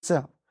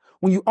yourself,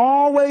 when you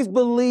always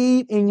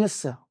believe in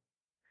yourself.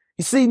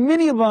 You see,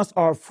 many of us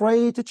are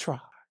afraid to try.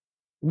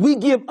 We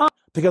give up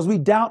because we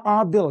doubt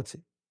our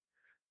ability.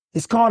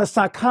 It's called the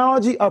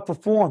psychology of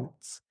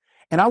performance.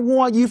 And I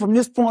want you from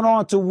this point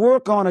on to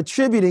work on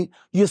attributing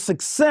your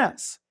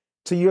success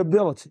to your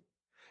ability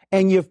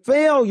and your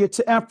failure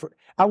to effort.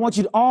 I want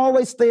you to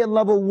always stay at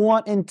level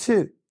 1 and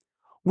 2.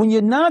 When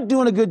you're not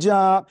doing a good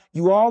job,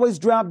 you always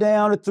drop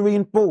down to 3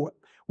 and 4.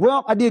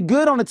 Well, I did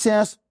good on the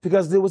test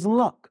because there was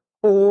luck,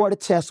 or the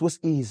test was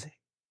easy.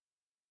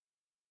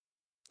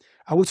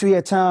 I wish we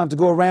had time to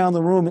go around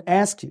the room and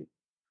ask you,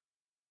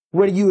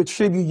 where do you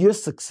attribute your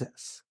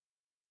success?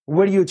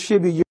 Where do you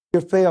attribute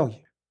your failure?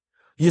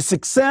 Your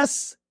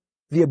success,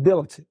 the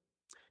ability.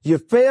 Your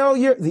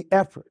failure, the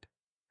effort.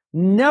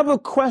 Never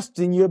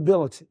question your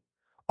ability.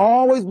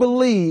 Always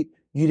believe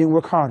you didn't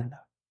work hard enough.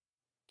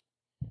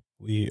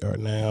 We are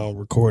now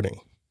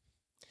recording.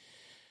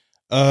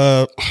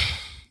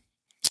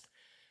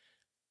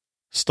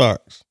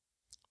 Starks,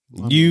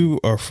 you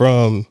are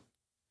from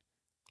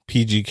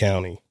PG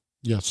County.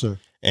 Yes, sir.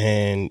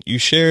 And you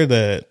share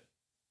that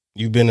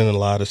you've been in a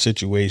lot of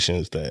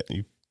situations that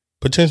you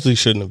potentially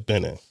shouldn't have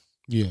been in.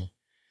 Yeah.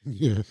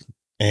 Yeah.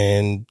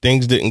 And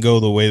things didn't go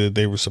the way that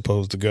they were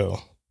supposed to go.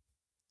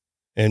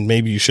 And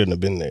maybe you shouldn't have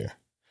been there.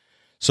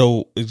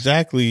 So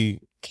exactly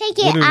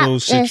what are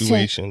those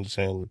situations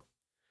and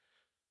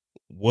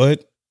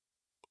what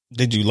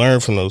did you learn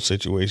from those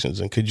situations?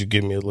 And could you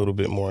give me a little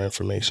bit more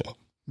information?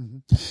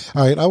 Mm-hmm.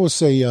 All right. I would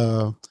say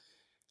the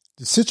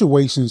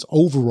situations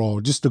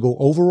overall, just to go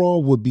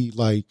overall, would be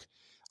like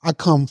I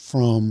come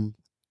from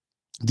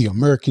the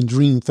American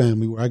dream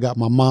family where I got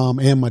my mom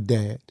and my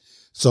dad.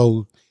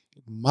 So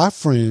my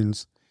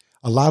friends,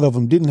 a lot of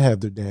them didn't have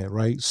their dad,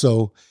 right?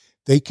 So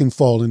they can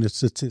fall in the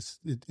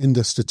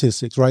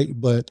statistics, right?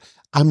 But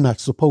I'm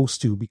not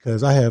supposed to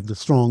because I have the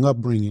strong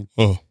upbringing.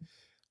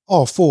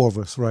 All 4 of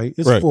us, right?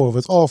 It's right. 4 of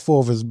us. All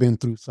 4 of us been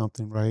through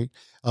something, right?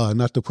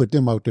 Not to put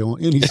them out there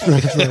on any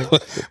stretch,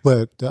 right?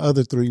 But the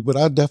other 3, but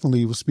I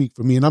definitely will speak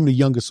for me, and I'm the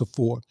youngest of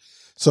 4.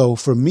 So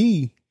for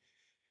me,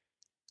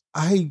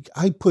 I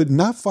put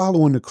not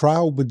following the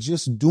crowd, but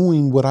just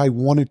doing what I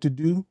wanted to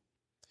do.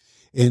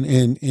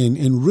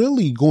 And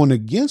really going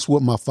against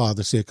what my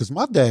father said, because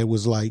my dad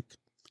was like,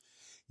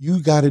 you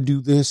got to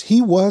do this.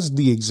 He was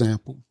the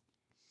example.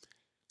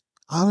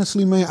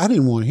 Honestly, man, I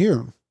didn't want to hear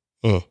him.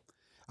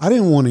 I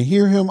didn't want to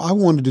hear him. I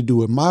wanted to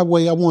do it my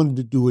way. I wanted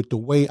to do it the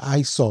way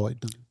I saw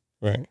it done.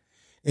 Right.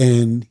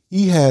 And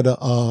he had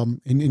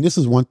and this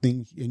is one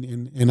thing,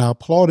 and I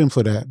applaud him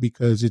for that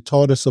because it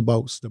taught us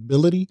about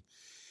stability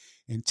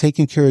and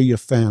taking care of your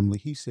family.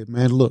 He said,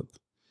 man, look,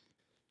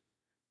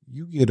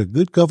 you get a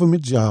good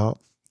government job,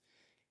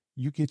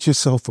 you get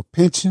yourself a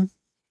pension,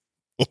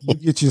 you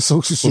get your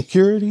Social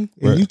Security,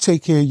 and right. You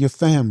take care of your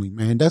family,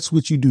 man. That's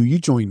what you do. You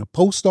join the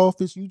post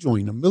office, you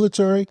join the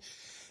military.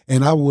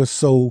 And I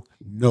was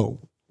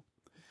no.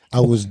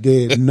 I was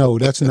dead. No,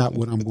 that's not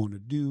what I'm going to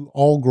do.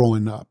 All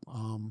growing up.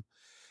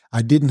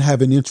 I didn't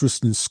have an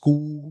interest in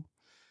school.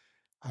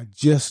 I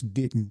just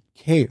didn't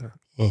care.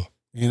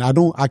 And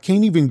I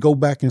can't even go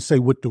back and say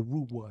what the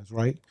root was,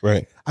 right?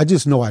 Right. I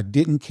just know I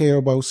didn't care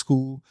about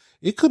school.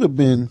 It could have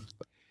been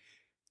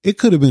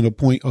a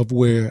point of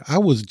where I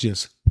was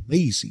just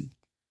lazy,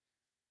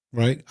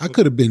 right? I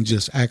could have been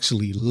just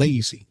actually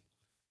lazy.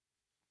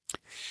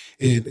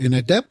 And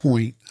at that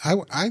point,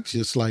 I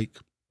just like,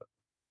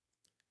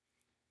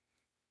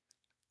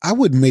 I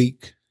would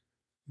make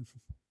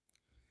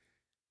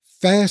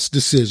fast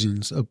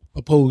decisions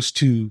opposed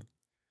to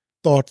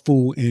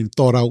thoughtful and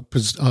thought out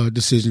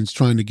decisions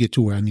trying to get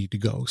to where I need to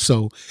go.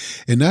 So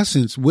in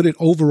essence, what it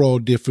overall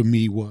did for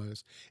me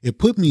was it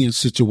put me in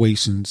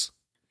situations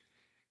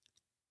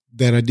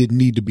that I didn't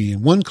need to be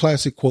in. One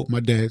classic quote my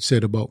dad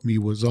said about me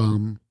was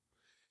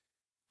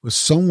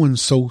someone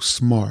so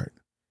smart,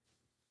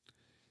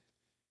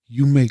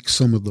 you make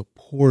some of the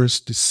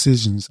poorest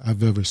decisions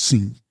I've ever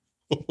seen.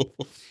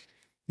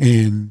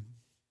 And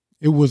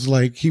it was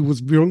like, he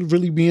was really,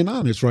 really being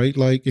honest, right?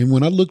 Like, and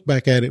when I look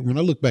back at it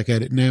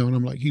now, and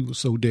I'm like, he was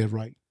so dead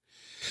right.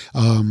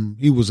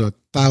 He was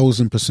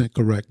 1,000%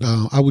 correct.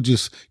 I would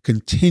just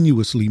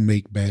continuously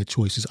make bad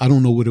choices. I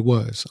don't know what it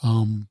was.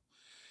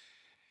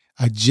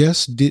 I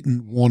just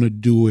didn't want to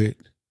do it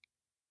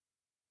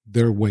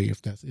their way,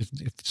 if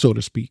so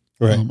to speak.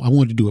 Right. I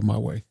wanted to do it my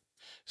way.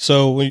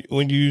 So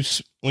when you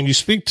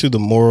speak to the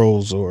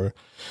morals or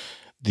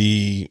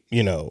the,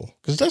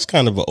 because that's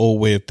kind of an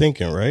old way of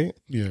thinking, right?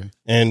 Yeah.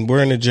 And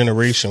we're in a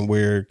generation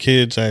where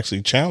kids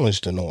actually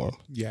challenge the norm.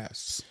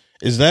 Yes.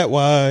 Is that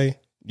why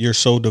you're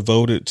so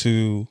devoted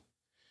to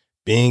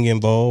being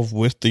involved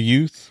with the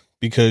youth?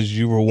 Because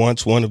you were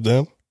once one of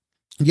them?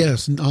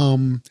 Yes.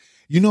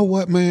 You know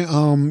what,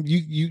 man?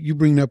 You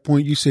bring that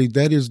point. You say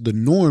that is the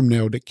norm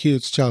now, that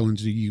kids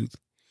challenge the youth.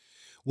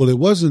 Well, it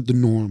wasn't the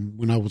norm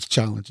when I was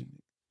challenging it.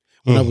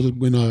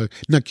 When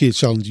not kids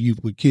challenge youth,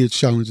 but kids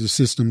challenge the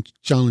system,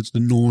 challenge the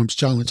norms,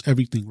 challenge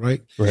everything,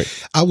 right?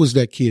 Right. I was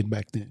that kid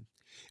back then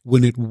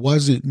when it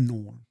wasn't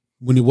norm.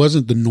 when it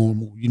wasn't the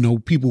normal,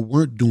 people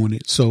weren't doing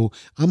it. So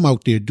I'm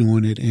out there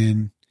doing it,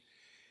 and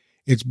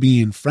it's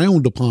being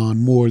frowned upon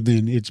more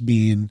than it's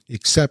being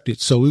accepted.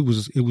 So it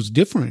was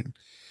different.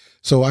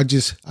 So I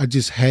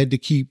just had to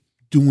keep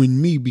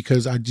doing me,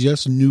 because I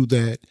just knew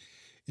that,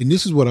 and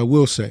this is what I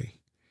will say,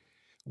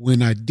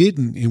 when I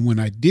didn't, and when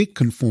I did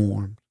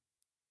conform,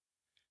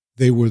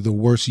 they were the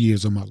worst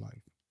years of my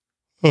life.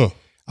 Huh.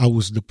 I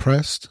was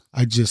depressed.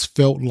 I just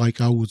felt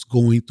like I was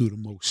going through the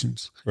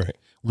motions. Right.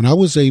 When I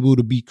was able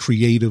to be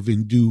creative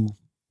and do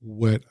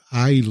what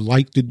I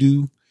like to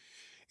do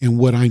and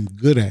what I'm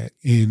good at,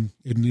 and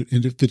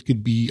if it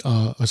could be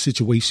a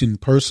situation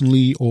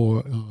personally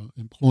or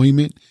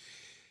employment,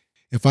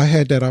 if I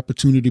had that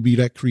opportunity to be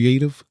that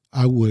creative,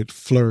 I would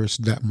flourish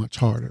that much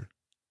harder.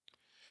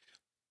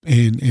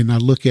 And I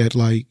look at,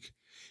 like,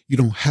 you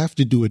don't have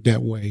to do it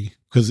that way,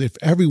 because if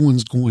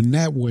everyone's going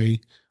that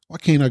way, why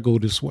can't I go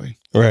this way?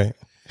 Right.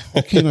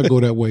 Why can't I go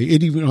that way?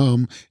 It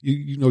even,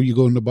 you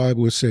go in the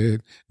Bible, it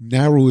said,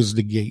 narrow is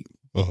the gate,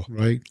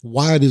 right?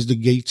 Wide is the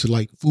gate to,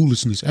 like,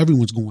 foolishness.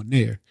 Everyone's going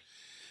there.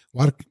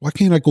 Why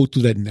can't I go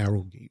through that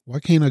narrow gate? Why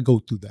can't I go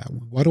through that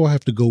one? Why do I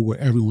have to go where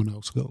everyone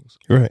else goes?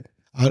 Right.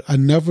 I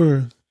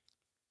never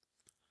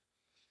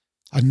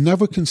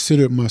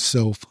considered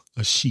myself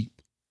a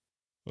sheep.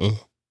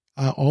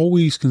 I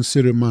always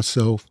considered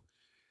myself,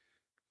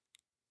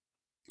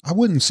 I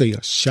wouldn't say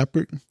a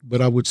shepherd,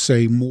 but I would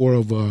say more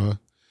of a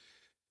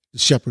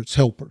shepherd's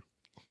helper.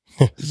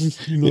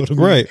 You know what I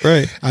mean?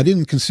 Right. I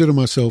didn't consider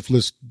myself,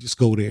 let's just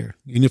go there.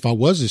 And if I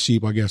was a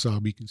sheep, I guess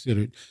I'll be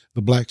considered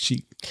the black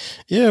sheep.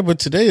 Yeah, but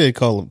today they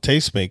call them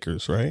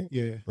tastemakers, right?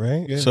 Yeah.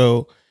 Right? Yeah.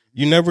 So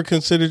you never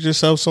considered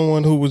yourself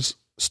someone who was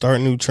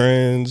starting new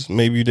trends?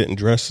 Maybe you didn't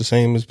dress the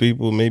same as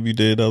people. Maybe you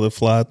did other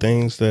fly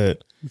things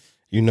that,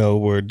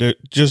 were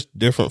just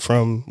different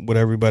from what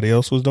everybody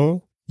else was doing?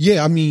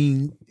 Yeah, I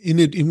mean,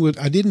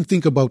 I didn't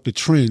think about the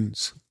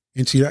trends.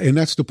 And see, and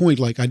that's the point.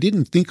 Like, I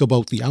didn't think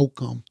about the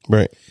outcome.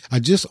 Right. I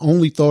just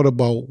only thought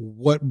about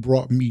what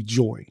brought me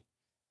joy.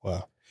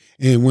 Wow.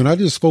 And when I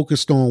just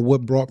focused on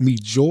what brought me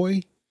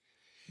joy,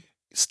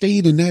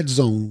 stayed in that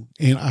zone,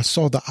 and I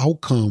saw the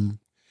outcome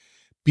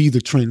be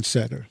the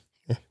trendsetter.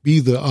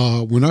 Be the,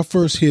 when I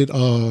first hit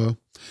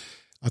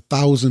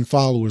 1,000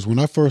 followers, when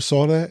I first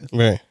saw that,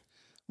 right,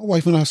 my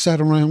wife and I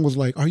sat around and was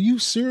like, are you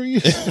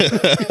serious?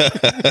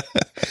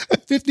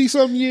 50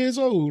 something years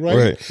old,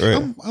 right?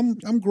 Right.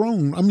 I'm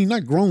grown. I mean,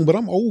 not grown, but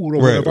I'm old or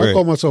whatever. Right. I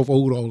call myself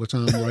old all the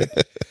time, right?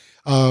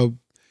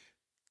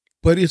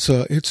 But it's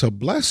a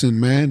blessing,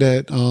 man,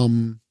 that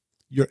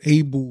you're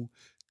able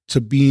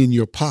to be in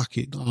your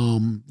pocket.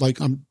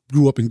 Like, I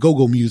grew up in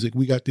go-go music.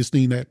 We got this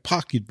thing, that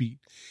pocket beat.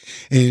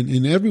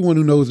 And everyone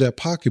who knows that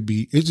pocket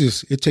beat,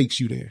 it takes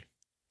you there.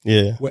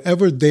 Yeah.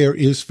 Wherever there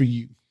is for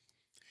you,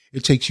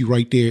 it takes you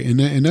right there.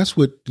 And that's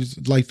what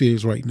life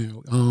is right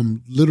now.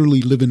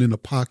 Literally living in a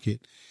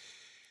pocket.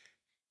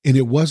 And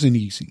it wasn't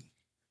easy.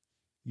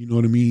 You know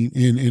what I mean?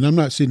 And I'm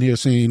not sitting here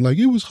saying, like,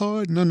 it was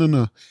hard.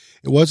 No.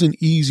 It wasn't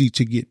easy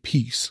to get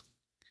peace,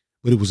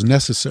 but it was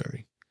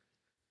necessary.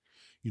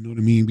 You know what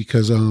I mean?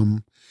 Because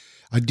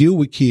I deal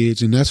with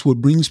kids, and that's what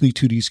brings me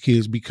to these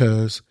kids,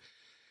 because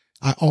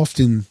I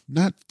often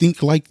not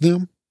think like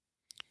them,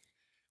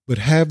 but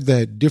have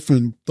that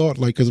different thought.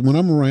 Like, because when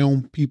I'm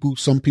around people,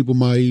 some people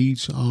my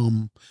age,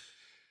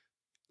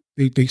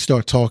 they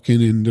start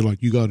talking and they're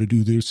like, you got to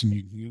do this.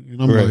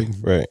 And I'm like,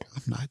 right.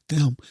 I'm not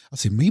them. I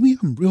say, maybe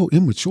I'm real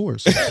immature.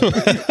 So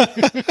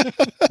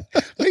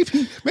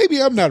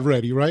maybe I'm not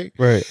ready. Right.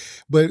 Right.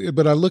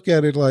 But I look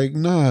at it like,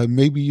 nah,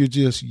 maybe you're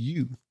just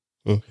you.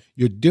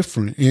 You're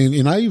different.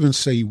 And I even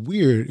say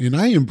weird, and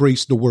I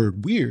embrace the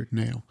word weird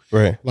now.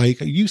 Right.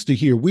 Like, I used to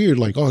hear weird,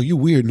 like, oh, you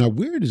weird. Now,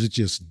 weird is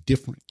just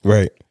different.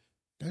 Right.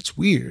 That's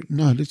weird.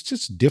 No, it's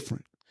just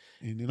different.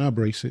 And then I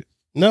embrace it.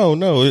 No,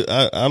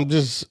 I'm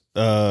just,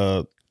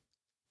 I'm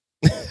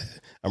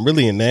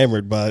really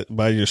enamored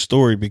by your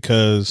story,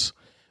 because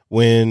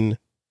when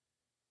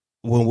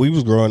we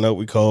was growing up,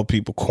 we called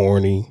people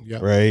corny,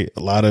 Yep. right? A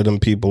lot of them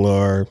people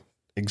are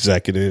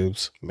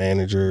executives,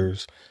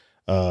 managers,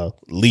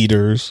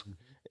 leaders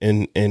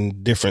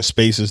in different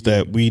spaces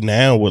that we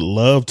now would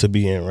love to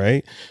be in,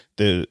 right?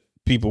 The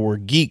people were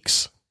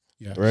geeks.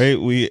 Yes. Right.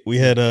 We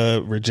had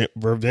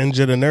Revenge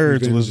of the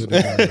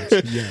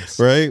Nerds Yes.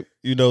 Right.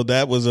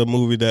 That was a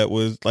movie that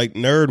was like,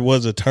 nerd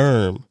was a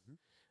term,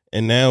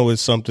 and now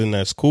it's something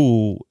that's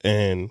cool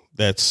and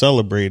that's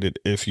celebrated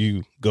if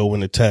you go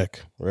into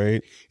tech,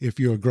 right? If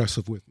you're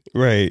aggressive with it.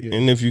 Right. Yeah.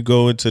 And if you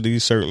go into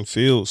these certain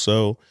fields.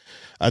 So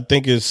I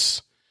think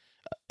it's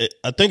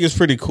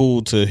pretty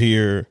cool to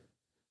hear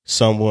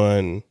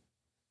someone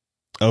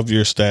of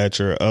your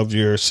stature, of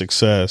your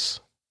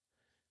success,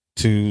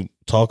 to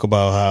talk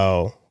about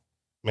how,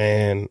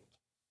 man,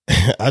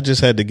 I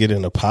just had to get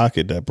in a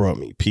pocket that brought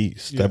me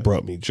peace, that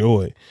brought me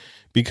joy.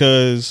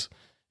 Because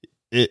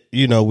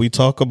we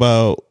talk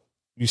about,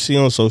 you see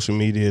on social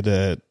media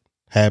that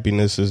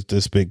happiness is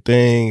this big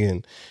thing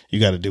and you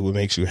got to do what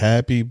makes you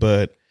happy,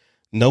 but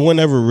no one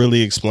ever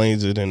really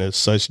explains it in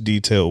such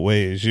detailed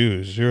way as you.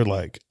 You're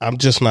like, I'm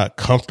just not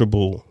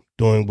comfortable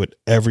doing what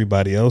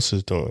everybody else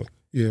is doing.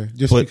 Yeah,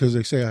 just because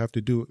they say I have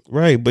to do it.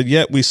 Right, but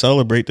yet we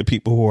celebrate the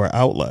people who are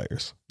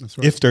outliers. That's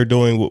right. If they're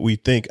doing what we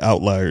think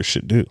outliers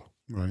should do.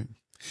 Right.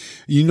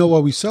 You know why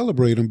we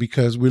celebrate them?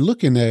 Because we're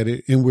looking at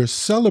it and we're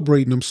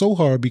celebrating them so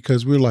hard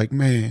because we're like,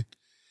 man,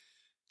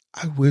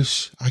 I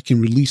wish I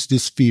can release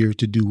this fear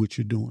to do what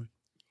you're doing.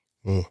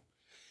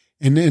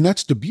 And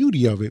that's the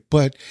beauty of it.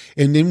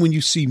 And then when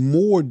you see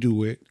more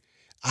do it,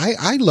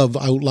 I love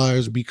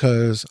outliers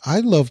because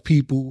I love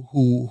people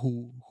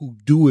who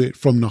do it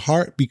from the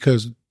heart,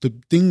 because the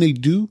thing they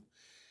do,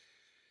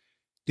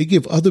 they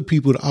give other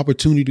people the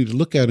opportunity to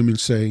look at them and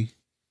say,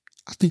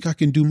 I think I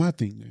can do my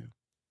thing now.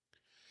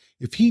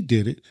 If he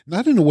did it,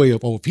 not in the way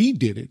of, oh, if he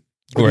did it,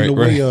 but in the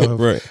way of,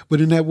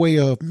 but in that way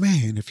of,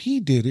 man, if he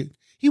did it,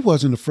 he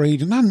wasn't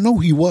afraid. And I know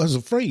he was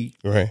afraid.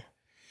 Right.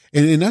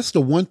 And that's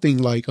the one thing,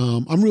 like,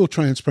 I'm real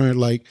transparent,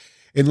 like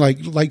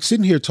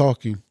sitting here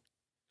talking,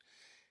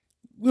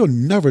 we'll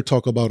never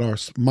talk about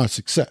my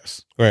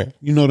success. Right.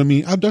 You know what I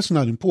mean? That's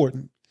not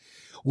important.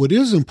 What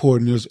is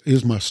important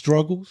is my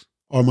struggles,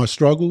 are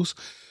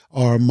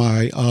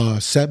my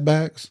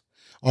setbacks,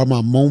 are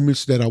my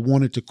moments that I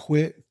wanted to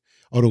quit,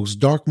 are those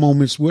dark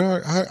moments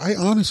where I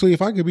honestly,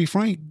 if I could be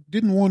frank,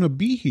 didn't want to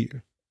be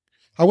here.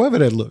 However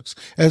that looks.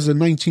 As a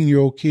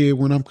 19-year-old kid,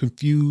 when I'm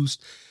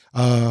confused,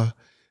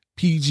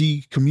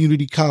 PG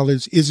community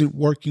college isn't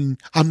working.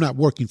 I'm not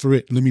working for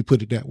it. Let me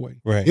put it that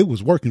way. Right. It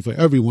was working for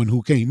everyone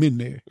who came in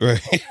there.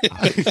 Right.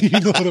 You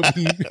know what I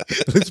mean?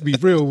 Let's be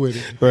real with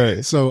it.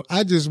 Right. So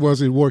I just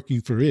wasn't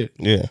working for it.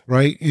 Yeah.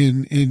 Right.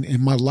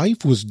 And my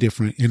life was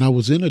different, and I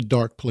was in a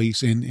dark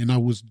place, and I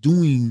was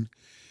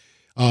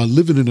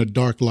living in a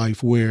dark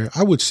life where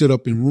I would sit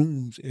up in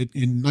rooms at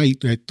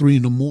night at 3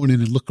 a.m.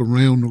 and look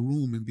around the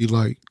room and be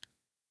like,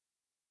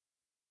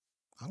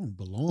 I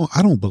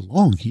don't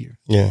belong here.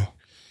 Yeah.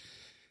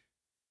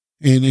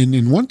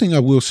 And one thing I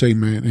will say,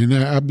 man, and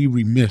I'd be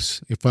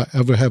remiss if I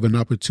ever have an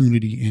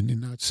opportunity and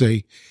not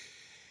say,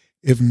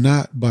 if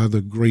not by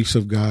the grace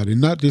of God, and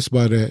not just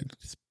by that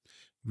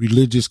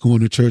religious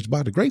going to church,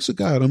 by the grace of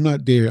God, I'm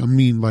not there. I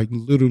mean, like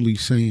literally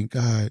saying,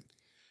 God,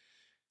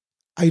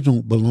 I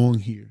don't belong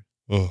here.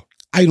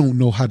 I don't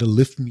know how to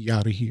lift me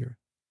out of here.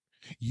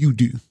 You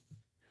do.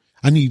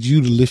 I need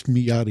you to lift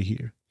me out of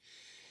here.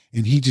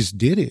 And he just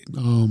did it.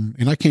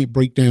 And I can't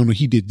break down that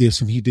he did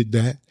this and he did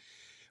that.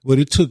 But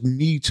it took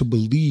me to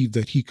believe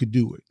that he could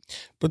do it.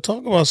 But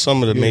talk about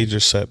some of the major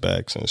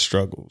setbacks and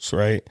struggles,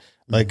 right?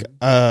 Like,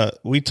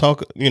 we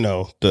talk,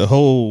 the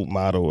whole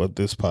motto of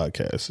this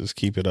podcast is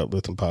keep it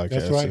uplifting podcast.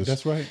 That's right.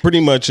 That's right.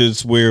 Pretty much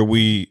is where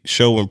we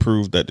show and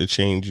prove that the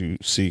change you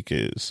seek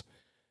is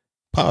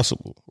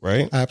possible,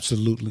 right?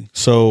 Absolutely.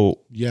 So,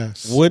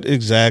 yes. What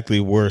exactly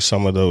were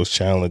some of those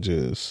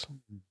challenges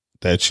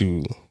that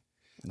you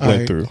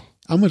went through?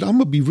 I'm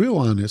gonna be real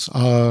honest.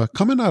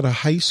 Coming out of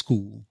high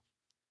school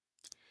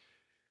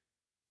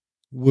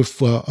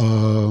with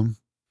 1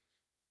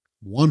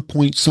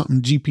 point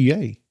something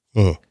GPA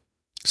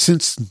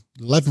since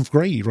 11th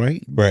grade,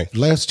 right? Right.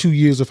 Last 2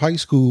 years of high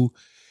school,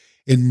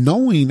 and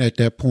knowing at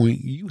that point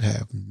you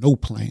have no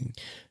plan.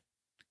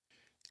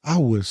 I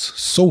was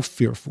so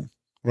fearful,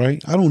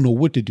 right? I don't know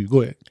what to do.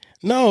 Go ahead.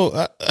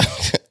 No,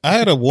 I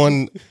had a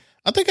 1.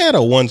 I think I had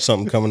a 1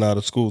 something coming out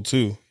of school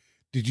too.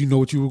 Did you know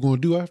what you were going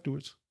to do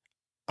afterwards?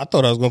 I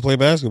thought I was going to play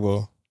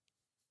basketball.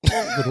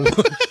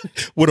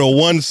 With a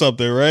 1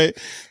 something, right?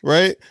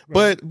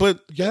 But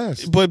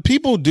yes, but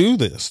people do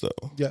this though.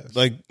 Yes,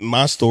 like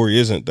my story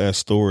isn't that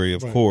story,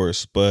 of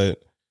course,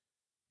 but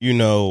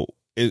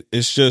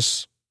it's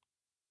just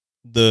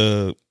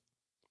the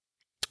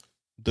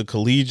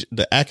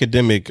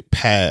academic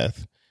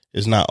path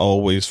is not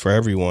always for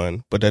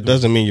everyone, but that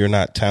doesn't mean you're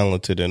not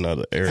talented in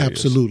other areas.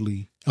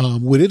 Absolutely.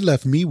 What it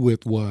left me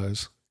with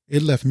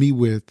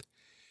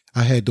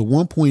I had the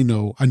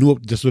 1.0. I knew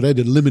so that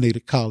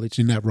eliminated college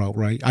in that route,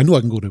 right? I knew I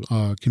can go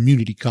to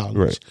community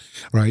college,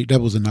 right? That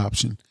was an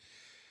option.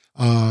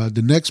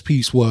 The next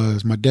piece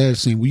was my dad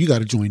saying, well, you got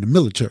to join the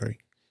military.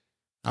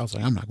 I was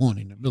like, I'm not going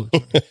in the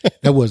military.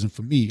 That wasn't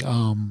for me.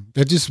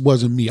 That just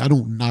wasn't me. I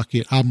don't knock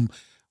it.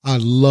 I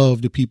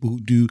love the people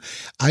who do.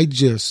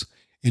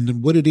 And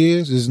then what it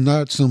is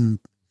not some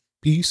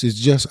piece. It's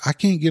just, I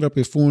can't get up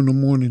at 4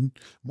 a.m.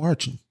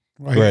 marching.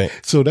 Right.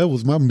 So that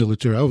was my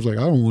military. I was like,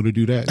 I don't want to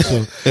do that.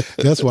 So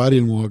that's why I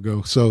didn't want to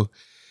go. So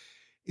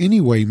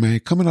anyway, man,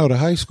 coming out of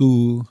high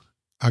school,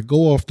 I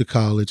go off to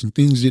college and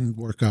things didn't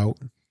work out.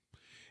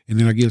 And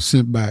then I get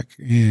sent back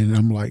and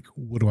I'm like,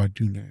 what do I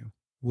do now?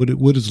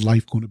 What is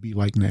life going to be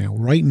like now?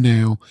 Right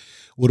now,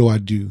 what do I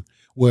do?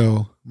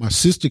 Well, my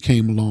sister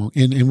came along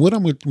and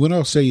what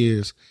I'll say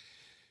is,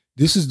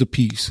 this is the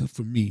piece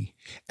for me.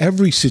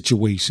 Every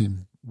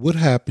situation, what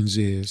happens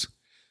is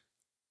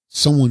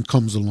someone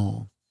comes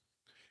along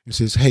and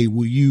says, hey,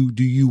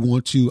 do you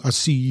want to, I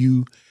see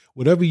you,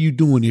 whatever you're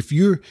doing, if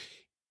you're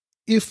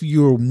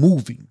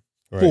moving,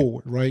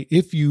 forward, right?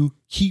 If you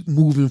keep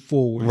moving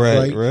forward,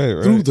 right?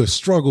 Through the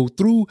struggle,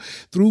 through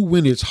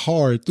when it's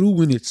hard, through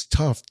when it's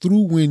tough,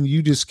 through when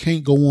you just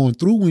can't go on,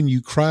 through when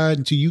you cried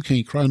until you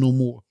can't cry no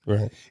more.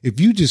 Right. If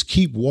you just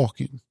keep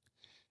walking,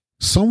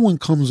 someone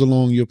comes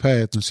along your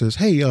path and says,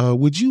 hey,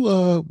 would you,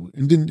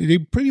 and then they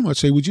pretty much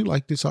say, would you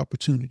like this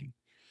opportunity?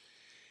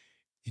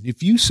 And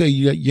if you say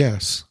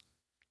yes,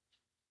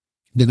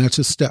 then that's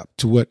a step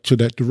to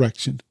that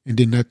direction. And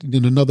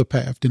then another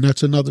path, then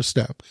that's another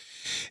step.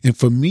 And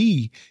for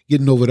me,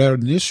 getting over that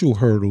initial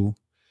hurdle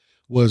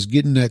was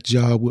getting that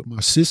job with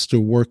my sister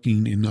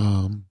working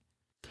in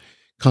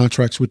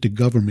contracts with the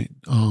government.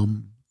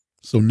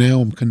 So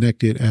now I'm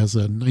connected as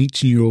a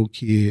 19-year-old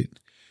kid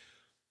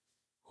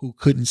who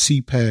couldn't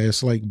see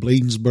past like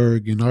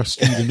Bladensburg and our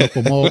street in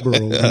Upper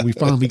Marlboro when we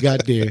finally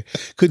got there.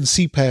 Couldn't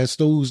see past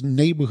those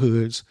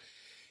neighborhoods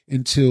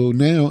until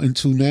now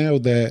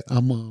that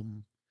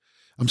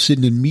I'm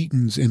sitting in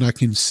meetings and I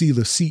can see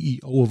the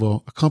CEO of a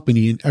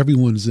company and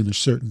everyone's in a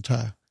shirt and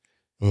tie.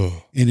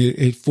 Oh. And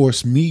it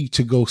forced me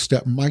to go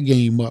step my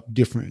game up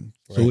different.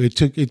 Right.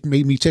 So it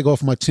made me take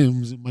off my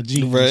Timbs and my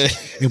jeans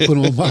and put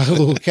on my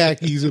little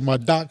khakis and my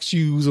dock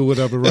shoes or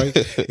whatever, right?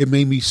 It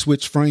made me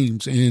switch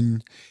frames,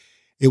 and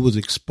it was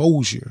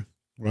exposure,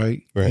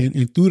 right?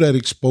 And through that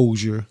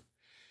exposure,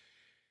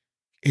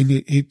 and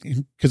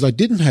because I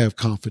didn't have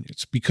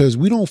confidence, because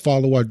we don't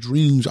follow our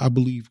dreams, I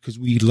believe, because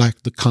we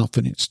lack the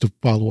confidence to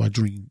follow our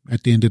dream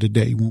at the end of the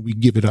day when we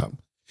give it up.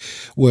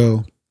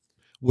 Well,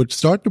 what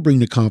started to bring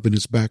the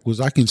confidence back was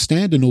I can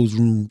stand in those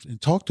rooms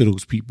and talk to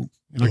those people,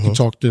 and I can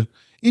talk to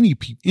any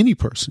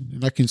person,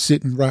 and I can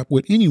sit and rap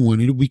with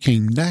anyone, and it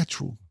became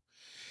natural.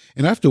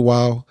 And after a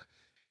while,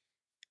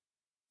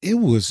 it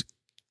was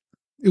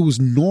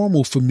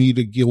normal for me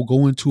to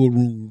go into a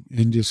room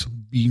and just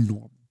be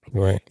normal.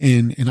 Right.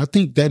 And I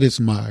think that is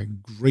my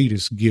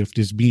greatest gift,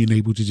 is being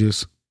able to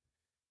just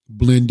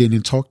blend in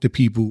and talk to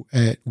people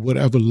at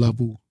whatever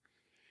level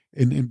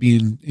and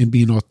being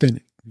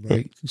authentic.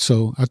 Right.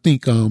 So I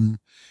think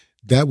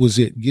that was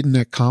it, getting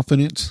that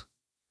confidence,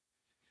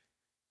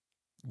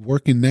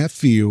 working that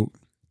field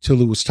till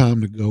it was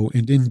time to go,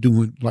 and then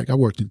doing, like, I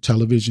worked in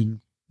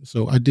television.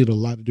 So I did a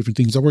lot of different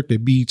things. I worked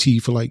at BET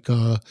for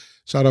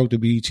shout out to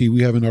BET.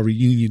 We having our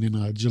reunion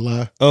in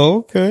July. Oh,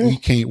 okay. We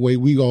can't wait.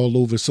 We all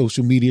over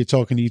social media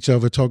talking to each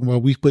other, talking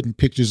about, we putting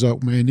pictures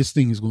up, man. This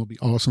thing is going to be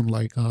awesome.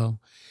 Like,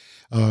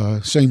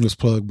 shameless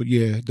plug, but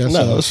yeah, that's,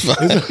 it's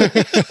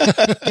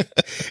fine.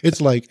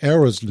 It's like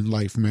eras in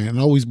life, man.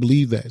 I always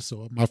believe that.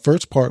 So my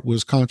first part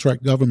was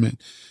contract government.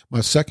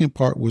 My second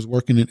part was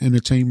working in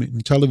entertainment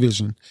and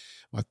television.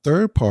 My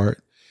third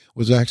part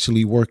was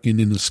actually working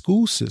in the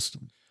school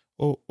system.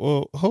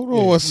 Well, hold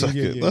on 1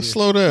 second. Let's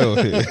slow down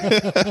here.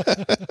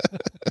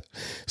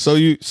 So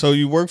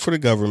you work for the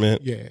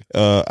government. Yeah.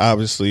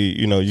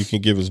 Obviously, you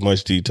can give as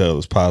much detail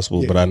as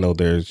possible, but I know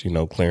there's,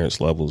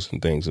 clearance levels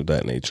and things of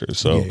that nature.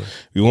 So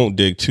we won't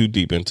dig too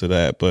deep into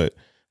that. But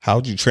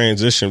how'd you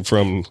transition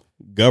from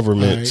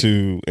government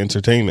to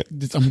entertainment?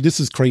 This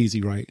is crazy,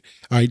 right?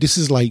 All right. This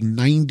is like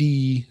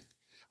 90.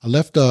 I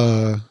left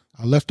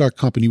our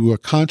company. We were a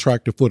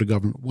contractor for the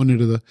government. We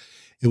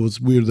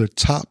were the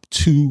top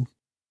 2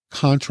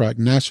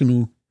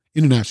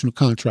 international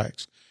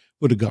contracts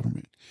for the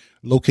government,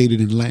 located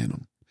in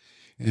Lanham.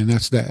 And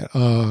that's that.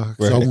 So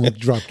I won't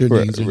drop their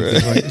names or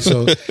anything, right?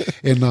 So,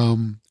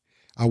 and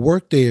I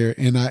worked there,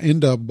 and I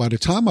end up, by the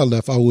time I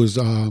left, I was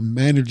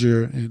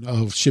manager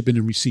of shipping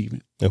and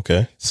receiving.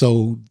 Okay.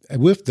 So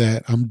with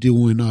that, I'm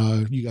doing,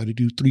 you got to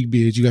do 3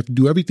 bids. You have to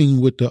do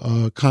everything with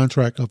the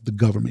contract of the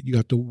government. You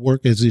have to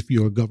work as if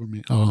you're a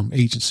government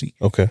agency.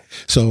 Okay.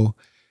 So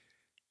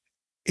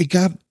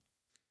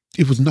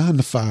it was 9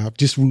 to 5,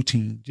 just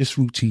routine. And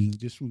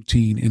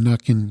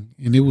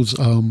it was,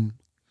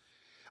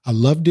 I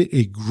loved it.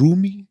 It grew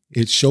me.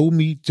 It showed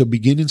me the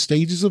beginning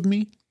stages of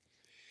me,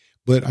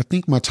 but I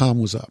think my time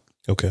was up.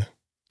 Okay.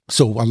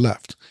 So I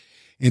left.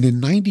 And in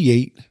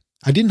 98,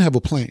 I didn't have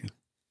a plan.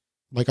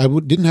 Like, I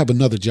didn't have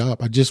another job.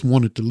 I just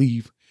wanted to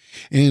leave.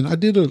 And I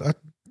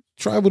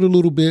traveled a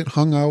little bit,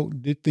 hung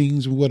out, did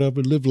things,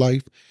 whatever, lived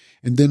life.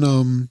 And then,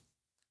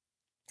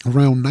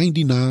 around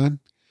 99,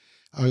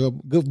 a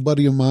good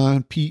buddy of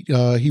mine, Pete,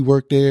 he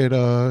worked there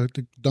at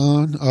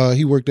Don.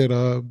 He worked at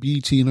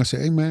BET, and I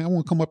said, "Hey man, I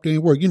want to come up there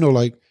and work."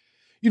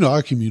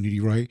 Our community,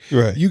 right?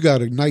 Right. You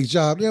got a nice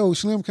job. Yo,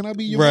 Slim, can I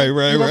be your right?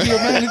 Be your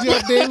manager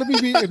up there? Let me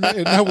be. And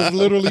that was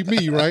literally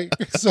me, right?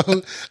 So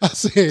I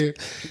said,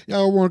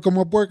 "Y'all want to come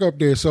up work up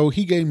there?" So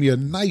he gave me a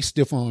nice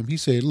stiff arm. He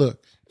said,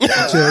 "Look,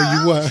 I tell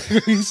you what."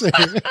 He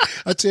said,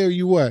 "I tell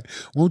you what.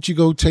 Won't you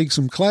go take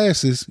some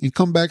classes and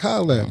come back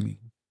holler at me?"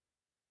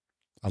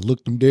 I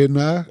looked him dead in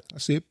the eye. I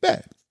said,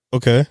 "Bet."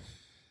 Okay.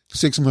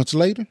 6 months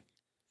later,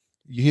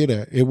 you hear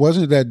that? It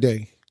wasn't that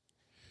day.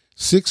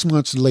 6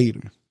 months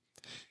later,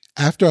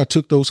 after I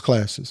took those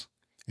classes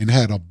and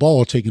had a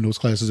ball taking those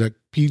classes at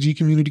PG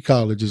Community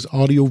College's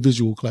audio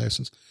visual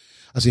classes,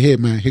 I said, "Hey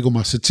man, here go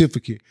my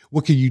certificate.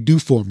 What can you do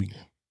for me?"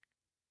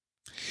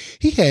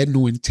 He had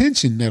no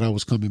intention that I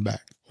was coming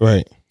back.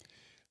 Right.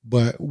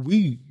 but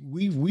we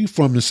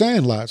from the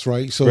Sandlots,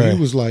 right? So he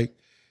was like,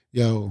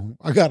 yo,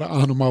 I got to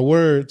honor my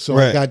word. So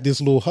I got this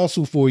little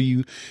hustle for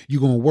you. You're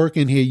going to work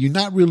in here. You're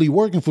not really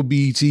working for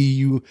BET.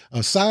 You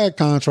a side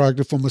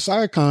contractor from a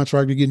side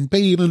contractor getting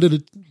paid under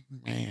the,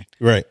 man.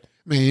 Right.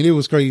 Man, it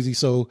was crazy.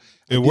 So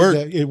it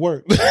worked. It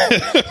worked.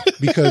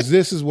 Because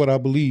this is what I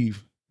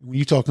believe when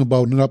you're talking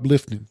about an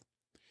uplifting.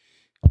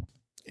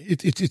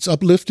 It's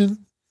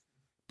uplifting,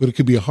 but it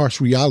could be a harsh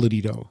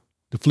reality though.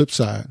 The flip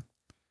side.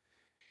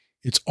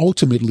 It's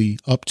ultimately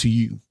up to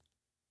you.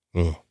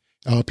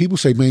 People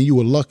say, man, you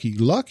were lucky.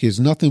 Luck is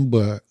nothing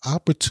but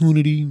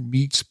opportunity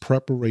meets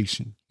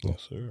preparation.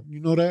 Yes, sir. You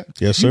know that?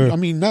 Yes, sir. I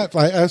mean, not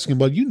like asking,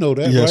 but you know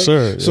that, yes, right?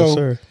 Sir. Yes, so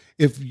sir.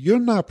 If you're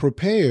not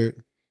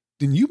prepared,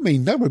 then you may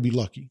never be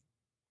lucky.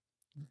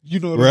 You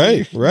know what I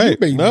mean? Right. You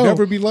may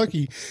never be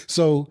lucky.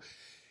 So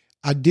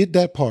I did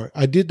that part.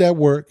 I did that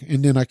work.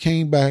 And then I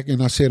came back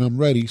and I said, I'm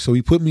ready. So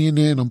he put me in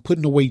there and I'm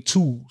putting away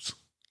tools.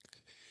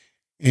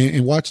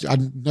 And watch, I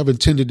never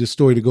intended this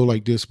story to go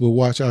like this, but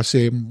watch, I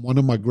said, one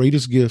of my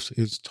greatest gifts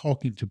is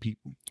talking to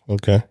people.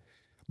 Okay.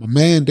 My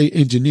man, they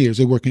engineers,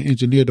 they work in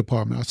engineer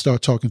department. I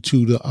start talking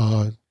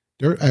to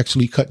they're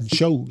actually cutting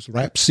shows,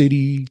 Rap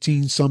City,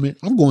 Teen Summit.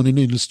 I'm going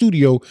in the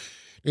studio.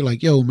 They're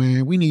like, yo,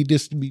 man, we need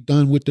this to be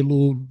done with the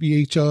little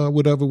VHR,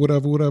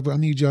 whatever. I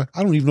need y'all.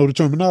 I don't even know the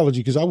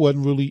terminology because I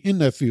wasn't really in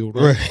that field,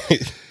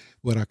 right?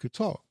 But I could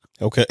talk.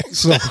 Okay.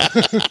 So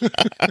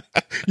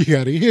you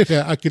got to hear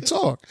that. I could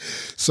talk.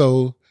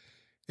 So,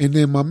 and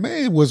then my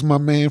man was my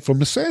man from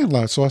the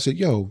Sandlot. So I said,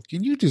 yo,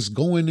 can you just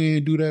go in there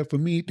and do that for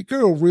me? The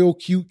girl real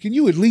cute. Can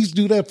you at least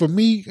do that for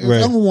me? Right.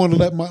 I don't want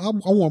to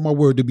I want my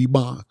word to be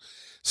bond.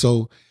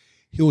 So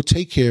he'll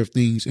take care of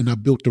things. And I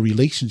built a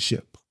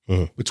relationship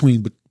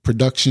between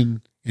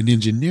production and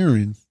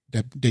engineering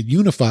that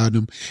unified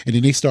them. And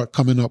then they start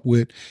coming up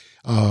with,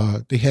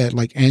 they had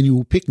like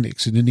annual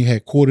picnics and then they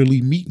had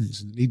quarterly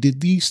meetings and they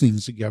did these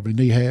things together and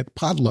they had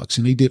potlucks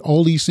and they did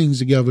all these things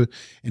together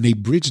and they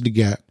bridged the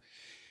gap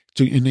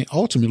and it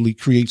ultimately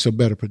creates a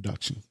better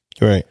production.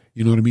 Right.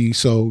 You know what I mean?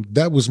 So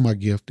that was my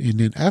gift. And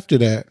then after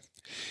that,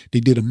 they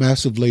did a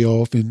massive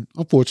layoff and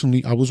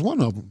unfortunately I was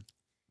one of them.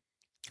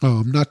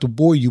 Not to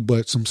bore you,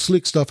 but some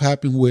slick stuff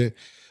happened with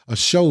a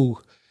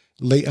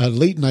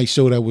late night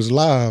show that was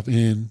live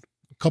and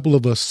a couple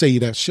of us say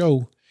that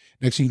show.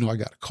 Next thing you know, I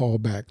got a call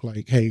back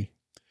like, hey,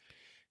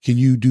 can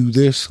you do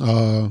this?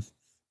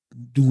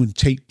 Doing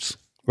tapes.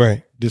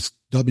 Right. Just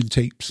dubbing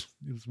tapes.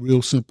 It was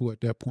real simple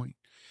at that point.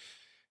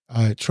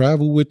 I had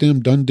traveled with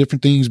them, done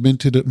different things, been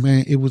to the,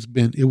 man, it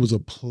was a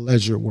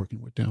pleasure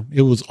working with them.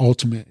 It was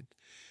ultimate,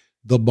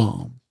 the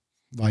bomb.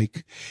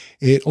 Like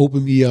it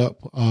opened me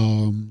up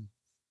on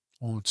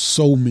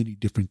so many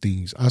different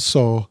things. I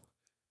saw,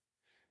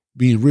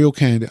 being real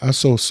candid, I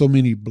saw so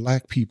many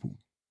black people.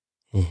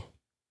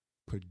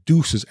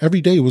 Producers. Every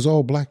day it was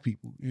all black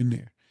people in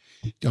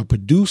there.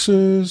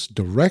 Producers,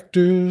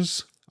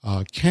 directors,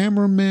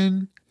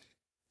 cameramen,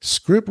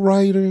 script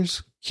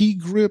writers, key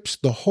grips,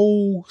 the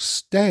whole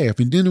staff.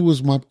 And then it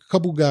was my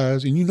couple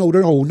guys, and you know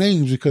their whole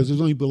names because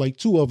there's only been like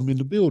two of them in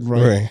the building,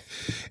 right?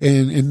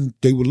 And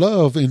they were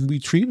love, and we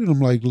treated them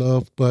like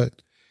love,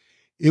 but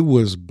it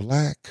was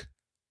black.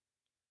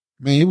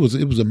 Man, it was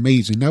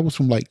amazing. That was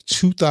from like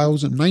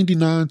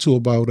 2099 to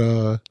about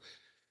I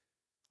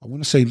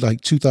want to say like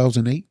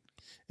 2008.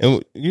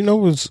 And you know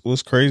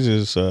what's crazy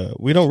is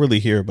we don't really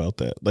hear about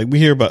that. Like we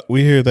hear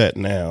that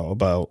now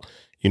about,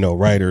 you know,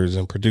 writers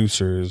and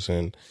producers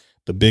and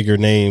the bigger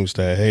names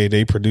that, hey,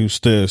 they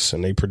produced this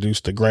and they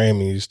produced the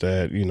Grammys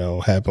that, you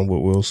know, happened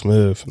with Will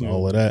Smith and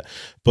all of that.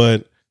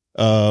 But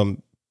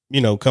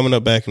you know, coming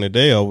up back in the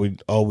day,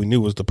 all we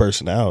knew was the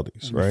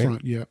personalities, right?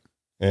 Front, yeah.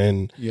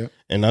 And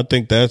I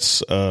think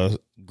that's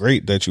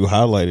great that you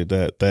highlighted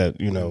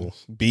that you know,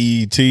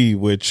 BET,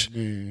 which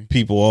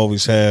people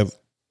always have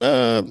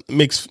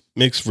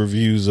mixed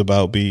reviews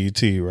about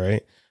BET,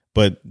 right?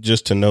 But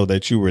just to know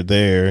that you were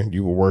there,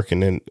 you were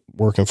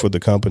working for the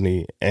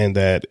company, and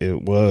that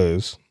it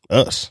was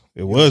us.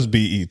 It was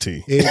BET.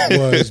 It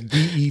was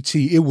BET.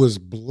 It was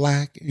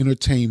black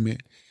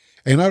entertainment.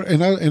 And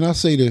I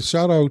say this,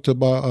 shout out to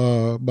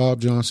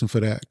Bob Johnson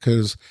for that,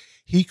 because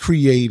he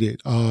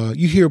created,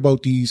 you hear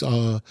about these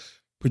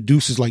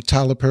producers like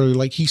Tyler Perry,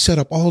 like he set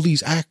up all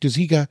these actors.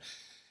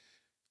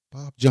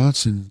 Bob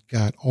Johnson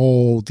got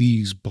all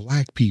these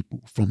black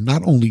people from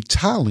not only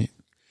talent,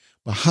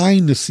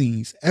 behind the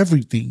scenes,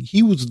 everything.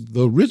 He was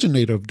the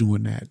originator of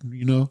doing that,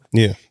 you know?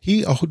 Yeah.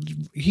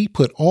 He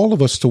put all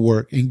of us to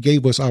work and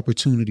gave us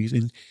opportunities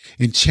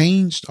and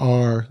changed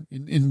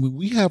and when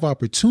we have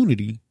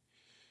opportunity,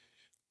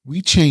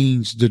 we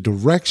change the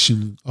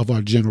direction of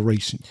our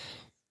generation.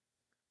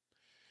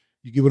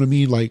 You get what I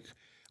mean? Like,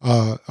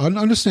 I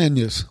understand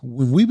this.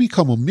 When we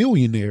become a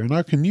millionaire in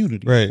our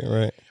community,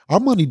 right, our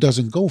money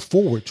doesn't go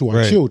forward to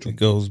our children. It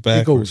goes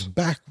backwards.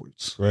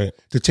 Right.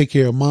 To take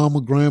care of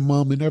mama,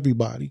 grandmom, and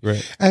everybody.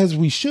 Right. As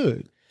we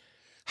should.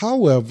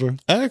 However,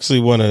 I actually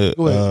want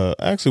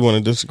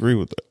to disagree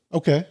with that.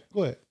 Okay,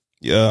 go ahead.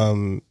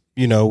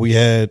 You know, we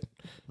had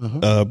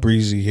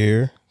Breezy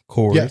here,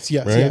 Corey. Yes.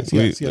 Right?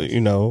 Yes.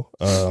 You know,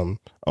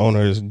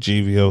 owners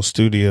GVO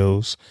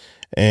Studios.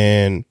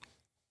 And,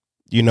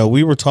 you know,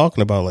 we were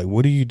talking about, like,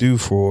 what do you do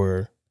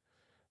for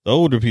the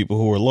older people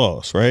who are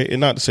lost, right?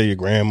 And not to say your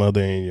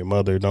grandmother and your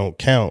mother don't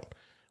count,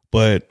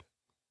 but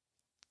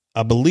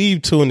I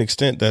believe to an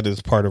extent that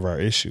is part of our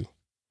issue,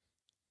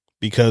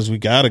 because we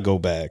got to go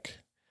back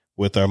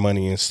with our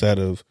money instead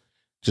of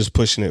just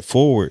pushing it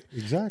forward.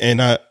 Exactly.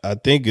 And I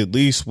think at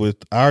least with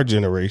our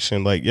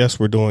generation, like, yes,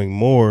 we're doing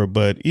more,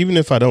 but even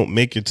if I don't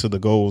make it to the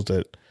goals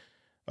that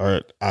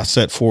I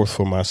set forth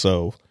for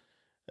myself,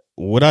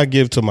 what I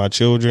give to my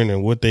children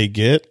and what they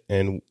get,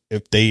 and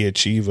if they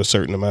achieve a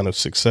certain amount of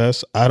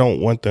success, I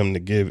don't want them to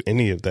give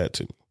any of that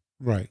to me.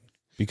 Right.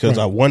 Because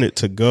I want it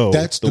to go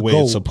the way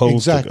goal. it's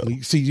supposed to go.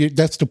 Exactly. See,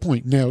 that's the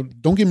point. Now,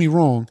 don't get me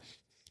wrong.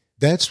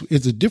 It's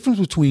a difference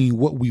between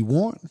what we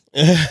want,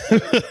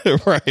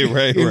 right,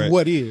 and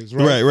what is,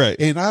 right.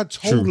 And I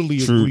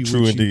totally agree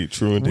with you.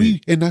 True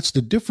indeed. And that's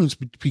the difference,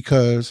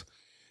 because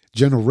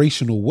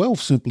generational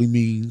wealth simply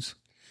means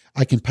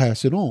I can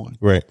pass it on.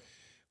 Right.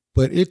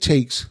 But it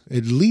takes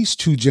at least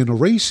 2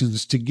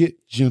 generations to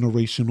get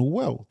generational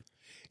wealth.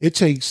 It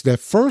takes that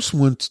first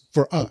one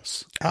for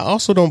us. I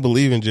also don't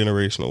believe in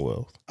generational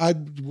wealth.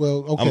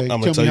 Okay.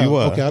 I'm gonna tell you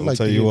why. Okay, I like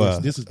to tell you why.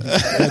 This is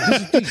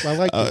deep. I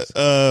like this.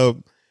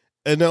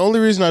 And the only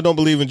reason I don't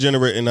believe in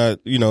generating,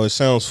 it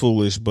sounds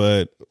foolish,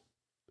 but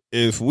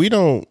if we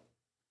don't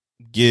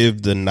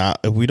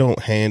if we don't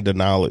hand the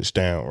knowledge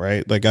down,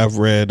 right? Like, I've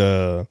read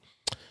The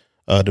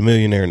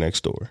Millionaire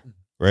Next Door,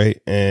 right?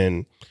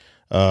 And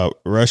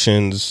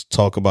Russians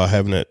talk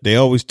about they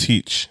always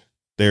teach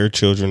their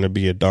children to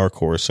be a dark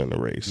horse in the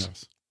race,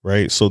 yes,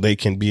 right? So they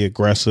can be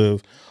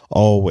aggressive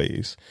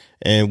always.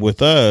 And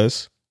with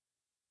us,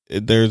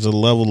 there's a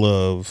level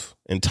of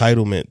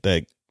entitlement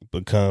that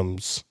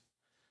becomes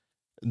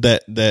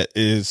that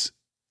is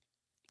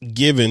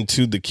given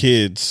to the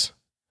kids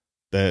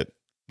that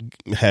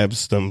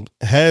has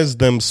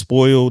them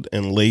spoiled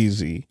and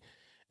lazy,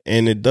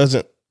 and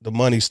the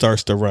money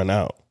starts to run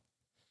out.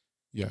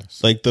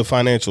 Yes. Like, the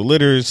financial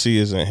literacy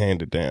isn't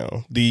handed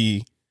down.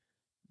 The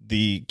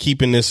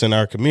keeping this in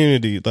our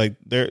community, like,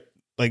 they're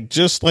like,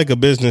 just like a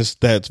business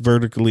that's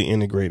vertically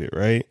integrated,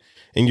 right?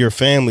 In your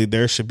family,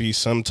 there should be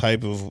some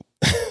type of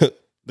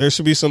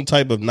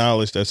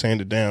knowledge that's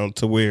handed down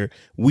to where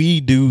we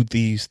do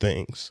these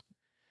things.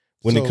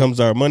 When it comes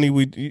to our money,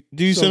 see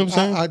what I'm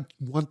saying? I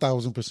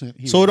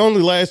 1,000%. So it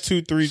only lasts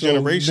 2-3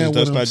 generations.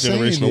 That's not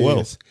generational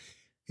wealth.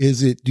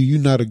 Do you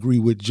not agree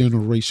with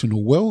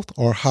generational wealth,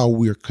 or how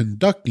we're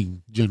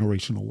conducting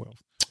generational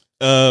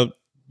wealth?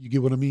 You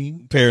get what I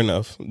mean? Fair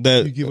enough.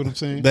 You get what I'm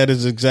saying? That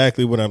is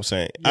exactly what I'm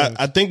saying. Yes.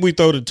 I think we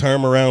throw the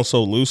term around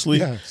so loosely,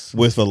 yes,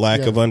 with a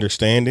lack of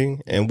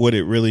understanding and what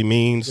it really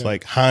means. Yes.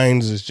 Like,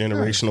 Heinz is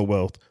generational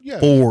wealth. Yes.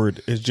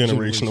 Ford is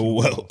generational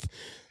wealth.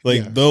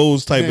 Like,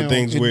 those type of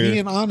things where,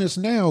 being honest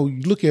now,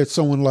 you look at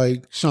someone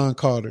like Sean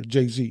Carter,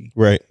 Jay-Z.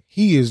 Right.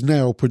 He is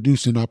now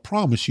producing. I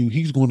promise you,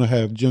 he's going to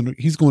have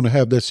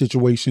that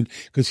situation,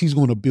 because he's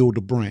going to build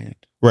a brand.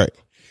 Right.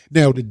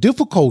 Now, the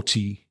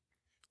difficulty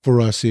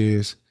for us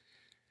is,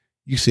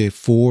 you said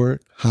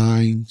Ford,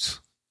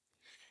 Heinz.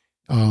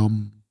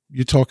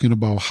 You're talking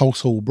about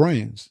household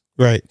brands.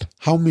 Right.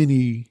 How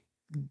many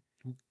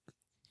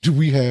do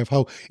we have?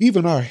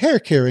 Even our hair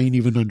care ain't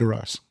even under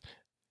us.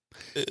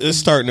 It's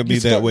starting to be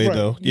that way, right,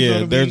 though.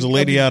 Yeah, there's a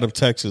lady out of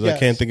Texas. Yes. I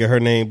can't think of her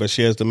name, but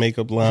she has the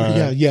makeup line.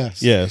 Yeah,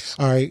 yes.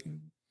 All right.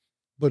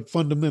 But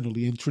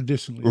fundamentally and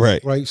traditionally.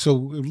 Right. So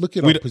look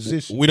at our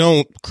position. We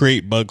don't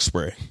create bug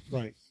spray.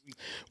 Right.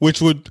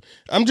 Which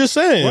I'm just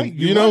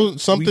saying, right,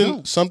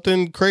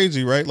 something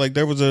crazy, right? Like,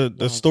 there was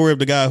a story of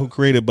the guy who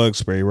created bug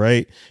spray,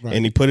 right?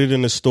 And he put it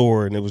in the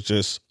store, and it was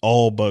just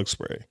all bug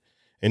spray.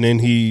 And then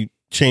he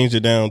changed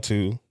it down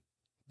to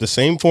the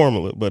same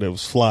formula, but it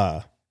was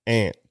fly,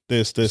 ant,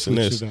 this, and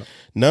this.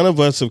 None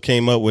of us have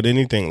came up with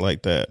anything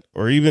like that.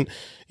 Or even,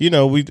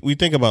 we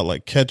think about,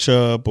 like,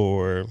 ketchup,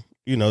 or,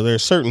 there are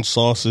certain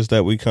sauces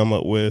that we come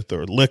up with,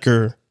 or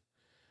liquor.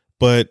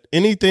 But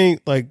anything,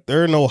 like,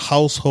 there are no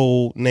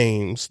household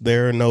names.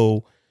 There are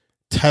no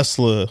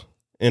Tesla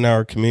in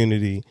our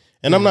community.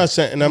 And I'm not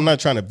saying, and I'm not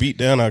trying to beat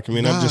down our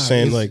community. I'm just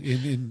saying, like,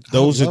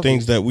 those are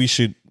things that we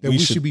should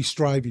be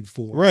striving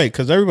for. Right,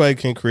 because everybody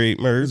can create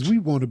merch. Because we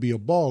want to be a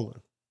baller.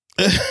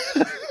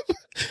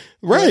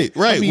 Right.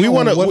 I mean, we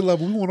want to. What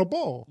level we want to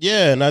ball?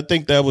 Yeah, and I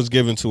think that was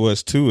given to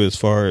us too, as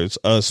far as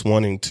us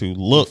wanting to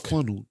look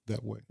funneled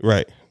that way.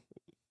 Right.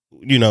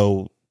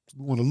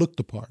 We want to look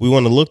the part. We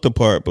want to look the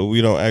part, but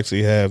we don't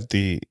actually have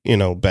the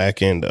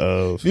back end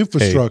of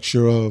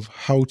infrastructure of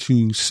how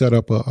to set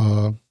up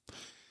a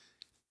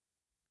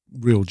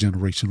real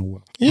generational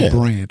wealth. Yeah.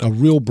 A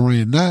real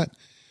brand. Not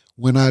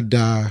when I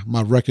die,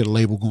 my record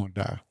label going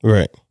to die.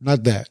 Right.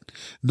 Not that.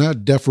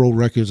 Not Death Row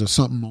Records or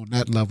something on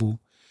that level.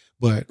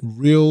 But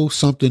real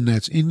something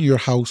that's in your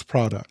house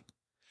product,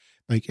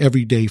 like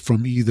every day,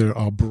 from either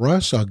a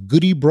brush, a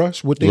goodie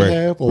brush, what they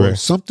have, or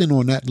something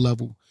on that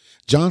level,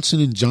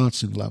 Johnson &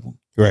 Johnson level.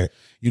 Right.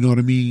 You know what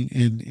I mean?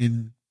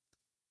 And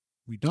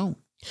we don't.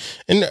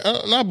 And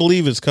I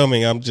believe it's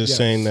coming. I'm just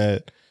saying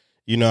that,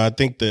 I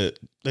think that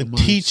the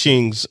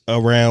teachings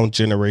around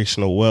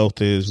generational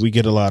wealth is we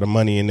get a lot of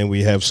money and then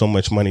we have so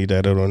much money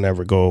that it'll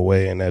never go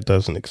away, and that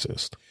doesn't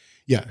exist.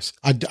 Yes,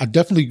 I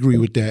definitely agree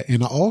with that.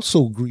 And I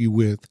also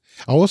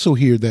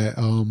hear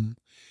that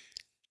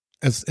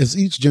as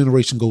each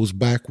generation goes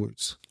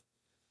backwards,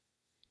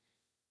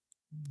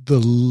 the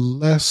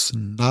less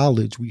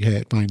knowledge we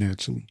had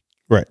financially.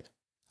 Right.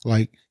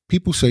 Like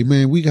people say,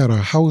 man, we got our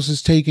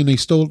houses taken. They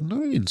stole. No,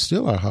 they didn't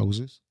steal our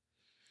houses.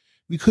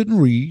 We couldn't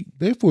read.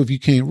 Therefore, if you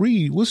can't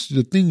read, what's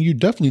the thing you're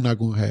definitely not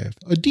going to have?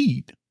 A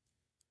deed.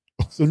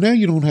 So now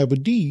you don't have a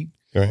deed.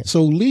 Right.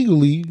 So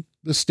legally,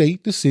 the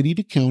state, the city,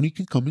 the county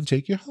can come and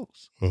take your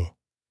house.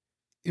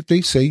 If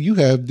they say you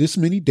have this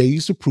many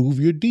days to prove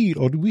your deed,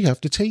 or do we have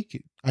to take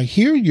it? I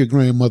hear your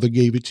grandmother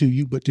gave it to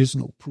you, but there's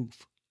no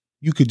proof.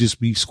 You could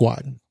just be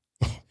squatting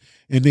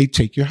and they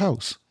take your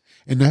house.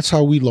 And that's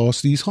how we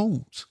lost these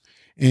homes.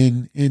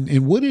 And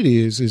what it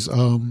is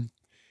when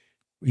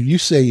you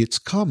say it's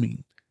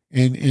coming,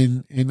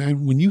 and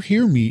when you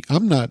hear me, I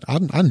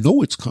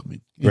know it's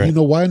coming. And right. You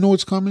know why I know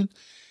it's coming?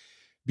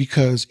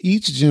 Because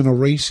each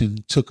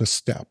generation took a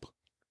step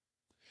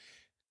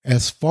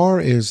as far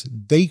as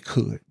they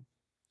could,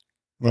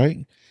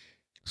 right?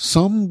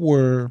 Some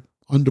were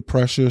under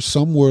pressure.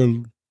 Some were,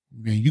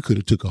 man, you could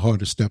have took a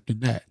harder step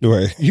than that.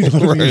 Right. You know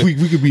what I mean?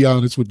 We could be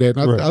honest with that.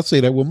 Right. I'll say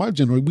that with my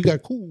generation, we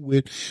got cool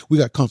with, we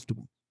got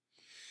comfortable.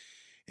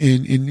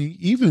 And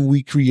even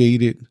we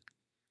created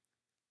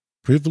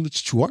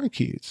privilege to our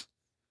kids.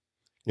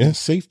 Yeah.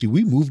 Safety.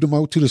 We moved them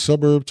out to the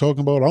suburb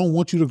talking about, I don't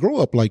want you to grow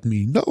up like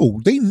me.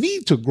 No, they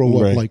need to grow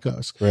up like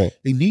us. Right.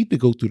 They need to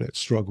go through that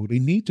struggle. They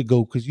need to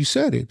go, because you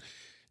said it.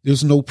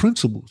 There's no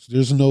principles.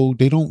 They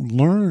don't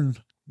learn,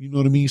 you know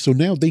what I mean? So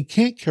now they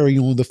can't carry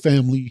on the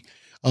family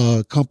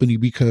company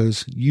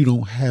because you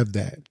don't have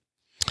that.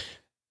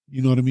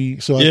 You know what I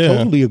mean? So I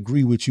totally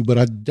agree with you, but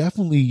I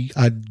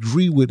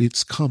agree with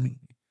it's coming,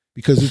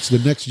 because it's the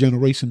next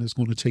generation that's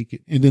going to take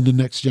it. And then the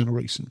next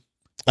generation.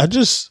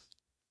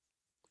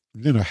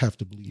 Then I have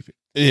to believe it.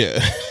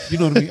 Yeah. You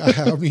know what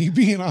I mean?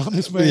 Being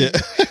honest, man. Yeah.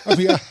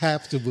 I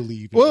have to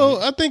believe it. Well,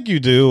 man. I think you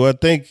do. I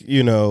think,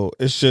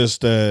 it's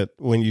just that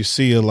when you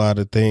see a lot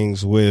of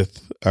things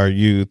with our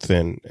youth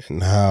and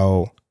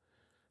how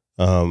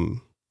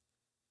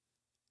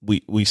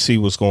we see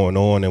what's going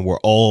on, and we're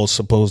all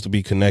supposed to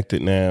be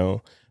connected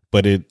now,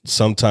 but it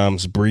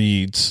sometimes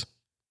breeds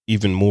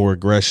even more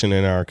aggression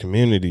in our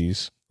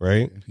communities,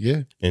 right?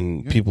 Yeah.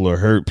 And people are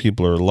hurt,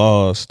 people are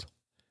lost.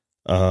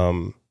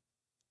 How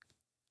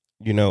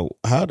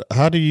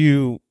do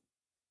you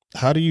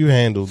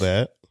handle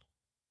that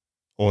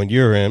on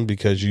your end?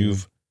 Because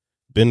you've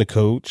been a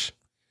coach,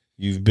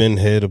 you've been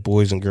head of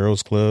Boys and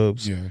Girls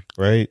Clubs,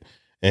 right?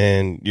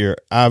 And you're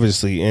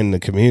obviously in the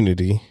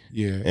community,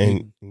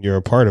 and you're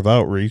a part of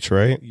outreach,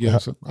 right?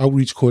 Yes,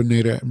 outreach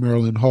coordinator at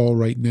Maryland Hall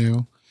right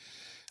now.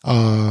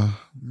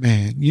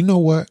 Man, you know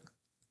what?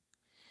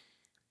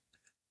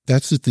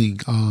 That's the thing.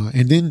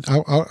 And then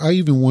I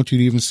even want you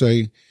to even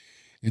say,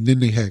 and then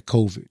they had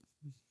COVID.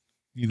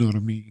 You know what I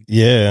mean?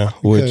 Yeah,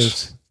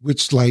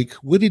 which like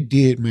what it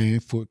did,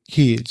 man, for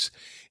kids,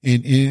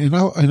 and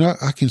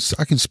I can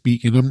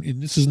speak,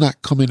 and this is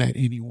not coming at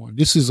anyone.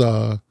 This is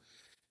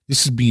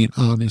being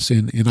honest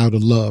and out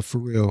of love, for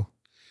real.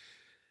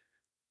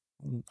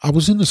 I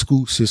was in the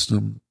school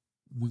system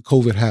when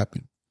COVID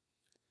happened,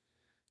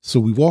 so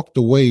we walked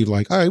away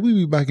like, all right, we'll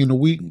be back in a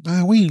week.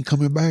 Nah, we ain't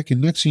coming back, and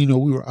next thing you know,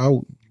 we were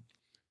out.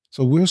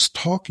 So we're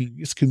talking.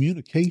 It's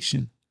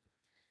communication,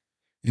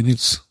 and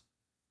it's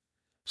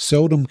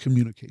seldom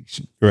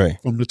communication, right,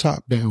 from the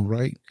top down,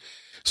 right?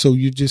 So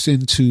you're just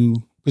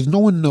because no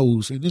one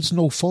knows, and it's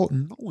no fault,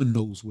 and no one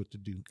knows what to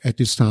do at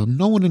this time.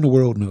 No one in the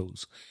world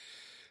knows.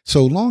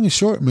 So long and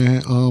short,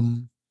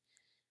 man,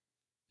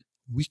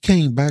 we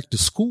came back to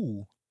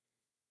school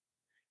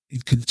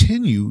and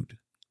continued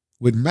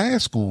with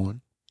mask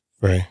on,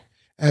 right,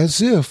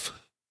 as if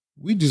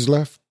we just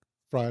left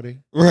Friday,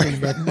 right, came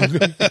back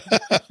Monday.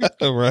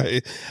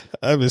 Right.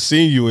 I haven't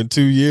seen you in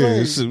 2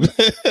 years.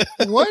 Right.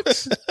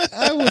 What?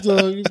 I was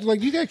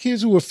like, you got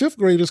kids who were 5th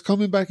graders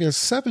coming back as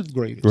 7th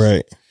graders,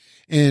 right?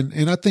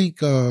 And I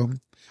think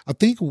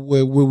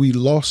where we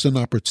lost an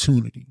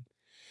opportunity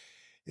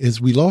is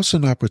we lost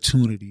an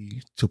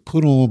opportunity to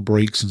put on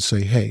brakes and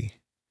say, hey.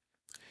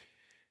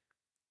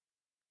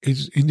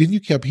 And then you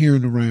kept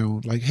hearing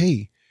around like,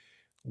 hey,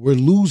 we're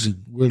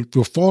losing, we're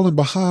falling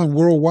behind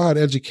worldwide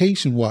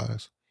education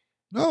wise.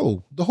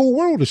 No, the whole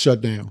world is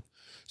shut down.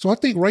 So I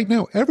think right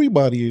now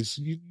everybody is,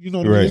 you know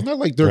what I mean? It's not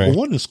like they're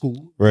going to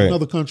school in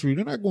another country.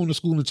 They're not going to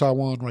school in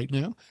Taiwan right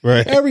now.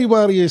 Right.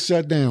 Everybody is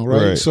shut down,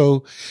 right?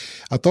 So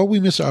I thought we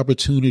missed the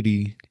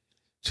opportunity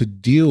to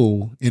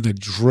deal and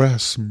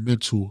address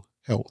mental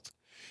health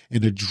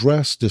and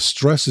address the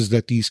stresses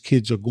that these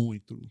kids are going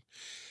through.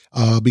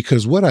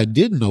 Because what I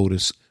did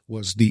notice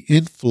was the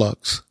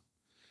influx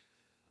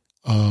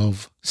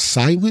of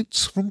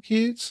silence from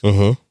kids.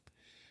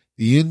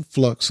 The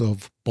influx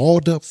of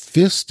balled up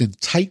fists and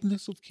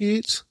tightness of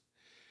kids,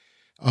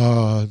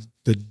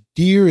 the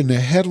deer in the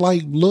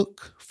headlight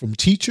look from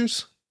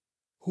teachers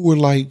who were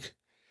like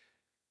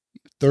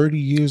 30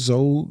 years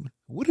old.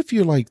 What if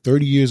you're like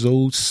 30 years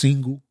old,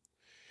 single?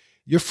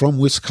 You're from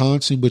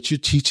Wisconsin, but you're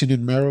teaching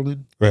in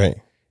Maryland. Right.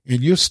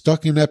 And you're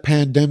stuck in that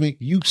pandemic.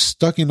 You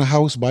stuck in the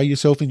house by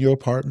yourself in your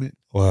apartment.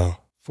 Wow.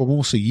 For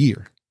almost a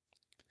year.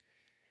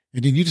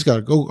 And then you just got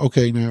to go,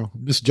 okay, now,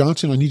 Miss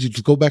Johnson, I need you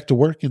to go back to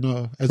work. And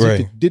as if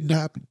it didn't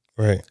happen.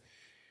 Right.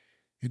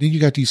 And then you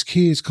got these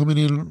kids coming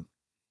in,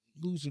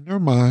 losing their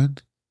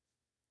mind.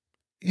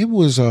 It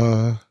was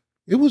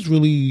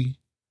really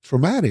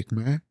traumatic,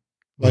 man.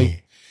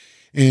 Like,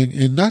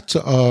 and not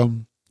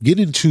to get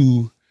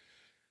into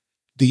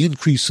the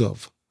increase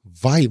of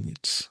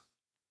violence,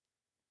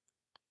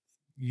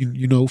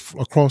 you know,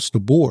 across the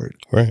board.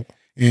 Right.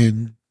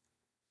 And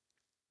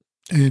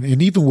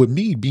even with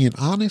me being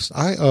honest,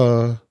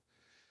 going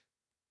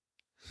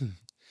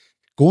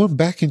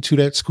back into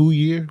that school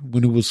year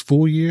when it was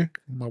full year,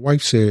 my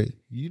wife said,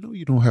 you know,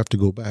 you don't have to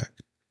go back.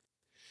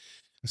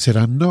 I said,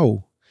 I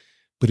know,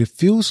 but it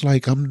feels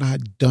like I'm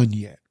not done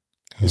yet.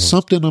 It's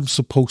something I'm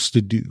supposed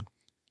to do.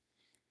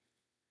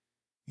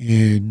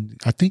 And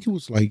I think it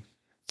was like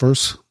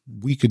first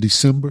week of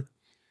December.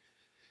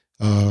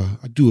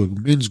 I do a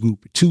men's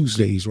group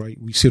Tuesdays,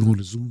 right? We sit on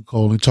a Zoom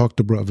call and talk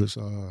to brothers,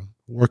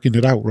 working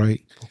it out,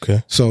 right?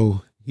 Okay.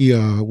 So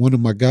one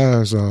of my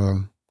guys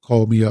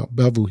called me up,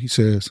 Bevel. He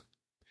says,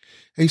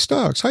 "Hey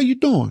Stocks, how you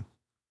doing?"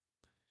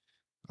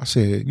 I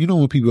said, you know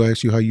when people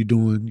ask you how you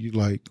doing, you're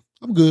like,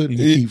 I'm good, and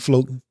you keep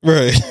floating.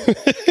 Right.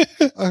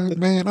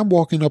 Man, I'm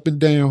walking up and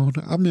down.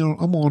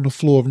 I'm on the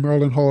floor of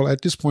Maryland Hall.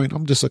 At this point,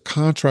 I'm just a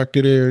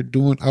contractor there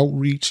doing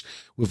outreach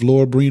with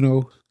Laura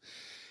Brino.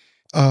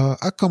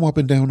 I come up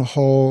and down the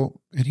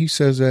hall, and he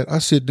says that I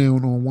sit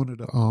down on one of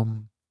the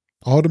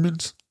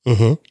ottomans.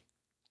 Mm-hmm.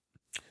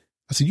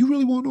 I said, you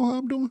really want to know how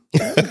I'm doing?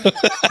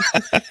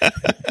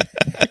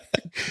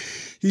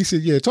 He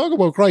said, yeah, talk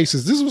about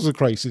crisis. This was a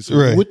crisis.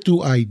 Right. What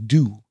do I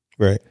do?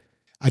 Right.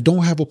 I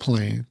don't have a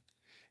plan.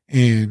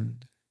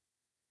 And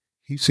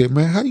he said,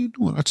 man, how you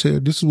doing? I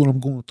said, this is what I'm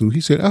going through.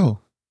 He said, oh.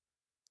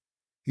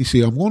 He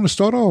said, I'm going to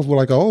start off with,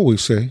 like I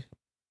always say,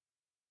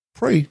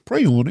 pray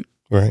on it.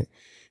 Right.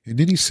 And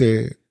then he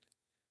said,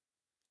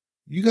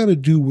 you got to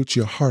do what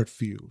your heart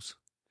feels.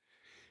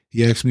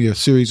 He asked me a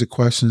series of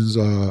questions.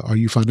 Are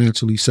you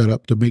financially set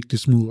up to make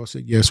this move? I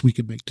said, yes, we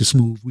can make this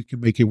move. We can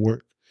make it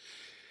work.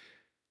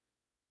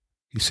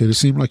 He said, it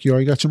seemed like you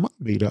already got your mind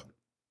made up.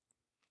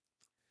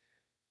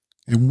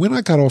 And when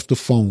I got off the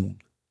phone,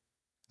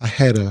 I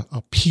had a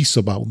piece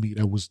about me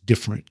that was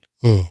different.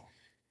 And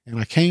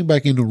I came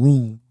back in the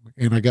room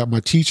and I got my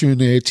teacher in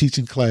there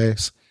teaching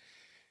class.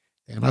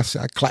 And I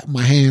said, I clapped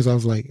my hands. I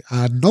was like,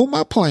 I know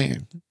my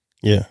plan.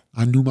 Yeah.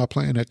 I knew my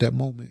plan at that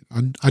moment.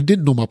 I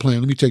didn't know my plan.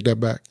 Let me take that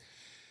back.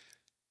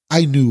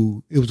 I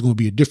knew it was going to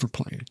be a different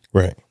plan.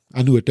 Right.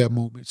 I knew at that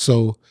moment.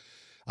 So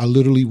I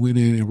literally went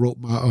in and wrote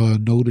my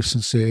notice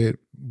and said,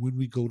 when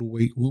we go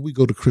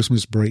to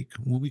Christmas break,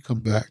 when we come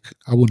back,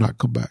 I will not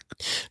come back.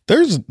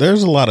 There's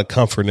a lot of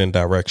comfort in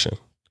direction.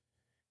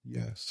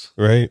 Yes.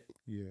 Right.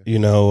 Yeah. You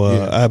know,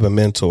 I have a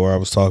mentor. I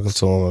was talking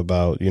to him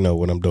about, you know,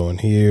 what I'm doing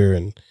here,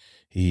 and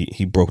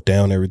he broke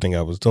down everything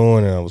I was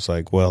doing, and I was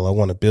like, well, I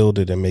want to build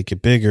it and make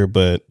it bigger,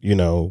 but you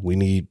know, we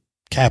need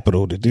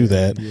capital to do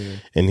that. Yeah.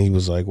 And he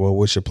was like, well,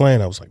 what's your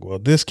plan? I was like, well,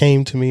 this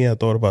came to me. I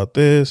thought about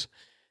this.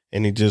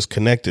 And he just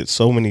connected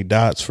so many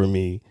dots for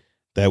me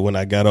that when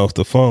I got off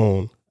the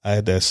phone, I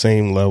had that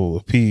same level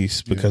of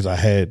peace because I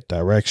had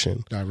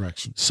direction.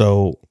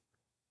 So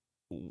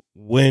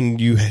when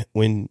you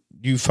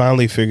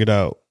finally figured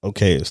out,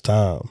 okay, it's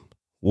time,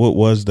 what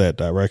was that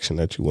direction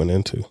that you went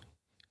into?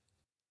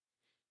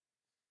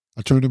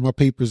 I turned in my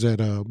papers at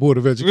Board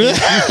of Education.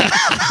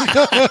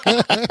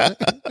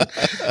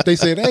 They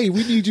said, hey,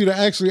 we need you to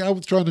I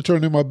was trying to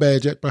turn in my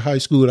badge at the high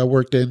school that I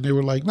worked at, and they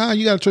were like, nah,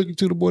 you got to take it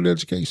to the Board of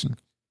Education.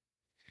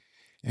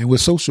 And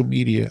with social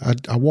media,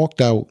 I walked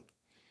out.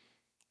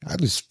 I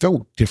just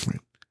felt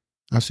different.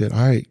 I said, all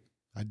right,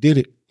 I did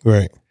it.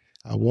 Right.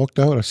 I walked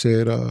out. I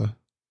said, I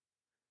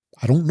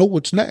don't know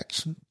what's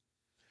next,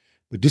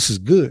 but this is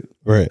good.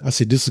 Right. I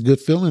said, this is a good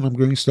feeling. I'm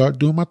going to start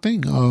doing my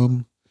thing.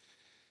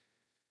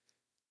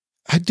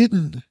 I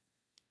didn't,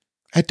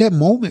 at that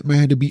moment,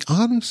 man, to be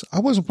honest, I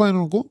wasn't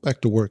planning on going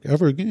back to work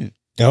ever again.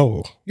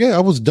 Oh. Yeah, I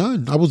was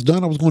done. I was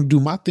going to do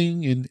my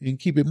thing and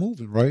keep it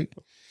moving, right?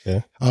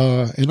 Yeah.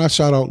 And I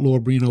shout out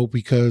Laura Brino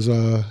because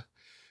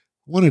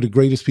one of the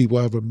greatest people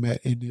I ever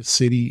met in this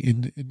city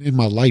in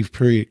my life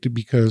period,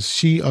 because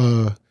she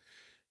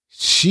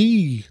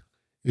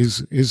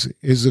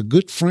is a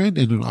good friend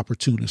and an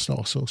opportunist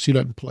also. She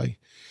doesn't play.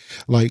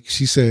 Like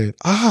she said,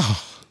 I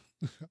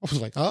was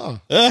like, I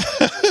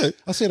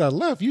said, I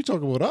left. You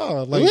talking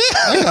about, like,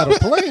 I got a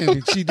plan.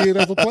 And she did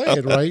have a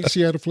plan, right? She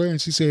had a plan.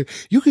 She said,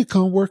 you could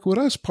come work with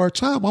us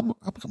part-time. I'm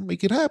going to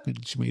make it happen.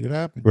 She made it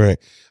happen. Right.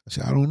 I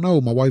said, I don't know.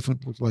 My wife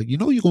was like, you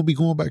know, you're going to be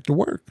going back to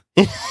work.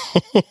 I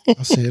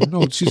said,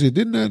 no. She said,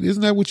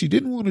 isn't that what you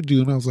didn't want to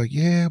do? And I was like,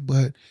 yeah,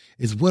 but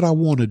it's what I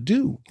want to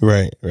do.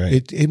 Right.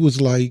 Right. It was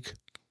like,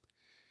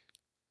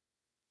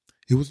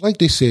 it was like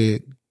they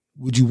said,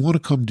 would you want to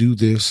come do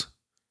this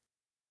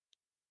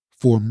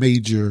for a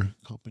major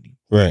company?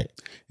 Right.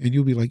 And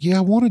you'll be like, yeah,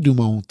 I want to do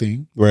my own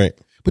thing. Right.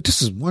 But this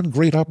is one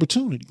great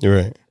opportunity.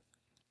 Right.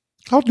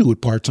 I'll do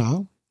it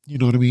part-time. You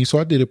know what I mean? So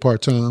I did it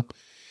part-time.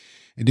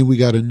 And then we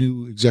got a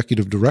new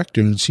executive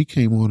director, and she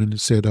came on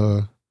and said,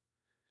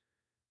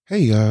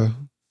 hey,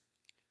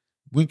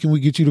 when can we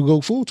get you to go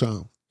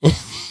full-time?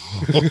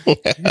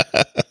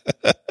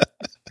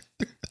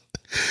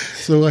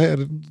 So I had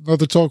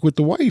another talk with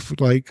the wife,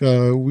 like,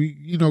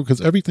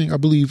 because everything, I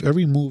believe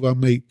every move I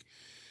make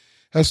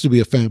has to be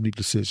a family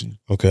decision.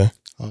 Okay.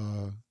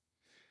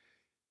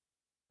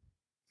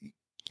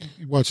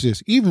 Watch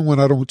this. Even when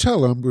I don't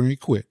tell her, I'm going to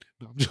quit.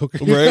 No, I'm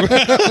joking. Right.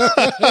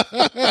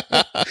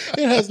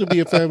 It has to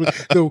be a family.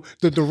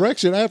 The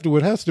direction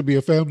afterward has to be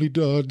a family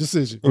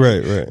decision.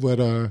 Right. Right.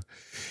 But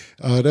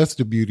that's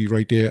the beauty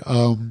right there.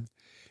 I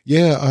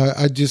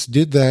just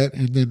did that,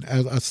 and then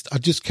I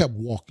just kept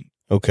walking.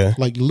 Okay.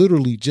 Like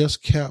literally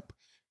just kept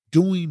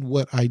doing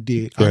what I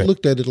did. Right. I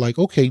looked at it like,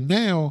 okay,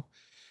 now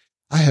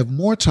I have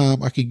more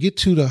time. I can get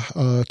to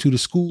the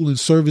school and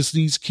service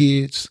these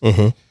kids.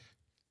 Mm-hmm.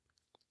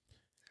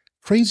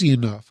 Crazy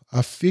enough,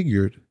 I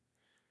figured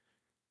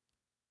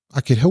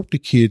I could help the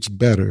kids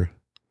better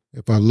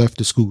if I left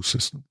the school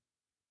system.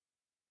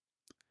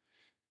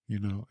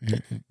 And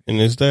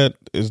is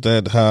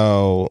that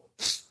how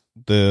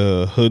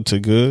the Hood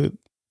to Good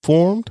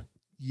formed?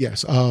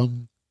 Yes.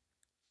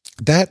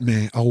 That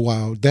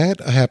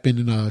happened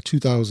in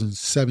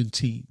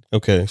 2017.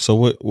 Okay,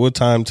 so what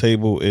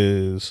timetable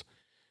is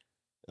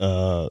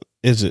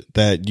it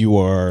that you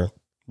are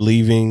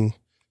leaving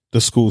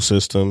the school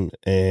system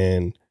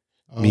and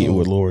meeting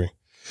with Lori?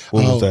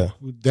 What was that?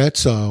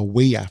 That's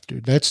way after.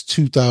 That's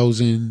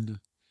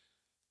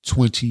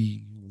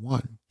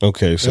 2021.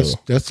 Okay, so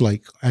that's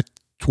like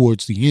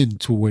towards the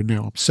end to where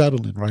now I'm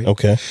settling, right?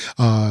 Okay.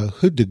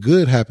 Hood to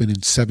Good happened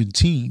in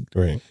 17.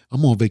 Right.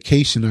 I'm on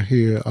vacation. I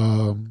hear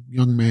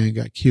young man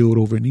got killed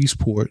over in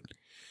Eastport.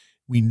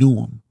 We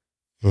knew him.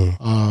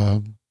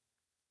 That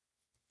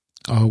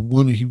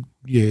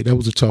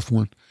was a tough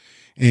one.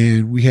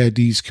 And we had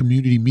these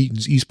community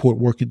meetings, Eastport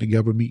working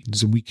together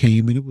meetings, and we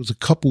came, and it was a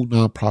couple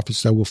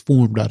nonprofits that were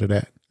formed out of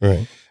that.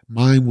 Right.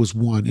 Mine was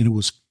one, and it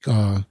was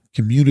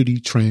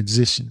Community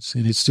Transitions,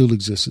 and it still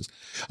exists.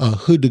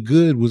 Hood to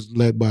Good was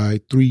led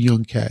by 3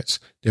 young cats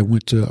that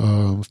went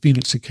to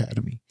Phoenix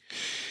Academy.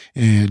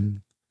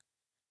 And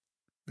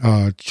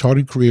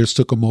Charting Careers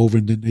took them over,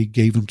 and then they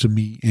gave them to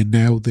me, and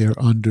now they're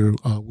under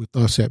with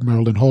us at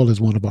Maryland Hall as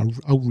one of our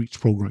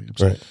outreach programs,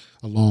 right,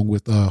 along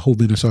with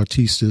Jovenes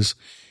Artistas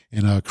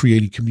and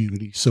Creating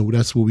Community. So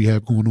that's what we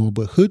have going on.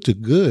 But Hood to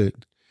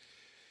Good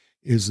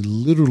is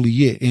literally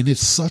it, and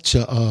it's such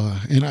a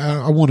and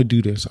I want to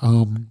do this.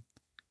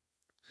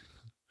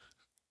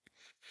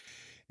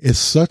 It's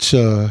such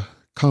a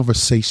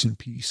conversation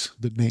piece,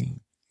 the name.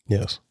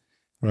 Yes.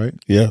 Right?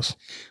 Yes.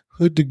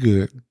 Hood to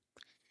Good.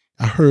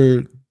 I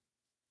heard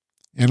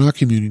in our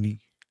community,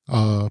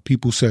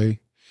 people say,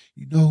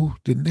 the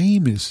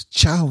name is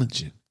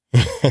challenging,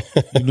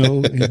 and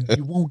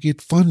you won't get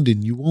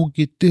funding, you won't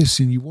get this,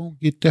 and you won't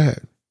get that.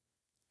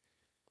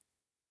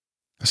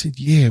 I said,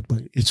 yeah,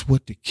 but it's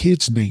what the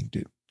kids named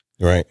it.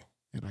 Right.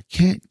 And I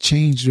can't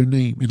change their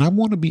name. And I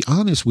want to be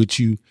honest with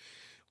you.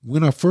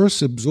 When I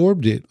first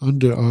absorbed it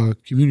under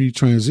Community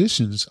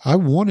Transitions, I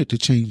wanted to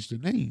change the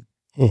name.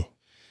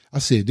 I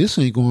said,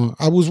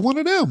 I was one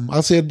of them.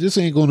 I said, this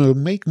ain't going to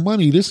make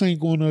money. This ain't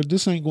going to.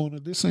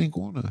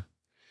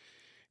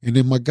 And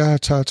then my guy,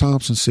 Ty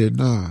Thompson, said,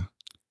 nah.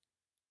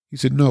 He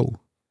said,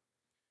 no,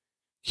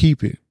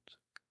 keep it.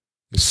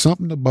 There's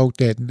something about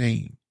that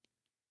name.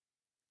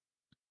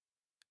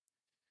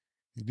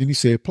 And then he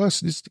said,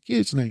 plus, it's the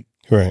kid's name.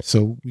 Right.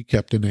 So we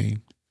kept the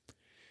name.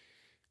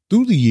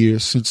 Through the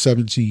years, since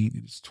 17,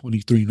 it's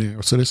 23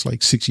 now. So that's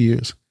like 6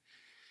 years.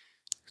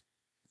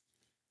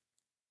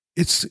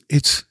 It's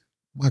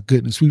my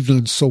goodness, we've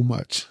done so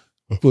much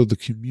for the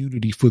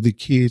community, for the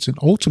kids, and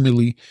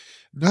ultimately,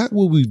 not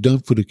what we've done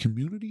for the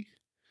community.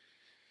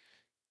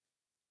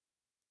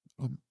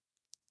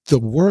 The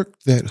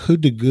work that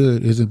Hood to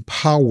Good has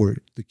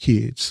empowered the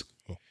kids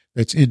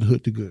that's in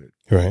Hood to Good.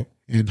 Right.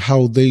 And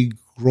how they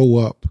grow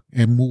up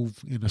and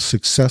move in a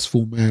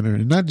successful manner.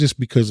 And not just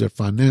because they're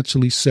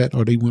financially set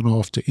or they went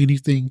off to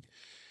anything,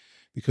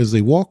 because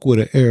they walk with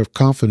an air of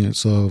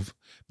confidence of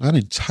not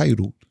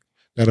entitled,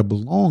 that I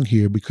belong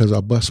here because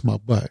I bust my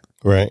butt.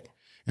 Right.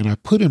 And I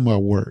put in my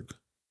work.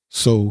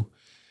 So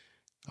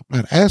I'm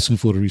not asking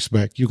for the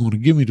respect. You're going to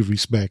give me the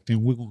respect,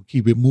 and we're going to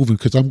keep it moving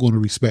because I'm going to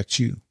respect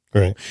you.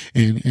 Right.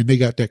 And they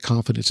got that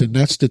confidence. And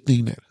that's the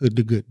thing that Hood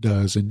to Good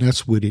does. And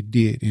that's what it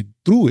did. And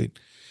through it,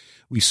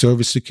 we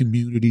service the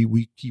community.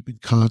 We keep in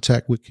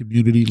contact with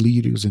community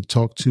leaders and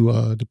talk to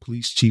the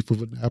police chief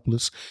of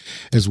Annapolis,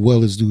 as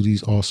well as do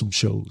these awesome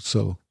shows.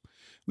 So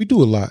we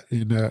do a lot,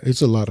 and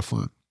it's a lot of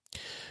fun.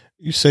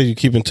 You say you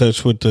keep in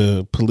touch with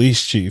the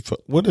police chief.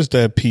 What is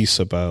that piece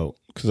about?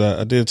 Because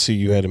I did see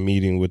you had a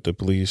meeting with the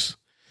police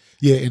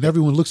Yeah, and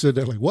everyone looks at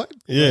that like, what?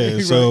 Yeah,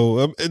 right?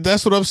 So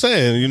that's what I'm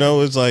saying.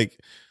 It's like,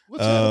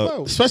 What's that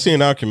about? especially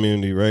in our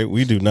community, right?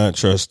 We do not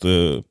trust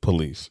the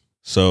police.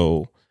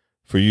 So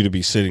for you to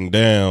be sitting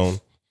down,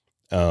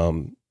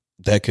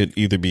 that could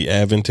either be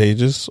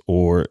advantageous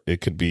or it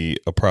could be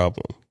a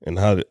problem. And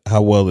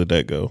how well did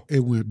that go? It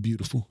went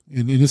beautiful.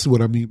 And this is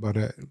what I mean by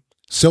that.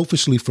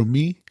 Selfishly for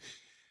me,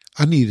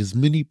 I need as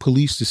many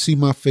police to see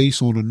my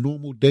face on a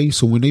normal day.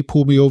 So when they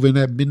pull me over in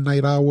that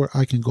midnight hour,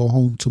 I can go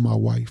home to my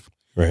wife.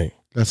 Right.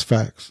 That's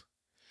facts.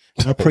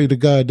 And I pray to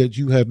God that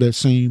you have that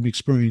same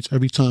experience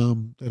every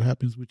time that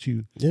happens with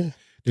you. Yeah.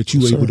 That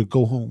you're able to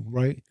go home,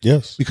 right?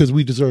 Yes. Because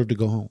we deserve to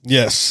go home.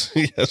 Yes.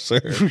 Yes,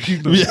 sir.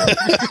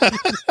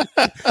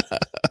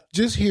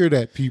 Just hear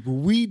that, people.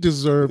 We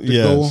deserve to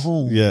go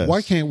home. Yes.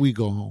 Why can't we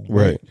go home?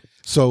 Right.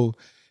 So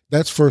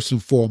that's first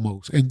and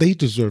foremost. And they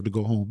deserve to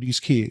go home, these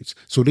kids.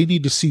 So they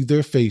need to see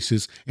their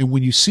faces. And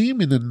when you see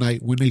them in the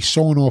night, when they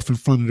showing off in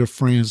front of their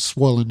friends,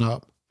 swelling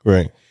up.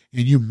 Right.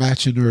 And you're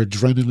matching their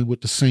adrenaline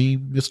with the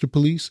same, Mr.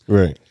 Police.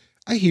 Right.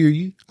 I hear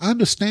you. I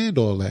understand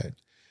all that.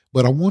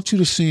 But I want you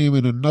to see them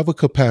in another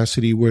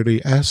capacity where they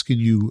asking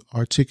you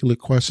articulate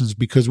questions,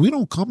 because we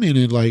don't come in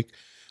and like,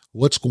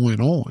 what's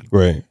going on?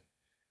 Right.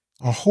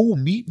 Our whole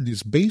meeting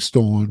is based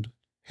on,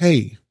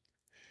 hey,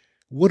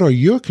 what are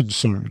your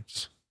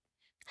concerns?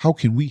 How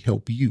can we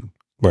help you?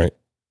 Right.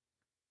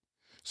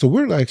 So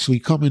we're actually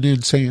coming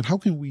in saying, how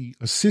can we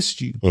assist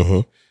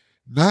you?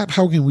 Not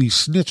how can we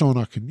snitch on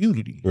our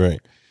community?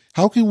 Right.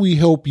 How can we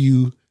help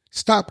you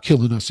stop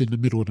killing us in the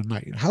middle of the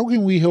night? How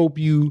can we help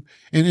you?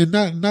 And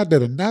not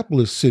that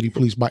Annapolis City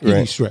Police by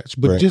any stretch,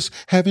 but just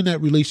having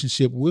that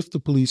relationship with the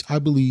police, I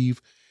believe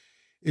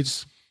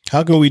it's...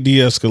 How can we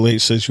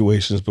de-escalate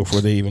situations before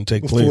they even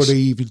take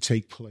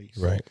place?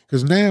 Right.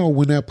 Because now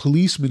when that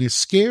policeman is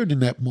scared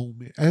in that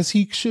moment, as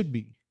he should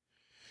be,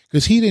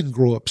 because he didn't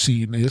grow up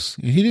seeing this,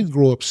 and he didn't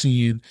grow up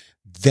seeing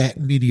that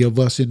many of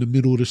us in the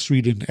middle of the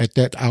street and at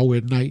that hour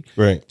at night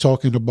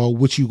talking about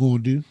what you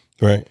going to do.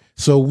 Right.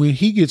 So when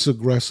he gets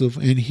aggressive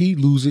and he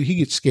loses, he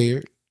gets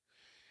scared.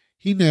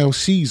 He now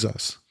sees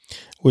us,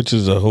 which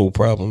is a whole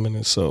problem in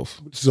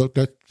itself. So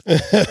that,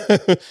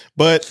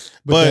 but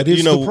that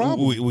is the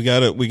problem.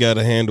 we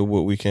gotta handle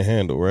what we can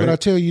handle, right? But I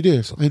tell you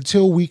this: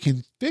 until we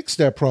can fix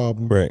that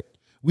problem, right,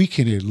 we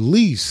can at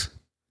least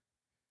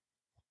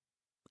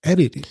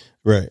edit it.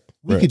 Right.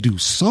 We could do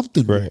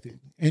something with it,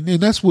 and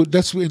that's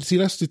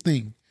the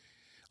thing.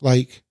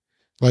 Like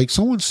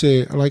someone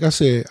said, like I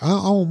said, I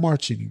don't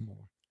march anymore.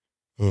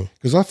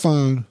 Because I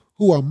find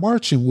who I'm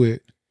marching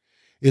with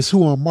is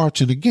who I'm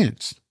marching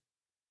against.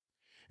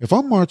 If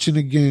I'm marching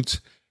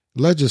against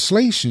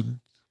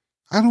legislation,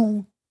 I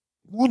don't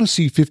want to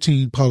see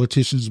 15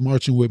 politicians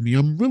marching with me.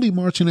 I'm really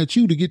marching at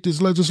you to get this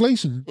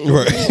legislation.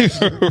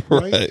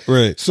 Right.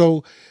 Right.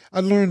 So I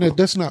learned that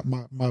that's not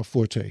my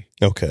forte.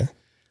 Okay.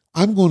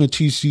 I'm going to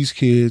teach these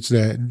kids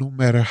that no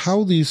matter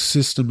how this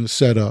system is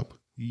set up,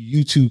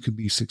 you too can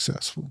be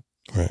successful.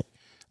 Right.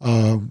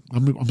 I'm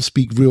going to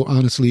speak real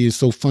honestly. It's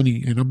so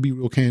funny, and I'm be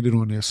real candid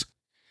on this.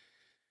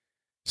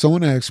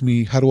 Someone asked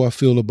me, how do I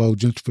feel about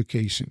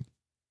gentrification?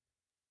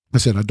 I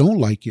said, I don't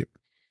like it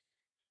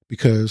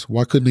because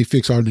why couldn't they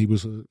fix our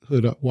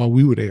neighborhood up while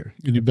we were there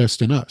and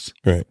invest in us?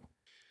 Right.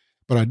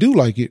 But I do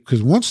like it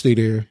because once they're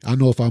there, I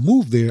know if I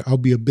move there, I'll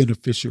be a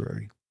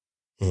beneficiary.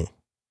 And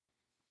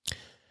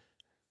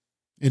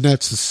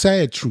that's the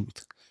sad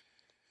truth.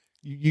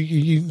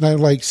 You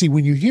like, see,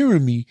 when you're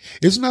hearing me,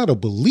 it's not a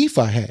belief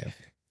I have.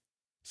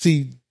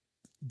 See,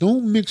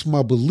 don't mix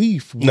my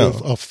belief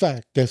with a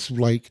fact. That's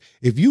like,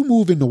 if you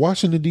move into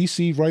Washington,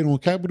 D.C., right on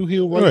Capitol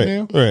Hill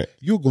now,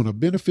 you're going to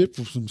benefit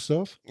from some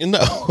stuff. No,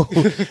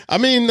 I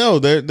mean, no,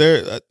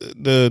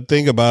 the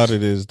thing about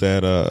it is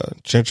that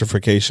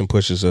gentrification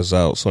pushes us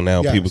out. So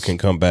now people can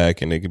come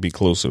back and they can be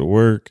closer to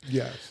work.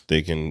 Yes.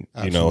 They can,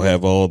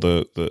 have all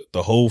the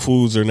Whole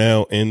Foods are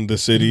now in the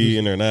city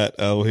and they're not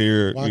out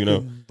here,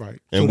 Right.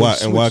 And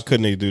why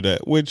couldn't they do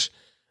that? Which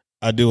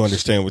I do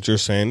understand what you're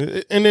saying.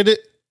 And it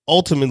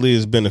ultimately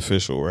is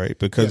beneficial, right?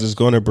 Because it's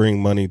going to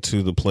bring money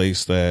to the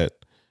place that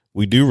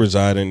we do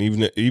reside in,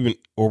 even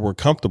or we're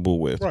comfortable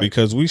with,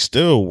 because we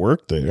still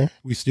work there.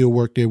 We still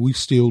work there. We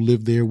still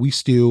live there. We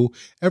still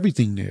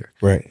everything there.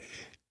 Right.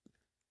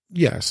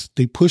 Yes,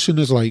 they pushing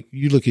us, like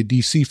you look at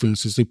DC, for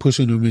instance, they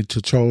pushing them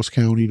into Charles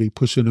County. They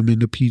pushing them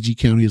into PG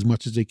County as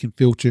much as they can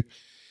filter.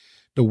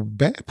 The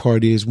bad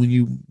part is when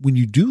you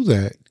do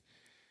that,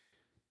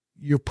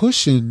 you're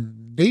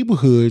pushing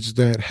neighborhoods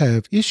that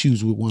have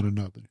issues with one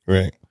another.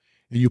 Right.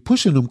 And you're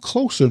pushing them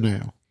closer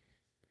now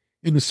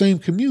in the same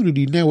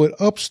community. Now it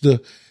ups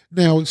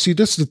see,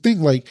 that's the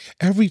thing, like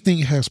everything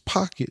has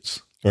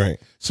pockets. Right.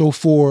 So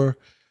for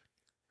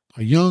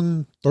a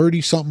young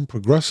 30-something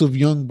progressive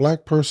young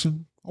black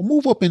person, or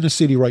move up in the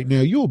city right now,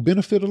 you'll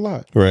benefit a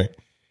lot. Right.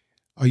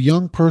 A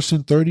young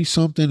person,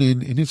 30-something,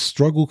 and it's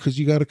struggle because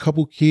you got a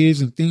couple kids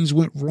and things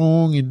went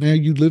wrong and now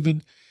you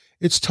living.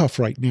 It's tough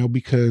right now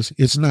because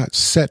it's not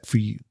set for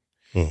you.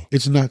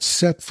 It's not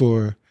set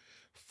for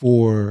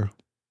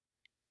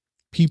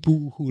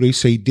people who they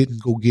say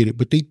didn't go get it,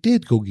 but they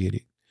did go get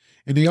it.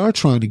 And they are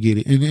trying to get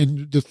it.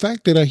 And the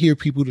fact that I hear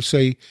people to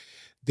say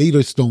they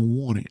just don't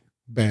want it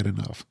bad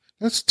enough.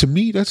 That's, to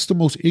me, that's the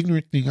most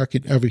ignorant thing I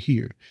could ever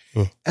hear.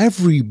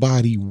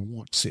 Everybody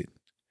wants it.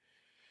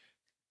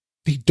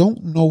 They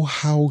don't know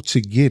how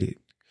to get it.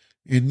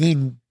 And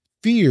then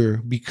fear,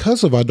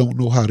 because of I don't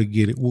know how to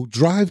get it, will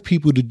drive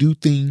people to do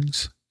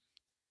things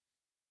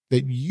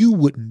that you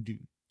wouldn't do.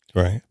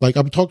 Right. Like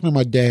I'm talking to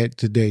my dad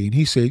today and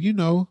he said,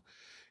 your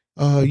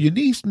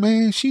niece,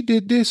 man, she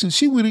did this and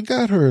she went and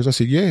got hers. I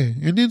said, yeah.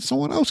 And then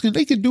someone else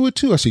they can do it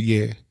too. I said,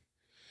 yeah.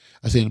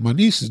 I said, my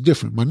niece is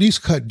different. My niece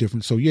cut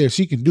different. So yeah,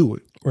 she can do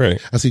it.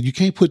 Right. I said, you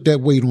can't put that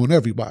weight on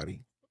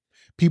everybody.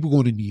 People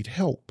going to need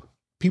help.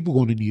 People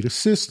going to need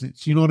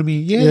assistance. You know what I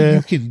mean? Yeah.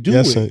 You can do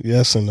it.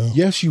 Yes and no.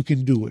 Yes, you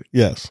can do it.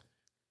 Yes.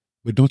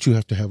 But don't you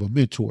have to have a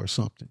mentor or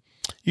something?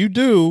 You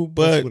do,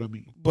 but that's what I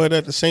mean. But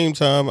at the same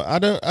time, I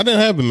didn't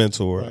have a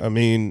mentor. Right. I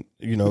mean,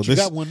 but you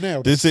got one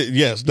now. This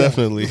is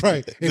definitely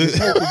right. And it's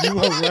helping you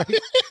out, right?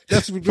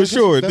 That's for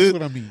sure. That's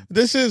what I mean.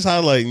 This is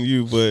highlighting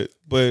you,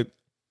 but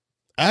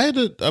I had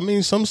to. I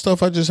mean, some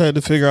stuff I just had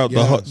to figure out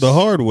the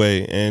hard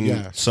way,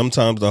 and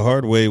sometimes the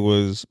hard way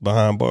was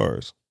behind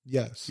bars.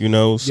 Yes.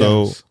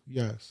 So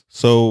yes.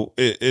 So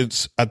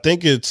it's. I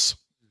think it's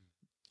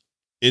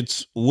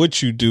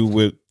what you do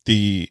with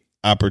the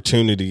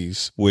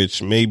opportunities,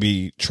 which may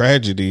be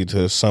tragedy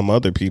to some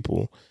other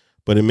people,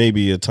 but it may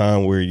be a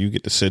time where you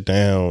get to sit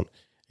down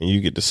and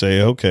you get to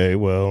say, okay,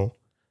 well,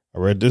 I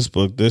read this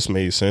book, this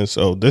made sense.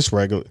 Oh,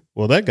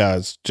 that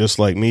guy's just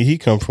like me. He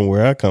come from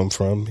where I come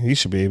from. He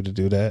should be able to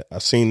do that.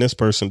 I've seen this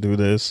person do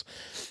this.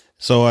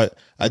 So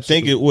I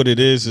think what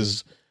it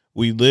is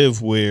we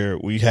live where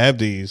we have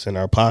these in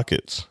our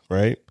pockets,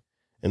 right?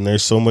 And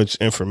there's so much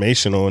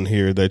information on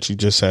here that you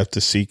just have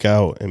to seek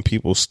out, and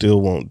people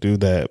still won't do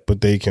that, but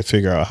they can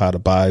figure out how to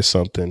buy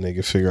something. They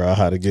can figure out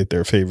how to get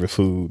their favorite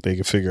food. They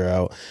can figure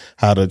out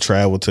how to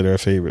travel to their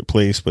favorite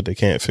place, but they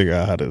can't figure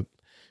out how to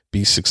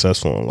be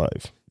successful in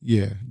life.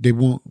 Yeah. They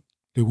won't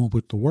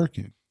put the work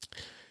in.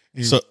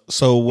 And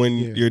so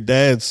when your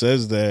dad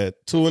says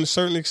that, to a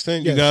certain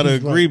extent, you got to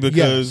agree,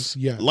 because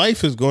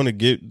life is going to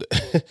get,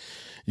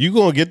 you're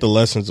going to get the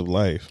lessons of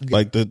life. Yeah.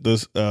 Like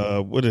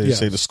what did they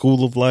say? The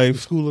school of life.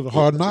 The school of the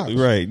hard knocks.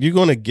 Right. You're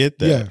going to get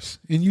that. Yes.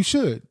 And you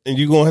should. And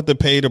you're going to have to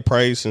pay the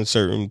price in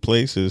certain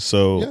places.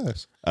 So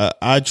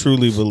I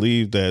truly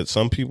believe that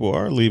some people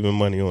are leaving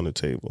money on the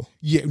table.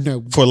 Yeah.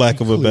 No, for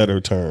lack of a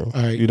better term.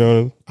 Right. You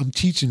know? I'm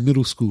teaching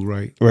middle school,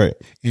 right? Right.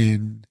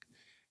 And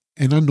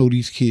I know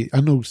these kids,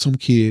 I know some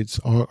kids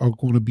are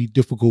going to be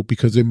difficult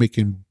because they're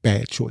making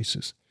bad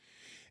choices.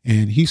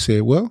 And he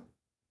said, well,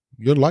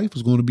 your life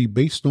is going to be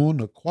based on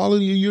the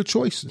quality of your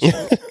choices.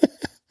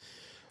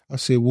 I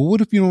said, well, what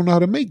if you don't know how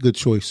to make good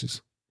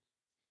choices?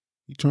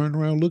 He turned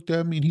around, looked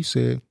at me, and he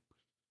said,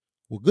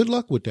 well, good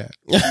luck with that.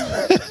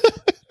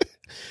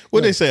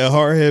 What they say, a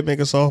hard head make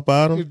a soft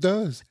bottom? It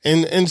does.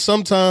 And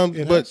sometimes,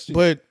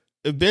 but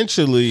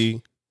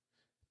eventually,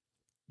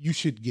 you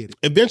should get it.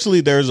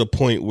 Eventually, there's a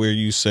point where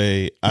you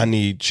say, I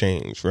need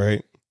change,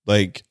 right?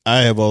 Like,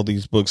 I have all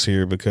these books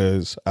here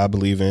because I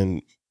believe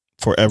in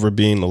forever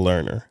being a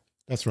learner.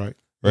 That's right.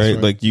 Right?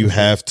 Like, you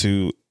have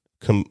to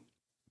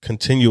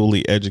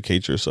continually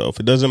educate yourself.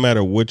 It doesn't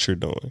matter what you're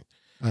doing.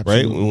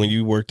 Absolutely. Right? When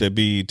you worked at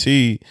BET,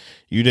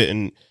 you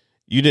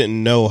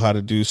didn't know how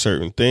to do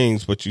certain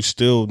things, but you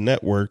still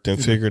networked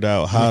and figured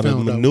out how to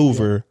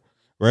maneuver,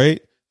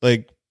 right?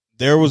 Like,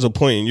 there was a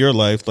point in your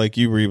life, like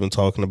you were even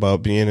talking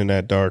about, being in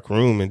that dark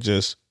room and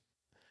just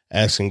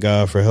asking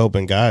God for help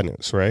and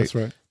guidance, right? That's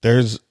right.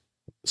 There's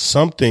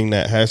something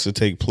that has to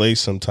take place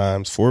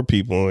sometimes for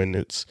people,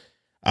 and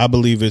I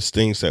believe it's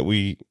things that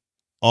we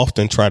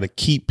often try to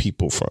keep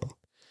people from.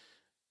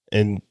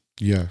 And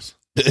yes,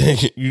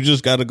 you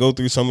just got to go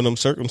through some of them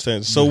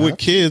circumstances. So with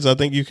kids, I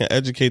think you can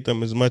educate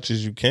them as much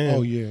as you can.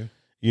 Oh, yeah.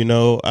 You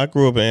know, I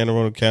grew up in Anne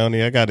Arundel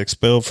County. I got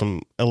expelled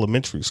from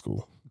elementary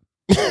school.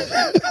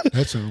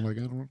 That sounds like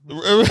I don't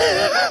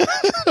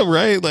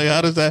right? Like,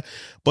 how does that?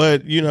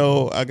 But, you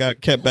know, I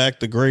got kept back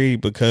the grade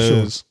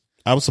because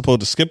I was supposed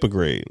to skip a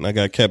grade, and I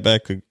got kept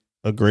back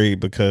a grade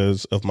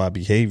because of my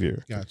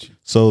behavior. Gotcha.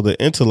 So the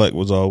intellect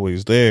was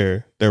always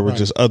there. There were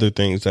just other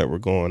things that were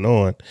going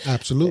on.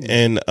 Absolutely.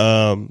 And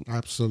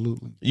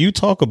absolutely. You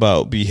talk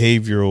about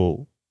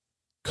behavioral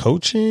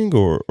coaching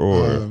or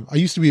I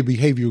used to be a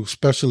behavioral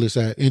specialist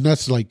and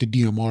that's like the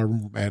DMR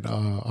room at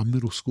a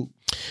middle school.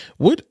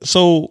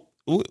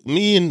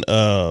 Me and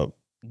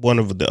one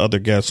of the other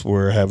guests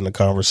were having a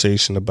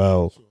conversation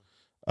about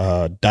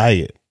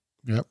diet.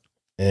 Yep.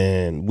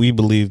 And we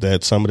believe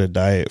that some of the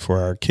diet for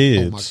our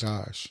kids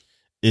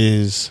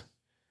is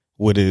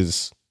what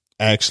is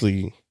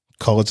actually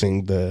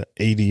causing the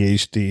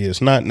ADHD. It's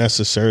not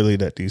necessarily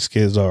that these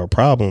kids are a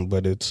problem,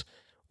 but it's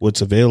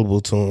what's available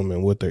to them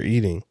and what they're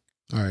eating.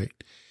 All right.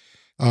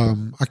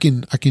 I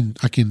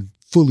can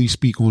fully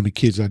speak on the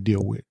kids I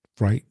deal with,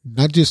 right?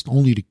 Not just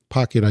only the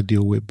pocket I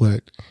deal with,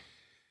 but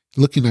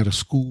looking at a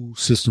school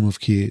system of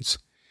kids.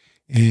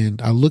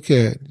 And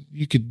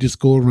you could just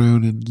go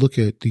around and look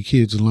at the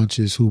kids'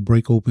 lunches who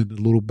break open the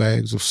little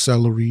bags of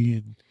celery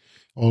and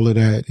all of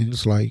that. And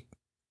it's like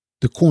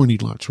the corny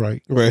lunch,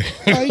 right? Right.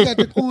 Oh, you got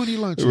the corny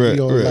lunch. And Right, we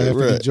all right, laughing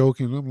right. and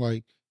joking. And I'm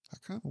like, I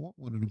kind of want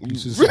one of them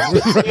pieces.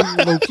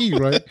 Low key,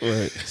 right?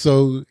 Right.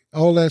 So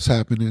all that's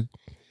happening.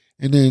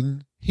 And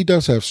then he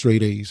does have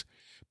straight A's.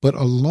 But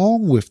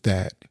along with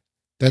that,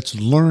 that's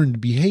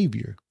learned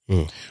behavior,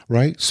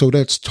 right? So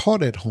that's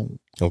taught at home.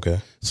 Okay.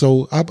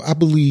 So I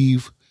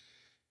believe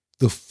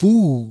the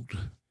food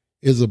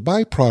is a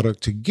byproduct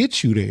to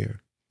get you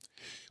there.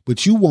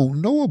 But you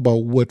won't know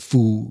about what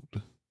food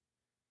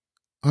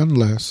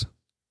unless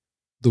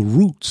the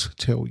roots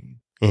tell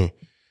you.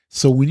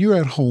 So when you're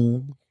at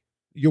home,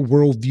 your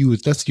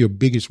worldview that's your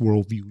biggest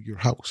worldview, your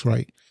house,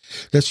 right?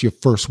 That's your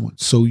first one.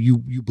 So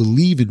you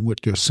believe in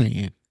what they're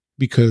saying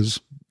because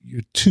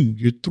you're 2,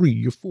 you're 3,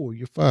 you're 4,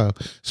 you're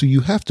 5. So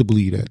you have to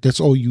believe that. That's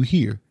all you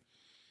hear.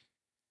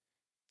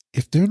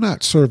 If they're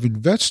not serving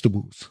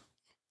vegetables,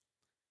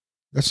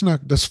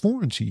 that's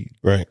foreign to you.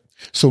 Right.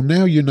 So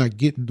now you're not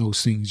getting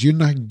those things. You're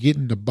not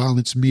getting the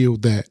balanced meal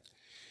and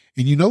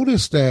you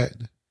notice that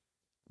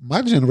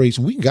my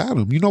generation, we got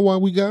them. You know why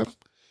we got them?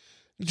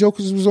 The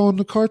jokers was on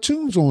the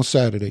cartoons on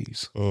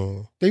Saturdays.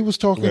 They was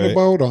talking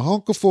about a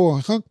hunk of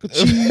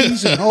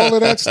cheese and all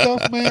of that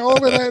stuff, man.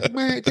 All of that,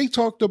 man. They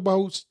talked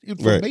about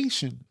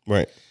information.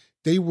 Right.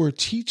 They were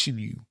teaching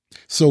you.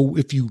 So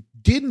if you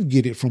didn't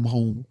get it from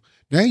home,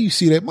 now you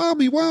see that,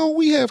 Mommy, why don't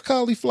we have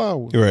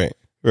cauliflower? Right.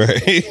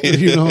 Right.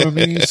 You know what I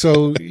mean?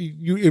 So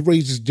it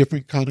raises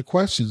different kind of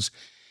questions.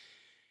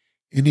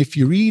 And if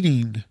you're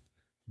eating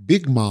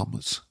Big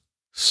Mamas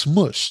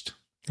smushed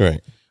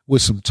right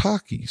with some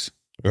Takis,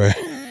 right.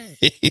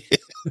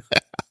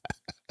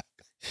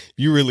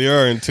 You really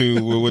are in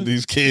tune with what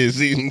these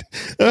kids eating.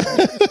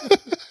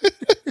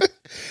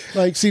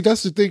 Like, see,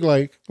 that's the thing.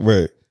 Like,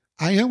 right.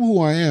 I am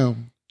who I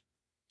am.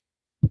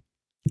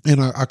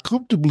 And I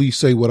comfortably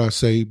say what I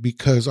say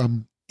because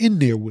I'm in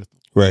there with them.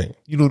 Right.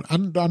 You know,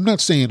 I'm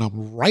not saying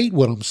I'm right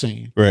what I'm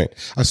saying. Right.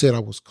 I said I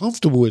was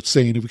comfortable with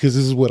saying it because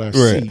this is what I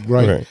see.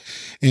 Right.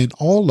 And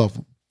all of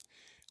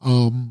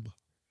them,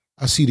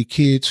 I see the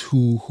kids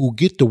who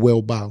get the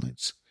well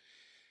balance.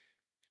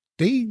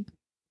 They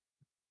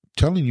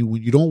telling you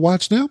when you don't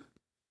watch them,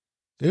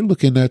 they're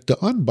looking at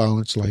the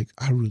unbalanced like,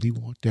 I really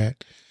want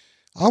that.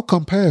 I'll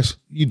come past.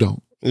 You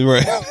don't.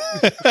 Right.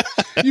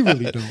 You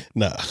really don't.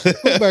 Nah.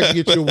 Go back and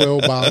get your well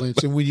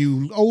balance. And when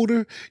you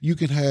older, you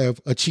can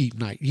have a cheat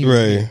night.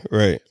 Right.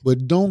 Right.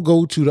 But don't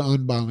go to the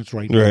unbalanced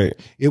right now. Right.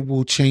 It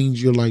will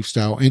change your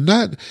lifestyle. And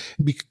not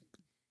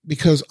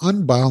because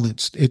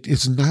unbalanced,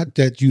 it's not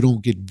that you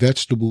don't get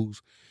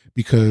vegetables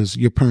because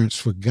your parents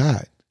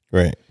forgot.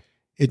 Right.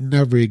 It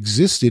never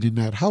existed in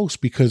that house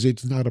because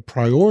it's not a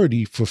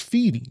priority for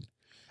feeding.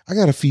 I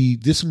got to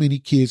feed this many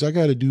kids. I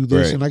got to do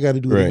this and I got to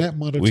do it in that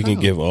amount of time. We can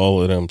give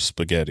all of them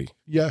spaghetti.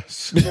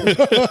 Yes. Extra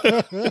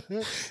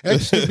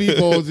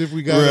meatballs if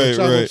we got to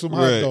chop up some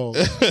hot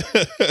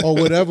dogs. Or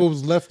whatever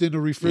was left in the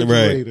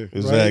refrigerator. Right.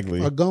 Exactly.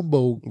 Right? A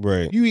gumbo.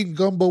 Right. You eat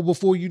gumbo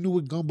before you knew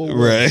what gumbo was.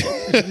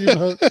 Right. You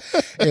know?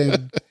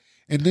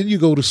 And then you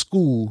go to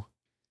school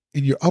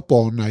and you're up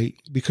all night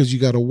because you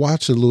got to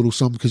watch a little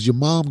something because your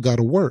mom got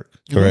to work.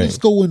 And let's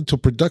go into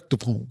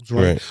productive homes,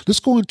 right? Let's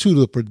go into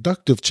the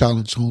productive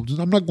challenge homes.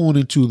 I'm not going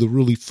into the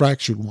really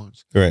fractured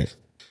ones. Right.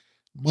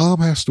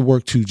 Mom has to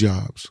work 2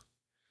 jobs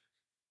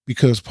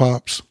because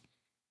pops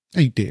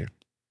ain't there.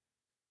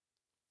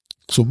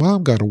 So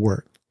mom got to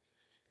work.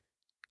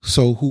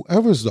 So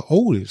whoever's the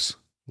oldest,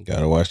 you got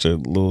to watch their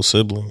little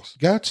siblings.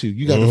 Got to.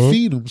 You got to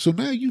feed them. So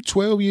now you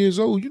 12 years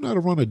old. You know how to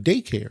run a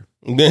daycare.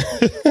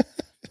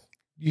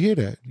 You hear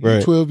that?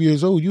 You're 12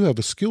 years old. You have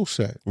a skill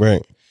set.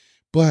 Right.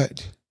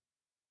 But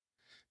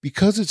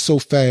because it's so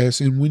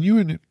fast, and when you're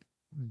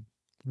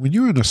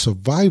in a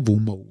survival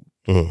mode,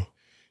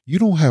 you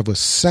don't have a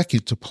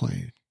second to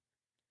plan.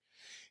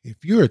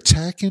 If you're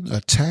attacking,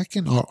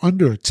 or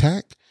under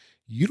attack,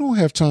 you don't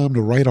have time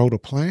to write out a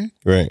plan.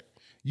 Right.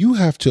 You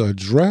have to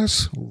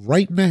address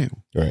right now.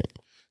 Right.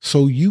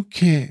 So you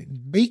can't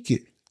make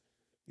it.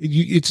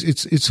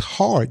 It's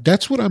hard.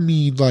 That's what I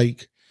mean.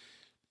 Like,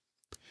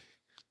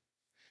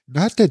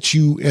 not that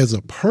you as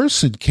a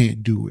person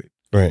can't do it.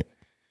 Right.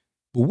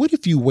 But what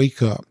if you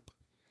wake up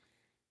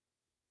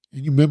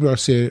and you remember I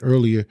said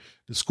earlier,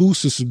 the school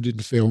system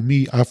didn't fail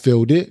me, I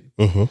failed it.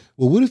 Well,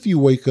 what if you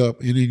wake up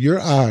and in your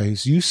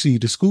eyes, you see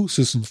the school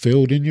system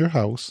failed in your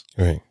house.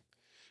 Right.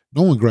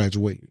 No one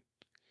graduated.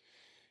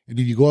 And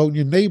then you go out in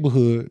your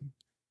neighborhood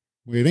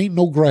where it ain't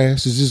no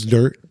grass, it's just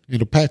dirt and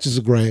the patches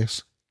of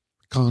grass,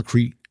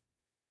 concrete,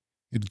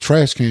 and the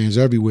trash cans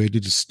everywhere. They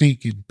just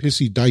stinking,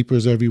 pissy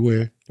diapers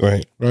everywhere.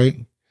 Right.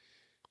 Right.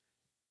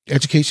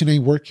 Education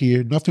ain't worked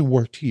here. Nothing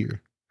worked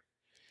here.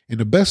 And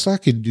the best I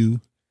can do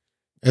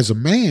as a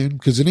man,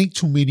 because it ain't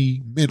too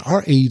many men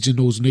our age in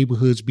those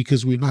neighborhoods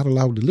because we're not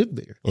allowed to live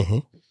there.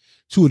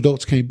 2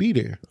 adults can't be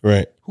there.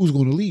 Right. Who's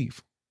going to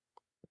leave?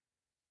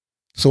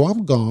 So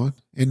I'm gone.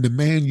 And the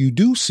man you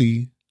do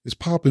see is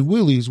popping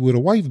willies with a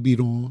wife beat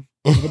on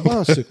a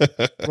bicycle.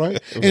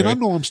 Right. And I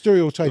know I'm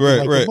stereotyping.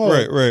 Right.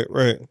 Right.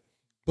 Right.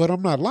 But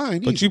I'm not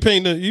lying. But you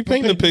paint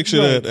the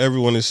picture that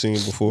everyone has seen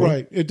before,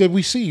 right? That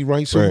we see,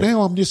 right? So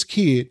now I'm this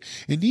kid,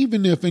 and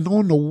even if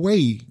on the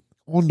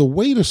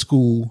way to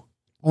school,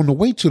 on the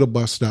way to the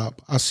bus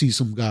stop, I see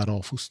some god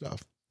awful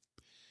stuff,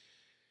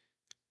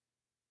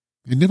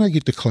 and then I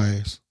get to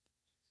class.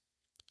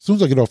 As soon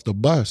as I get off the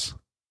bus,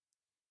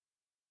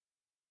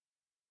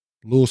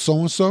 little so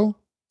and so,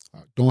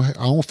 I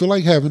don't feel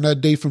like having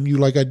that day from you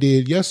like I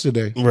did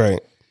yesterday,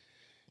 right?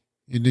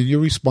 And then your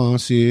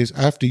response is,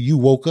 after you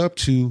woke up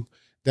to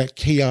that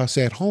chaos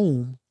at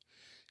home,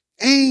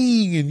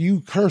 and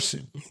you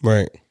cursing.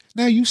 Right.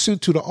 Now you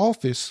sent to the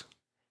office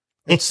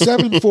at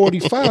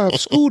 7:45.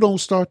 School don't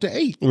start to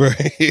 8.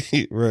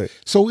 Right. Right.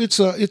 So it's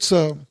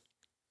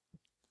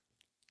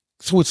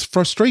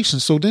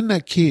frustration. So then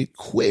that kid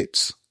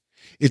quits.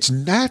 It's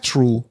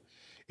natural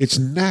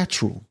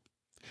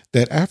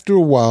that after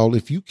a while,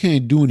 if you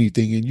can't do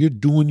anything and you're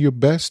doing your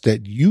best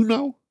that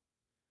you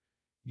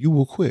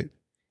will quit.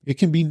 It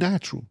can be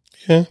natural.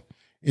 Yeah.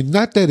 And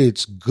not that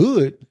it's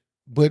good,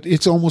 but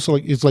it's almost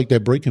like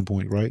that breaking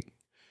point, right?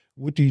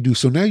 What do you do?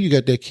 So now you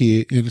got that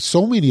kid, and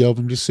so many of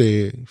them just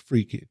said,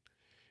 freak it.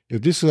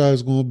 If this is how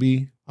it's going to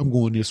be, I'm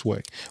going this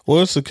way.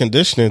 Well, it's a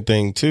conditioning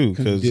thing too,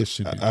 because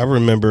I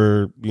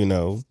remember,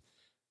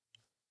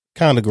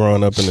 kind of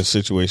growing up in a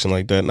situation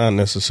like that, not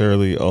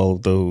necessarily all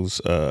of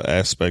those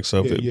aspects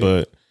of it,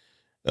 but,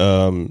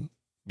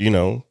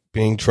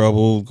 being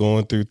troubled,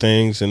 going through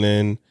things, and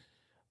then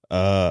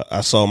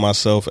I saw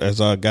myself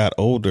as I got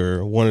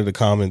older. One of the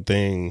common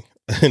thing,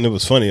 and it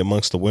was funny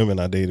amongst the women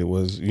I dated,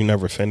 was you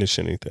never finish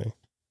anything.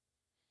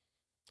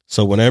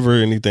 So whenever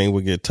anything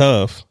would get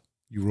tough,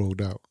 you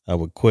rolled out. I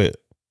would quit.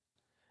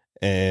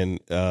 And,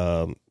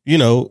 I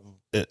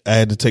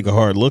had to take a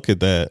hard look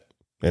at that.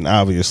 And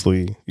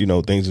obviously,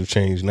 things have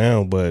changed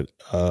now. But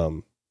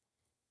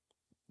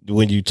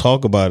when you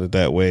talk about it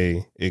that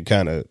way, it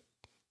kind of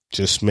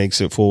just makes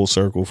it full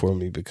circle for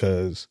me,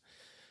 because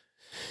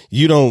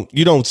you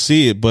don't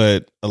see it,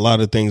 but a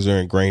lot of things are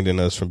ingrained in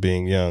us from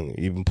being young,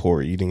 even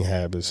poor eating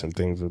habits and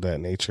things of that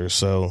nature.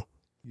 So,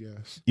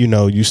 yes,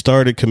 you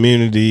started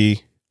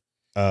community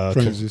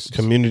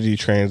Yep.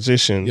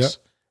 transitions,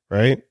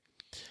 right?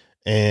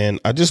 And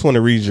I just want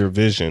to read your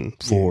vision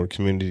for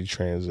community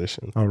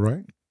transition. All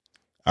right.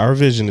 Our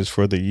vision is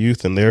for the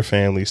youth and their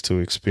families to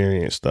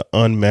experience the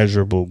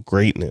unmeasurable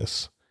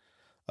greatness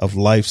of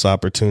life's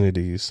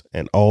opportunities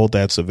and all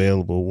that's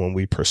available when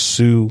we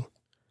pursue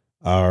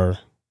our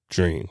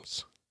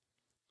dreams.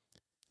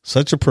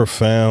 Such a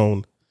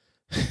profound,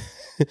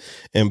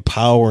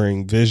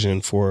 empowering vision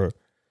for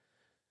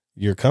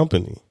your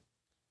company.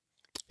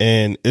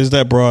 And is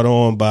that brought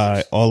on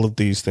by all of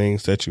these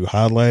things that you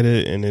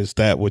highlighted? And is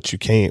that what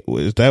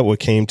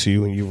came to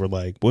you and you were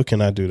like, what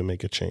can I do to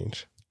make a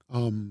change?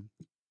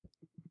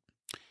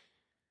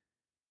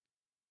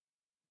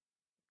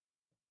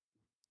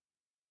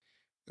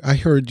 I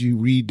heard you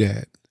read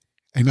that,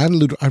 and I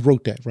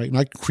wrote that, right? And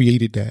I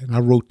created that, and I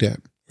wrote that.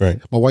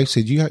 Right. My wife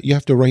said, you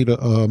have to write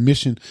a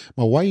mission.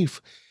 My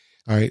wife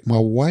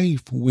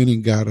went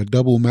and got a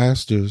double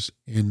master's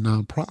in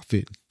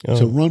nonprofit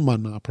to run my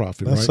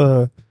nonprofit,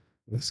 right?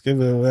 Let's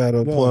give it a round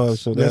of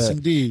applause for that. Yes,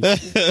 indeed.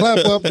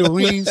 Clap up, the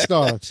rain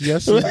starts.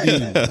 Yes,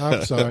 indeed.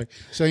 I'm sorry.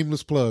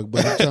 Shameless plug,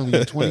 but I'm telling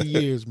you, 20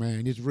 years,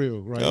 man. It's real,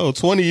 right? Oh,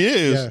 20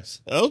 years.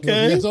 Yes.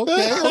 Okay. Yes,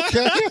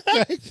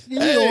 okay.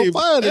 You're on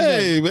fire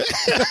today.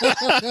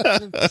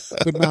 Man.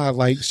 But nah,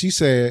 like she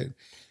said,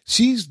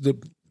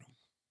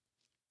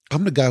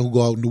 I'm the guy who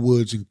go out in the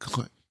woods and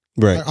hunt.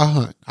 Right. I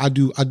hunt. I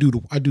do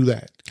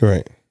that.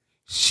 Right.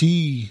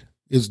 She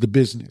is the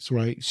business,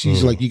 right?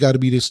 She's like, you got to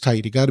be this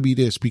tight. It got to be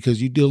this because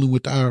you're dealing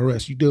with the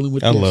IRS. You're dealing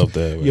with. I love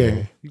that.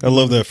 Man. Yeah, I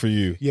love that for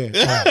you.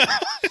 Yeah.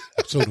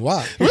 So do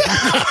I.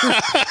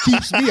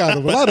 Keeps me out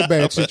of a lot of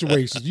bad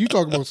situations. You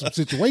talk about some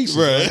situations,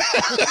 right?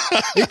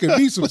 It could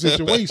be some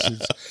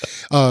situations.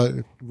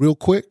 Real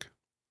quick,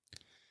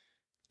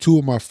 2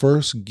 of my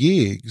first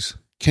gigs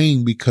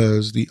came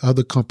because the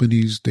other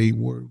companies they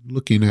were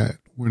looking at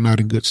were not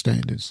in good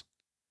standings.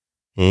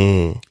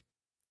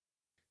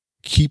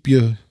 Keep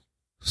your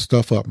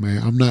stuff up,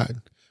 man. I'm not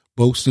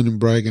boasting and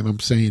bragging. I'm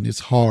saying it's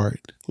hard.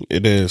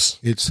 It is.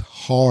 It's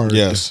hard.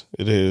 Yes,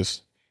 it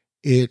is.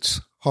 It's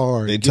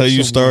hard. They tell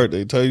you start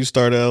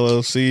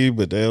LLC,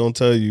 but they don't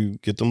tell you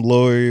get them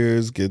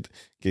lawyers, get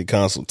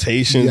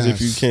consultations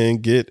if you can,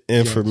 get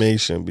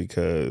information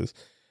because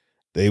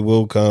they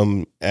will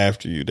come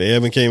after you. They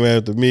haven't came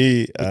after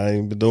me. I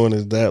ain't been doing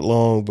this that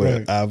long,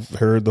 but I've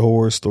heard the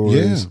horror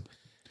stories. Yeah.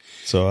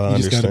 So I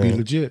understand. You just got to be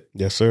legit.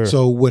 Yes, sir.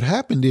 So what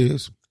happened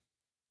is,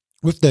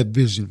 with that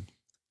vision,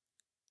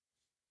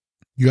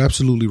 you're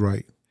absolutely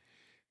right.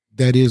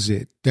 That is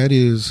it. That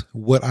is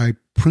what I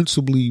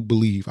principally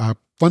believe. I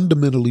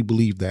fundamentally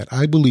believe that.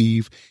 I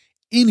believe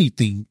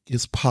anything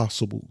is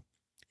possible.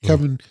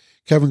 Kevin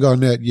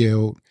Garnett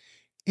yelled,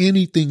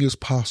 anything is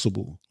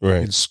possible,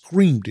 right, and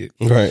screamed it.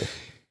 Right.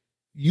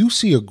 You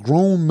see a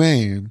grown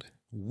man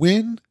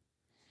win,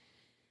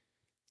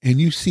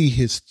 and you see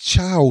his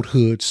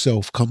childhood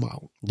self come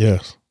out.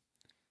 Yes.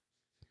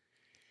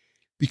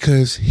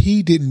 because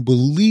he didn't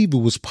believe it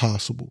was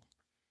possible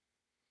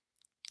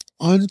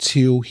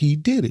until he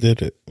did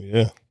it.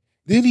 Yeah.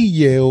 Then he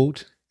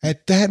yelled,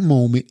 at that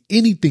moment,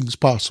 anything's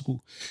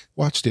possible.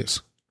 Watch this.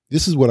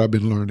 This is what I've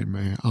been learning,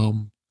 man.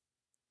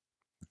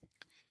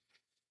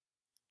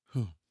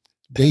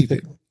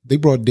 David. They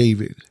brought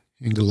David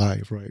and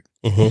Goliath, right?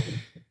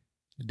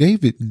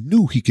 David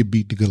knew he could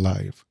beat the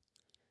Goliath.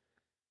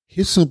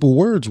 His simple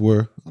words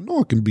were, I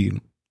know I can beat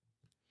him.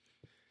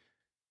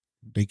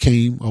 They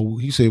came,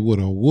 he said, what,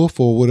 a wolf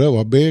or whatever,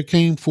 a bear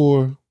came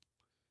for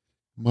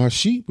my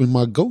sheep and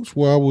my goats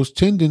where I was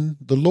tending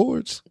the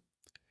Lord's,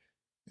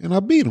 and I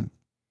beat them.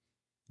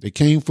 They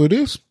came for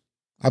this,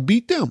 I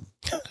beat them.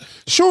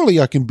 Surely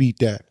I can beat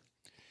that.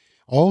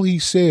 All he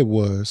said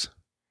was,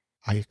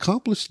 I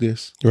accomplished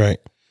this. Right.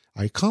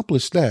 I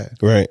accomplished that.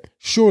 Right.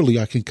 Surely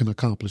I can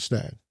accomplish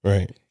that.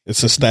 Right.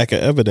 It's a stack of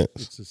evidence.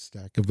 It's a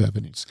stack of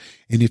evidence.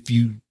 And if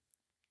you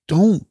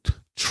don't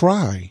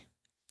try,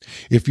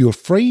 if you're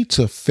afraid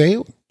to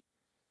fail,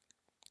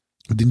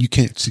 then you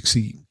can't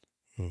succeed.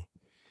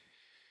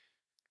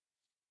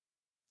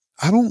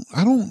 I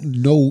don't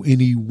know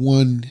any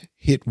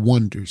one-hit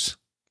wonders.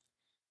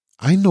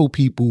 I know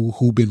people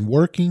who've been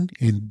working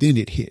and then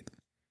it hit.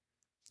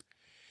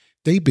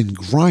 They've been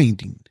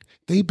grinding.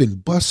 They've been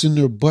busting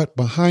their butt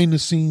behind the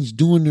scenes,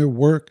 doing their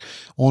work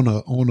on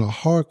a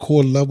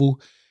hardcore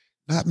level,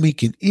 not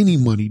making any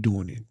money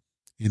doing it.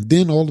 And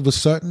then all of a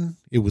sudden,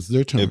 it was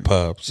their turn. It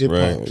pops,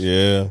 right? Pops.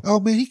 Yeah. Oh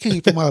man, he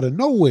came from out of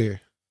nowhere.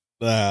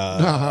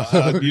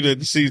 You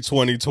didn't see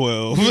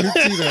 2012. You didn't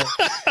see that.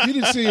 You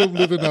didn't see him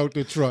living out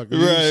the truck.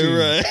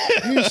 Right.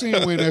 You didn't see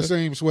him wearing that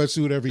same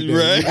sweatsuit every day.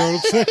 Right. You know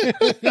what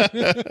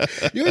I'm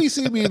saying? You ain't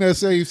see me in that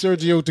same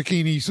Sergio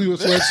Tacchini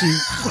sweatsuit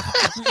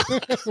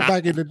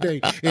back in the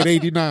day in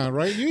 '89,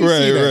 right? You didn't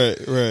see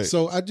that. Right.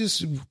 So I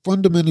just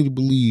fundamentally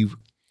believe,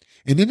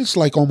 and then it's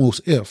like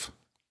almost if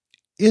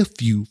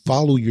you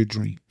follow your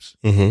dreams,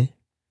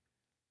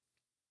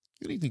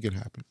 anything can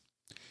happen.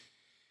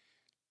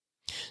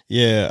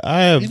 Yeah,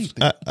 I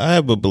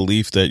have a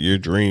belief that your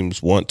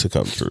dreams want to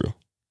come true.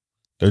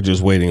 They're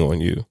just waiting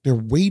on you. They're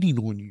waiting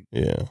on you.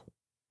 Yeah.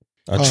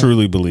 I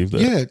truly believe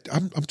that. Yeah,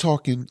 I'm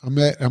talking. I'm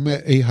at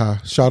AHI.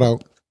 Shout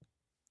out.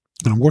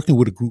 And I'm working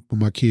with a group of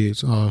my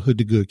kids, Hood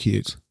to Good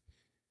kids.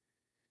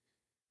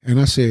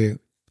 And I said,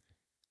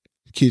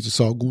 the kids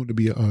are all going to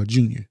be a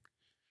junior.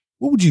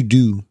 What would you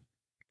do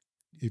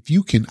if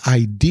you can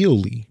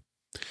ideally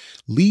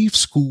leave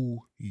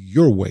school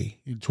your way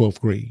in 12th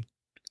grade?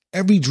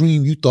 Every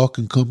dream you thought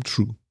can come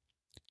true.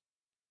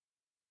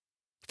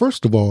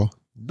 First of all,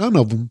 none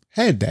of them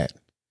had that.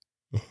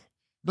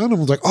 None of them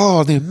was like,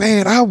 oh, then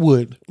man, I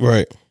would.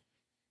 Right.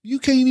 You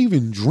can't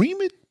even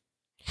dream it?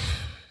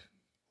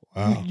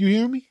 Wow. You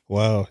hear me?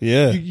 Wow.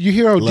 Yeah. You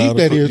hear how deep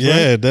that is, right?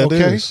 Yeah, that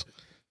is.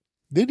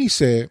 Then he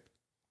said,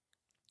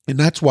 and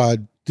that's why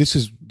this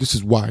is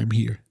why I'm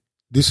here.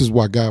 This is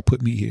why God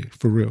put me here,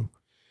 for real.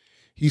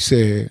 He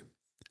said,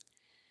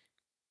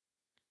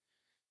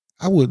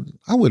 I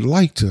would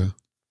like to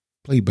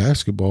play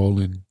basketball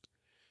and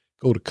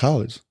go to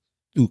college.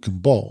 Dude can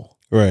ball.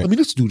 Right. I mean,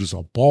 this dude is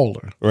a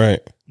baller. Right.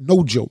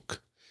 No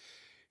joke.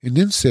 And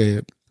then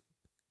said,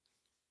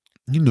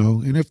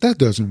 and if that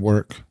doesn't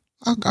work,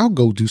 I'll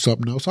go do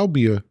something else.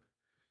 And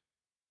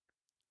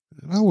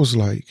I was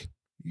like,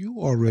 you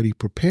already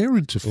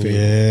preparing to fail.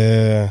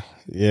 Yeah.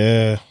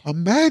 Yeah.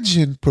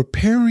 Imagine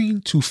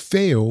preparing to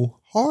fail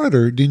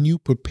harder than you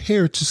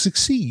prepare to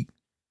succeed.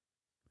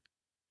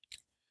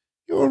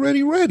 You're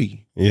already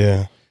ready.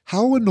 Yeah.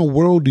 How in the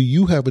world do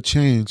you have a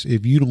chance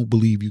if you don't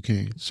believe you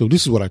can? So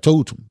this is what I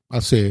told him. I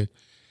said,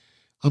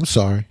 I'm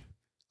sorry.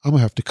 I'm going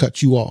to have to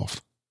cut you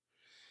off.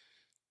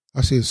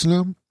 I said,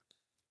 Slim,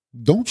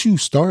 don't you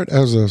start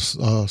as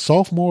a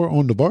sophomore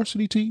on the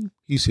varsity team?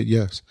 He said,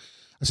 yes.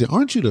 I said,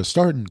 aren't you the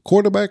starting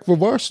quarterback for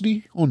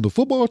varsity on the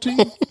football team?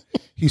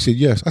 He said,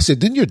 yes. I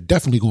said, then you're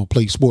definitely going to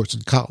play sports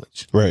in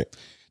college. Right.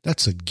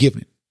 That's a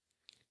given.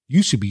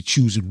 You should be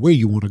choosing where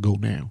you want to go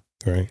now.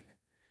 Right.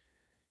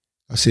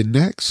 I said,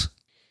 next,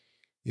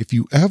 if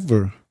you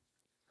ever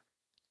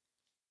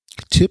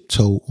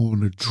tiptoe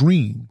on a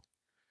dream,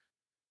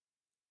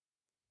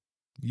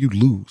 you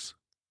lose.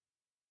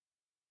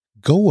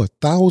 Go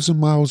 1,000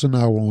 miles an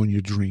hour on your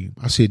dream.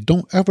 I said,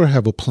 don't ever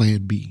have a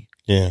plan B.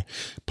 Yeah.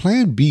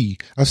 Plan B,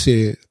 I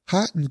said,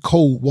 hot and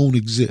cold won't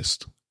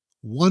exist.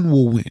 One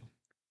will win.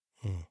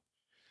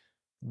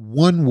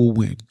 One will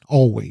win,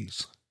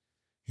 always.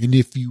 And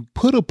if you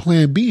put a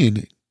plan B in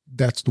it,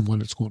 that's the one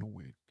that's going to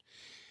win.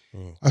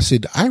 I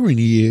said, the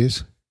irony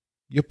is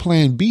your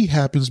plan B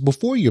happens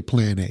before your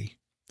plan A.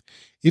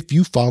 If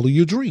you follow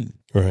your dream.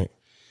 Right.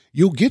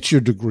 You'll get your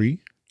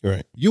degree.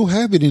 Right. You'll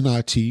have it in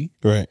IT.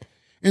 Right.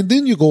 And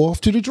then you go off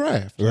to the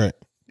draft. Right.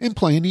 And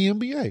play in the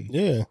NBA.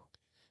 Yeah.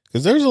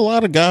 Because there's a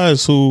lot of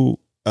guys who,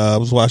 I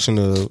was watching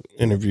an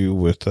interview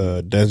with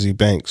Desi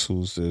Banks,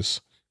 who's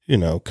this,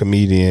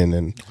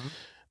 comedian.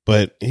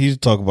 But he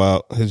talked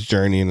about his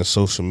journey into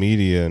social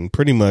media, and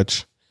pretty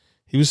much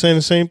he was saying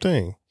the same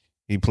thing.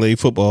 He played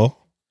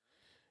football.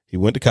 He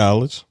went to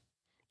college.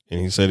 And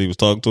he said he was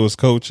talking to his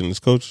coach, and his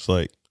coach was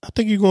like, I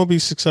think you're going to be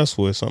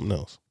successful at something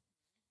else.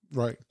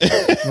 Right.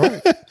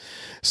 Right.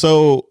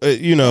 So,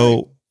 you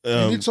know.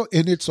 And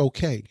it's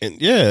okay.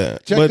 And yeah.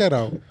 Check that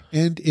out.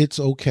 And it's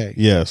okay.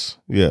 Yes.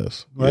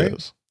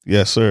 Right?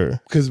 Yes,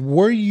 sir. Because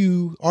are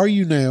you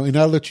now, and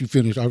I'll let you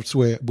finish, I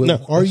swear, but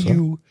No, are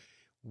you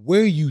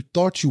where you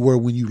thought you were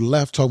when you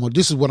left talking about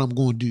this is what I'm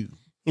going to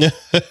do?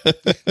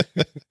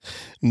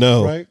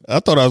 No. Right? I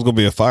thought I was going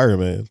to be a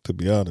fireman, to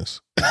be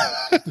honest.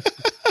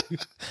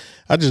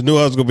 I just knew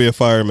I was going to be a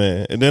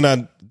fireman. And then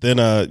I,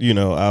 you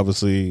know,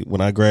 obviously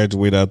when I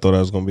graduated, I thought I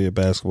was going to be a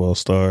basketball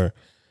star.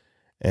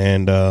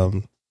 And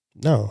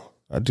no,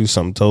 I do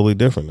something totally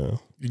different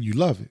now. And you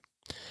love it.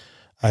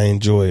 I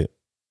enjoy it.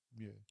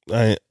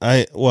 Yeah.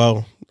 I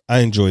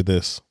enjoy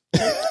this.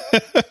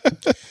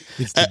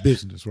 It's the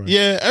business, right?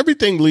 Yeah,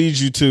 everything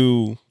leads you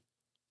to,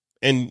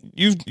 and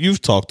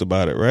you've talked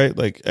about it, right?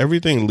 Like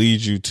everything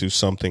leads you to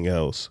something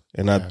else.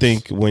 And yes. I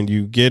think when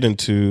you get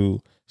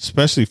into,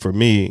 especially for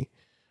me,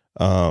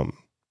 and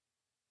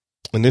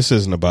this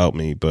isn't about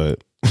me,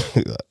 but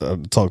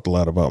I've talked a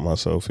lot about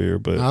myself here,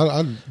 but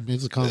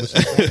it's a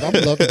conversation. I'm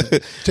loving it.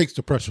 It takes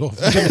the pressure off.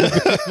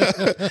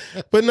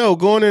 But no,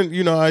 going in,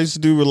 you know, I used to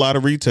do a lot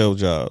of retail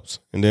jobs,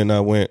 and then I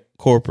went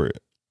corporate.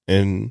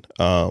 And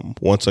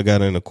once I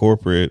got into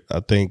corporate,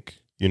 I think,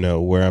 you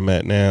know, where I'm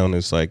at now, and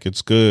it's like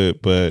it's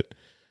good, but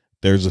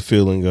there's a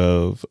feeling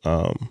of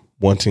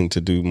wanting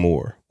to do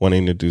more,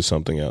 wanting to do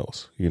something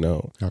else, you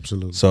know.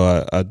 Absolutely.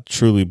 So I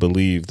truly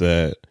believe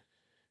that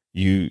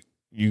you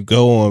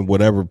go on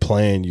whatever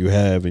plan you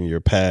have in your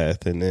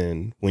path, and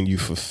then when you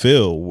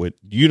fulfill what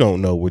you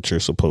don't know what you're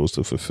supposed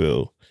to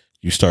fulfill,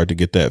 you start to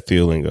get that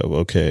feeling of,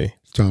 okay,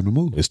 it's time to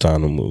move. It's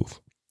time to move.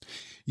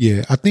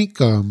 Yeah, I think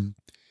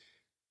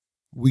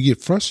we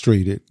get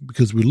frustrated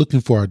because we're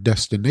looking for our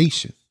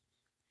destination,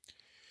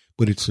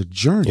 but it's a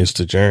journey. It's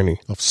the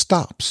journey of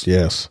stops.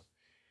 Yes.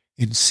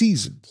 And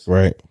seasons.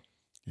 Right.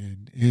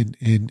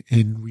 And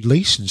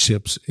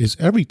relationships is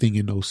everything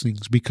in those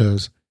things,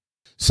 because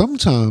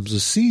sometimes a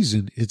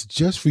season is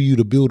just for you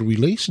to build a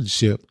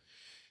relationship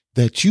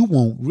that you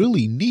won't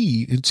really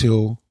need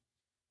until,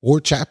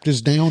 or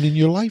chapters down in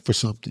your life or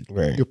something.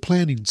 Right. You're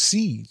planting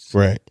seeds.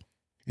 Right.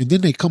 And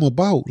then they come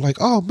about like,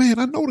 oh man,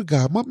 I know the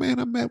guy. My man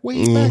I met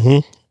way back.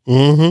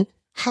 Mm-hmm.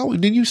 How?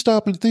 And then you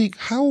stop and think,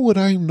 how would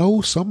I know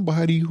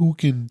somebody who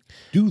can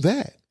do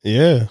that?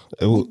 Yeah.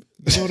 You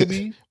know what I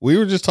mean? We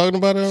were just talking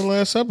about it on the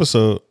last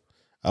episode.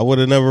 I would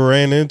have never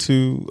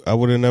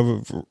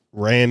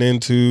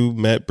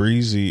met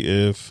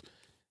Breezy if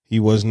he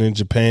wasn't in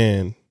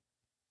Japan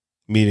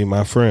meeting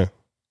my friend.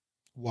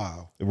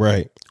 Wow.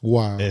 Right.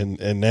 Wow.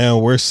 And now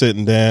we're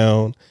sitting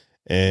down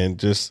and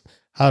just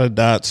how the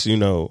dots, you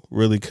know,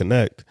 really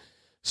connect.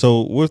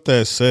 So with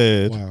that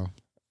said, wow.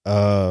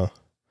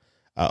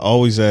 I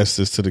always ask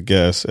this to the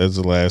guests as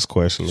the last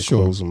question to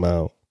close them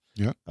out.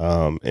 Yeah.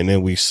 And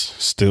then we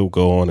still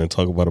go on and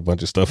talk about a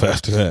bunch of stuff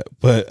after that.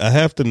 But I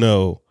have to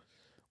know,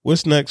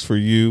 what's next for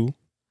you?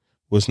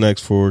 What's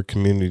next for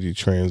Community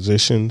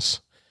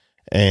Transitions?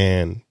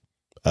 And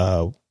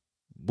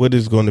what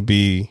is going to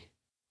be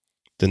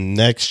the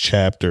next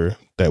chapter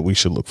that we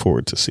should look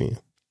forward to seeing?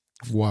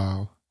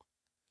 Wow.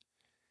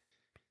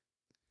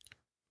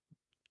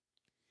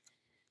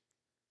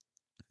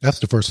 That's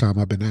the first time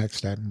I've been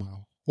asked that in my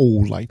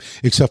whole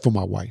life, except for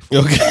my wife.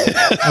 Okay.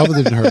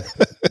 Other than her,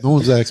 no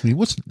one's asked me,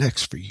 what's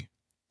next for you?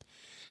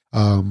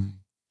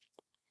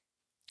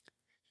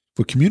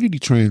 For Community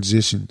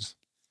Transitions,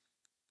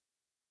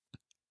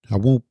 I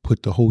won't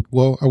put the whole,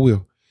 well, I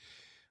will.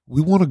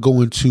 We want to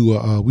go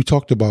into, we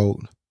talked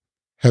about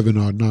having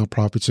our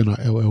nonprofits and our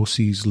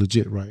LLCs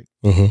legit, right?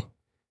 Mm-hmm.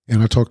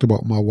 And I talked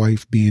about my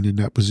wife being in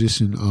that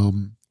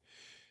position.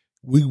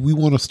 We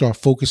want to start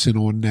focusing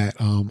on that.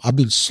 I've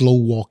been slow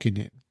walking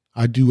it.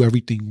 I do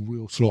everything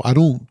real slow. I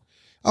don't,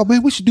 oh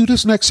man, we should do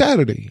this next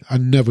Saturday. I've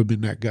never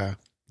been that guy.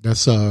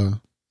 This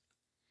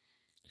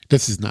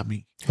is not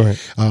me. Right.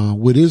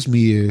 What is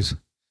me is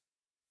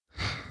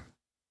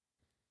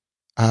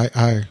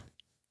I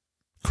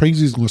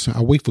crazy is going to sound,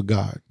 I wait for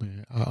God,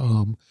 man.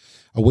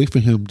 I wait for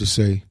him to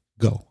say,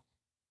 go.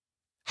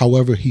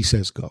 However he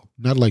says go.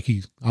 Not like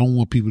I don't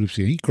want people to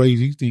say, he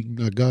crazy. He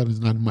think God is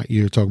not in my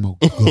ear talking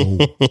about go.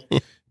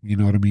 You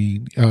know what I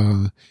mean?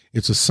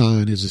 It's a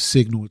sign, it's a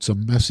signal, it's a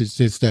message.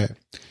 It's that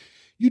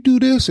you do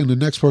this and the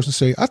next person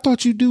say, I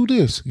thought you do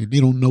this. And they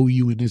don't know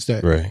you, and it's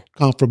that right.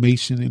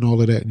 confirmation and all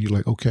of that. And you're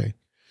like, okay.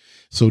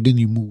 So then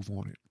you move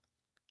on it.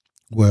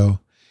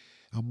 Well,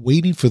 I'm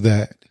waiting for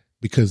that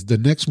because the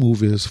next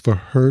move is for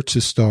her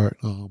to start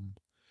going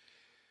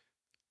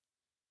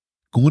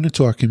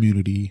into our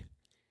community,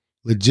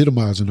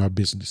 legitimizing our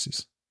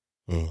businesses.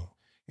 Mm.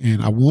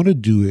 And I want to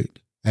do it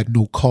at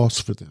no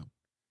cost for them.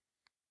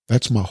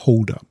 That's my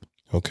holdup.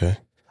 Okay.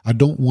 I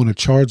don't want to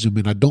charge them,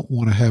 and I don't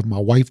want to have my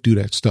wife do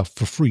that stuff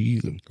for free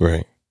either.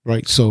 Right.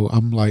 Right. So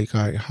I'm like,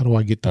 all right, how do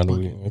I get the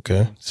money?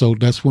 Okay. So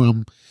that's where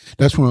I'm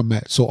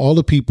at. So all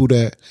the people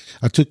that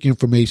I took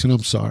information,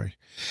 I'm sorry.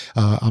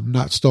 I'm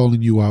not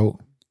stalling you out.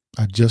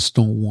 I just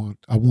don't want,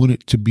 I want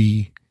it to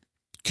be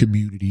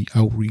community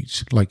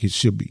outreach like it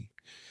should be.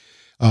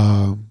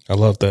 I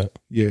love that.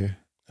 Yeah.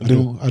 I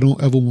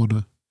don't ever want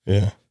to.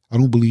 Yeah. I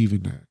don't believe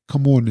in that.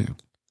 Come on now.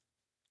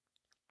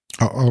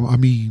 I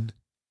mean,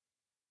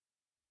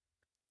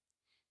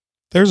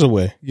 there's a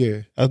way.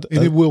 Yeah. And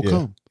it will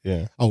come.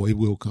 Yeah. Oh, it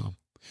will come.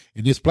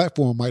 And this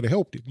platform might have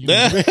helped it. You know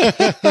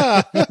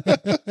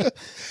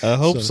I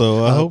hope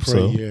so. I hope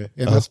so. Yeah.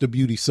 And that's the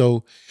beauty.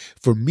 So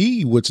for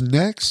me, what's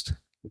next,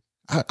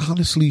 I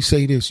honestly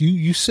say this.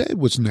 You said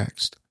what's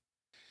next.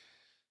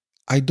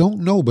 I don't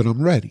know, but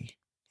I'm ready.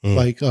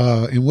 Like,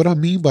 and what I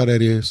mean by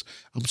that is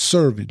I'm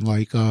serving.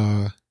 Like,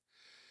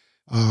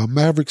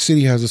 Maverick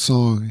City has a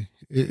song.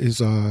 It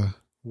is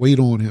Wait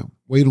on Him,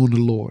 Wait on the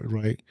Lord,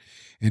 right?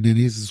 And then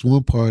here's this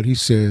one part. He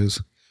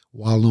says,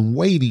 while I'm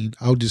waiting,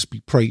 I'll just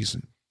be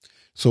praising.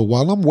 So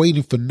while I'm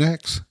waiting for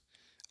next,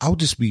 I'll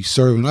just be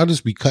serving. I'll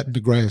just be cutting the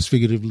grass,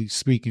 figuratively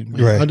speaking.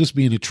 Man. Right. I'll just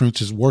be in the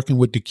trenches, working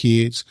with the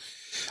kids,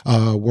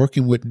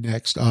 working with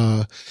next.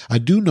 I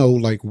do know,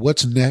 like,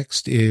 what's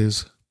next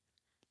is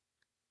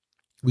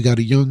we got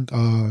a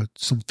young,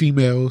 some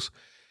females.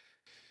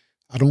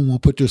 I don't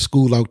want to put their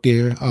school out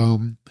there.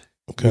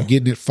 We're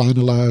getting it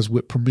finalized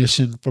with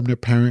permission from their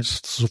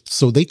parents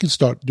so they can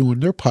start doing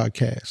their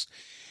podcast.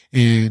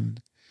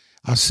 And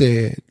I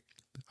said,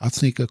 I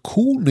think a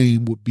cool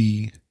name would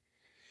be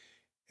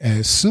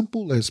as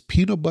simple as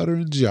peanut butter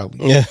and jelly.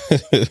 Yeah.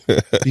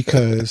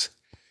 Because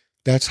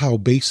that's how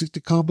basic the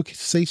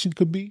conversation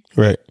could be.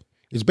 Right.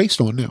 It's based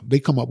on them. They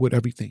come up with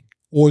everything.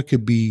 Or it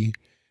could be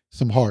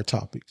some hard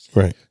topics.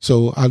 Right.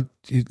 So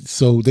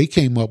they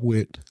came up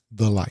with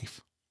The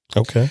Life.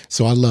 Okay.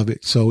 So I love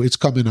it. So it's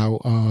coming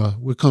out.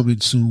 We're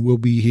coming soon. We'll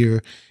be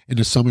here in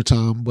the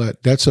summertime,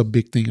 but that's a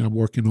big thing I'm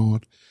working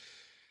on.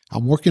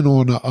 I'm working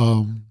on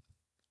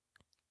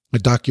a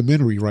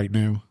documentary right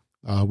now.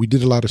 We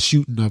did a lot of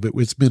shooting of it.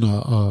 It's been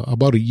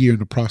about a year in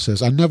the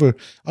process. I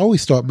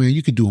always thought, man,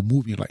 you could do a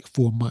movie in like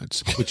 4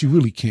 months, but you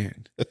really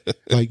can't.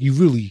 Like you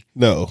really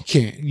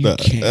can't. You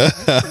can't.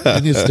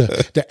 And it's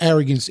the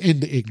arrogance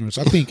and the ignorance.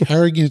 I think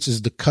arrogance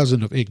is the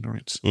cousin of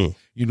ignorance.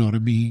 You know what I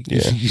mean?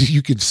 Yeah.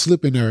 You can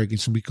slip in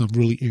arrogance and become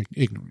really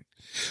ignorant.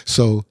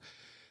 So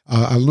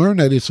I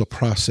learned that it's a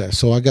process.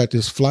 So I got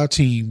this fly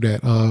team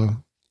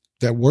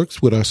that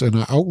works with us in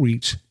our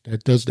outreach,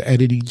 that does the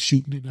editing,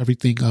 shooting, and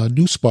everything.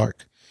 New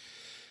Spark.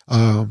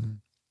 We're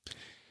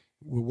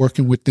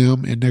working with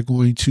them, and they're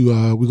going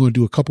to we're going to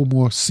do a couple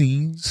more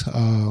scenes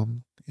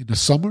in the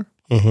summer,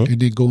 and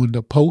then go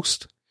into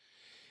post.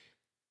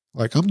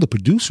 Like I'm the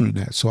producer in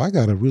that, so I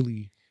got to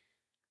really,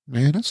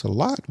 man, that's a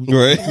lot.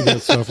 Right,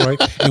 that stuff, right?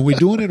 And we're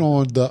doing it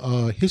on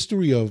the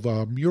history of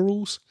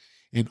murals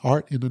and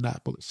art in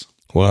Annapolis.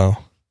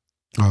 Wow.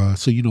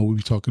 So we'll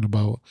be talking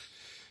about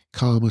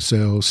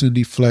Commissel,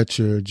 Cindy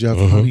Fletcher, Jeff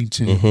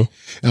Huntington.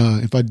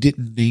 If I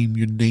didn't name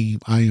your name,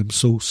 I am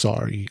so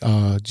sorry.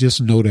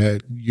 Just know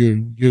that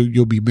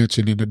you'll be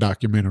mentioned in the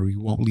documentary.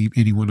 We won't leave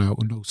anyone out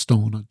with no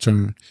stone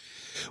unturned.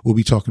 We'll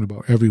be talking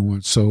about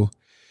everyone. So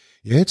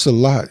yeah, it's a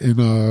lot.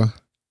 And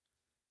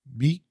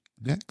me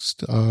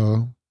next,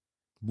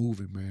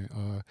 moving,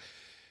 man.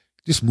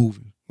 Just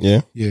moving.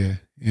 Yeah. Yeah.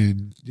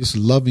 And just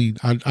loving.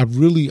 I'm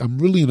really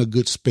in a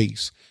good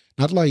space.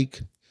 Not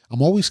like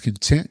I'm always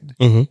content.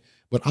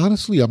 But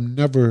honestly, I'm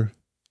never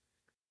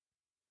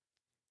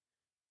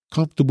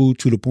comfortable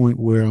to the point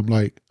where I'm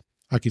like,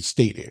 I could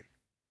stay there.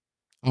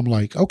 I'm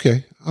like,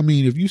 okay. I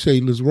mean, if you say,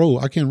 let's roll,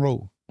 I can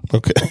roll.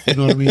 Okay. You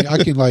know what I mean?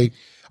 I can like,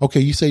 okay,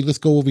 you say, let's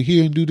go over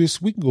here and do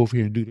this. We can go over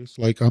here and do this.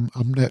 Like, I'm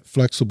that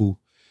flexible,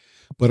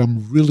 but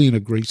I'm really in a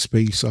great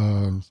space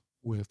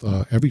with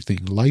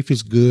everything. Life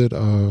is good.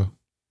 I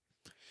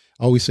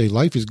always say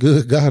life is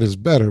good. God is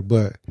better.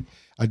 But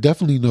I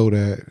definitely know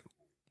that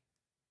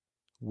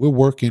we're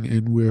working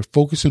and we're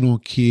focusing on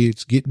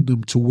kids, getting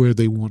them to where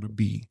they want to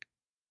be.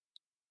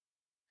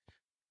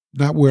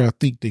 Not where I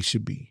think they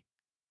should be.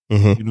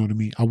 You know what I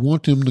mean? I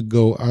want them to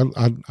go.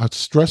 I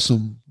stress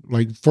them,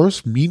 like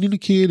first meeting a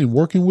kid and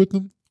working with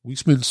them. We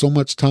spend so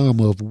much time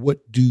of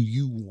what do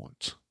you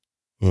want?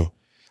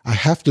 I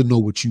have to know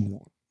what you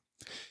want,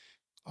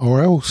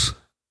 or else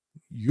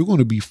you're going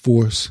to be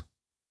forced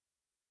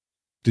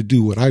to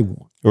do what I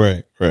want.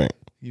 Right.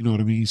 You know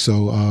what I mean?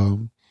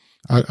 So,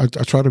 I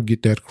try to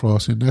get that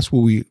across, and that's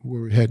where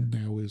we're heading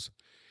now, is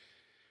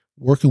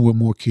working with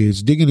more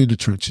kids, digging in the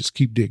trenches,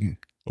 keep digging.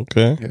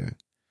 Okay. Yeah.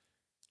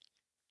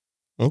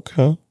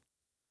 Okay.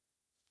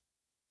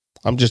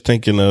 I'm just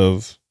thinking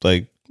of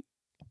like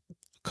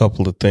a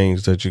couple of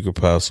things that you could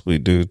possibly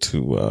do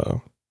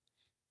to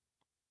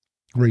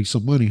raise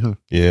some money, huh?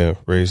 Yeah,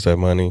 raise that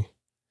money.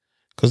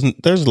 Because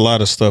there's a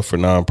lot of stuff for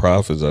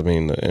nonprofits. I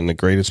mean, and the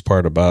greatest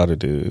part about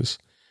it is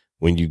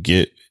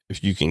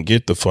if you can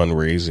get the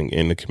fundraising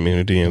in the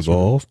community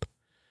involved,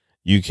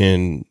 you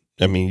can,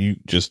 I mean,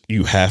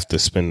 you have to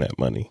spend that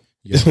money.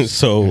 Yes.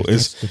 So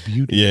that's the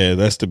beauty. Yeah,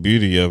 that's the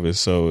beauty of it.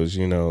 So is,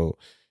 you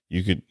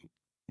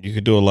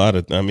could do a lot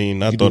of, I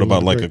mean, I thought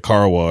about like a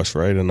car wash,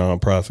 right? A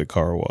nonprofit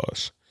car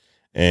wash.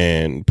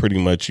 And pretty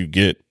much you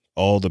get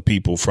all the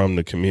people from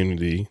the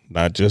community,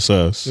 not just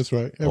us. That's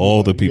right.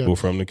 All the people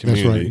from the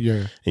community. That's right.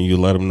 Yeah. And you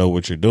let them know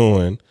what you're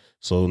doing.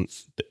 So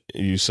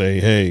you say,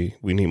 hey,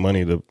 we need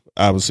money to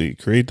obviously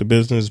create the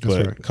business,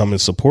 but come and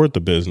support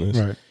the business.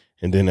 Right.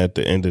 And then at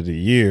the end of the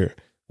year,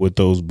 with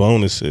those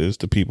bonuses,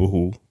 the people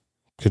who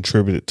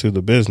contributed to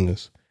the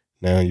business,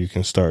 now you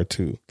can start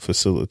to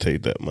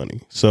facilitate that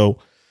money. So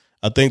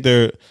I think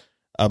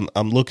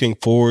I'm looking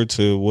forward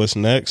to what's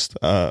next.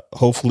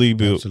 Hopefully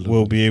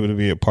we'll be able to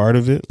be a part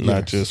of it,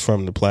 not just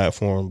from the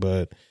platform,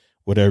 but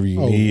whatever you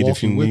need.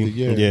 If you need,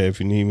 if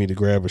you need me to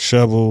grab a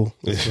shovel,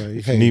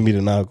 if you need me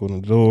to knock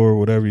on the door,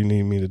 whatever you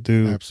need me to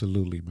do.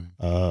 Absolutely, man.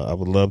 I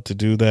would love to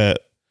do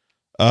that.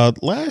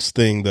 Last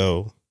thing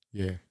though.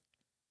 Yeah.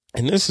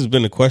 And this has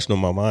been a question on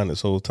my mind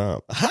this whole time.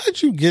 How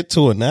did you get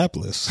to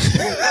Annapolis?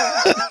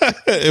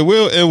 And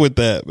we'll end with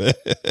that, man.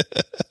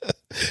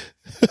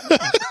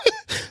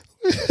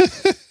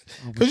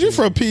 Because you're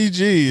from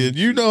PG and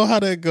you know how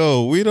that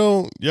go.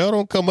 Y'all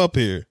don't come up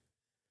here.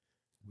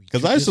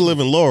 Because I used to live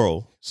in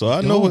Laurel, so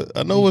I know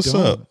what's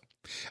up.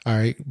 All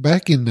right,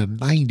 back in the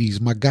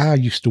 90s, my guy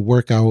used to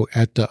work out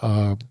at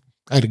a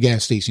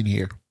gas station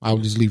here. I'll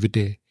just leave it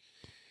there.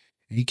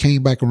 And he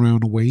came back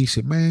around the way. He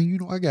said, "Man,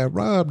 I got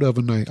robbed the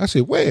other night." I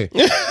said, "Where?"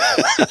 He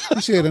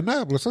said,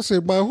 "Annapolis." I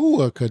said, "By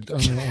who? A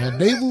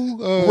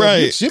naval?"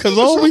 Right, because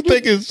all we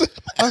think is.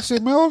 I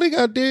said, "Man, all they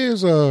got there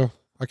is I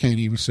can't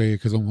even say it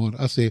because I'm on."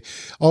 I said,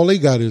 "All they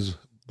got is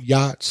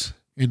yachts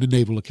in the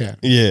Naval Academy."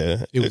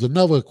 Yeah, it was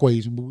another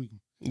equation, but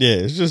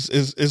it's just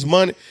it's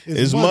money.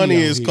 It's money.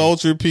 It's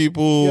culture,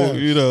 people.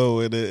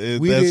 And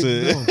that's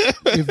it.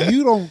 If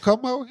you don't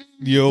come out here,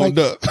 you don't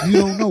know. You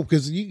don't know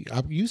because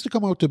I used to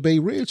come out to Bay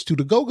Ridge to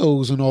the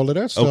Go-Go's and all of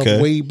that stuff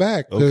way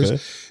back. Because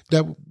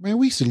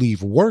we used to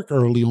leave work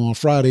early on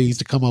Fridays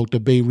to come out to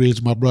Bay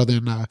Ridge, my brother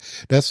and I.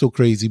 That's so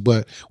crazy.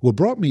 But what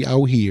brought me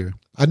out here,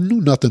 I knew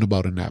nothing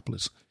about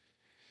Annapolis.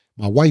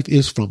 My wife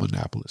is from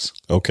Annapolis.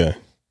 Okay,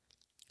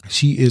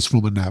 she is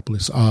from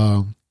Annapolis.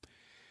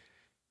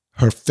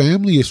 Her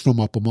family is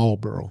from Upper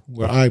Marlboro,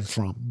 where I'm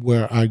from,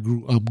 where I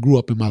grew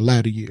up in my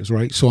latter years,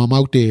 right? So I'm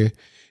out there,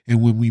 and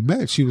when we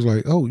met, she was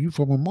like, "Oh, you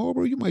from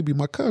Marlboro? You might be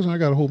my cousin. I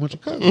got a whole bunch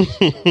of cousins."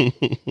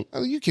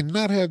 You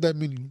cannot have that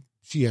many.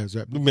 She has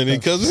that many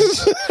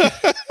cousins.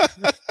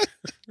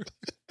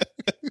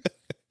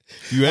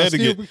 You had to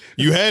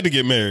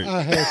get married.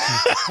 I had to.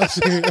 I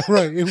said,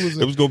 right. It was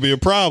going to be a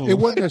problem. It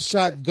wasn't a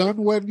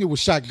shotgun wedding. It was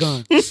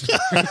shotguns. It's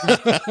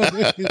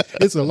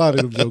a lot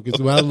of them jokers,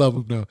 but I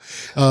love them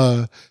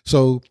though.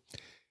 So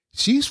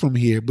she's from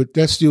here, but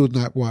that's still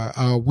not why.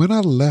 When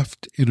I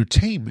left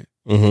entertainment,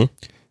 all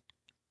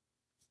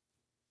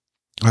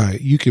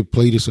right, you can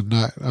play this or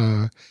not.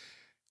 I'm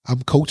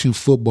coaching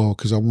football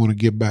because I want to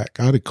get back.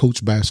 I had to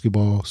coach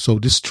basketball, so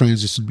this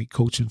transitioned me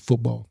coaching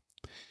football.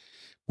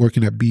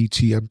 Working at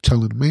BT, I'm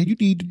telling them, "Man, you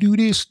need to do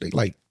this." They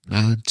like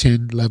 9,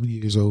 10, 11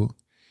 years old.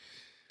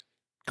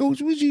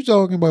 "Coach, what you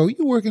talking about?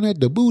 You working at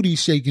the booty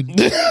shaking."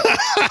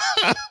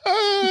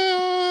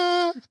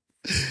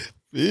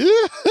 Yeah.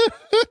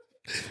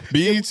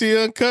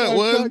 BT Uncut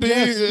was big.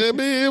 Yes. I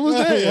mean, it was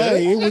there.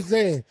 Hey, it was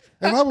there.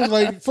 And I was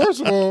like,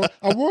 first of all,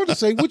 I wanted to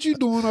say, "What you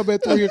doing up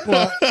at 3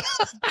 o'clock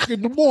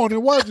in the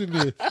morning watching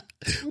this?"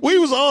 We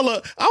was all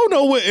up. I don't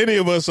know what any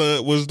of us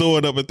was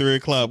doing up at 3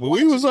 o'clock, but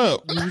we was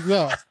up. We was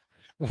up.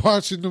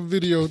 Watching the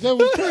videos. That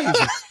was crazy.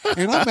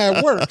 And I'm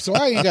at work, so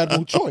I ain't got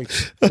no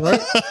choice,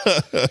 right?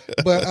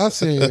 But I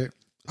said,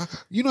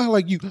 you know how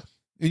like you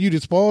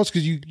just pause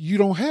because you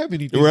don't have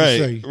anything to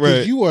say.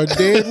 Right. You are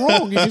dead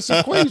wrong in this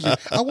equation.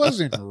 I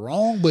wasn't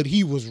wrong, but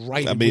he was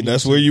right. I mean,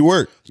 that's where you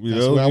work.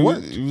 That's where I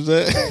worked. You was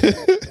at.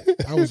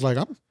 I was like,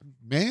 I'm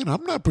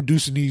not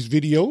producing these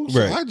videos.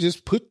 Right. So I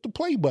just put the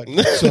play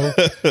button. So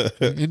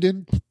and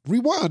then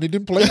rewind and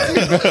then play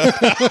again.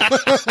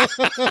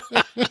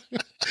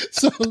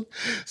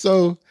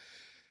 So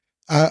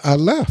I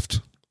left.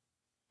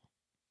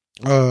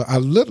 I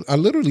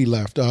literally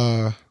left.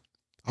 I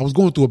was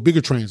going through a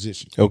bigger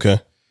transition. Okay.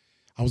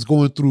 I was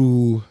going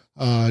through,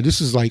 this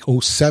is like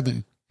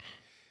 2007.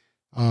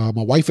 My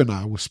wife and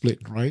I were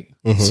splitting, right?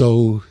 Mm-hmm.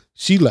 So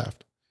she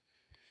left.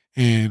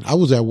 And I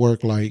was at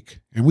work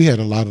and we had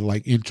a lot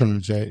of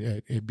interns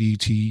at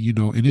BT,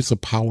 and it's a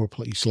power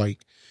place. Like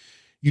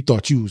you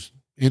thought you was,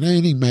 and I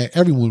ain't mad.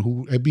 Everyone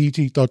who at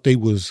BT thought they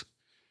was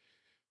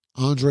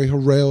Andre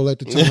Harrell at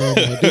the time.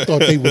 They thought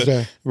they was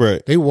that.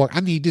 Right. They walk,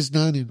 "I need this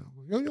done." And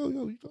yo,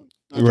 you don't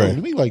talk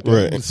to me like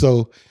that. Right.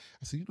 So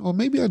I said,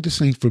 maybe I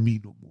just ain't for me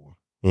no more.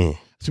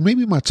 So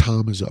maybe my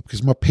time is up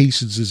because my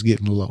patience is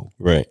getting low.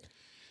 Right.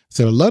 I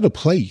said, I love the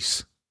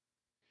place,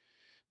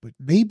 but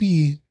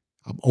maybe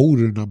I'm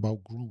older and I'm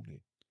outgrown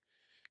it.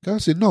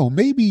 God said, no,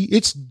 maybe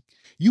it's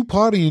you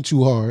partying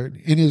too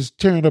hard and it's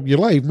tearing up your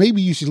life.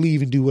 Maybe you should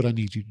leave and do what I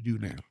need you to do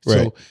now.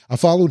 Right. So I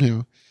followed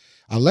him.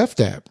 I left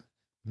that.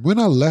 When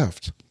I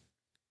left,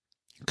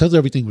 because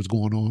everything was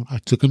going on, I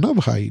took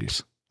another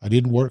hiatus. I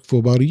didn't work for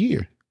about a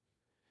year.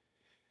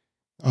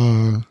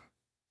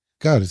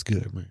 God is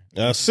good, man.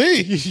 I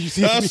see.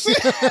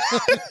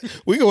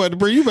 We gonna have to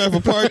bring you back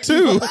for part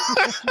 2.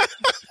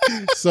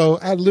 So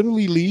I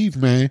literally leave,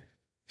 man.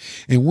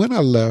 And when I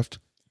left,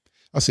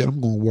 I said, I'm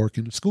going to work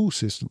in the school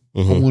system.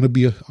 I want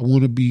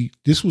to be,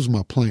 this was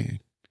my plan.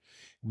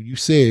 When you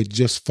said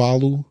just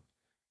follow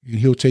and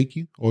he'll take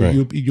you, or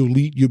you'll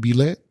be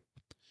led.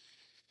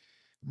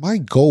 My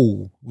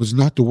goal was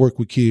not to work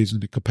with kids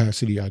in the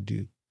capacity I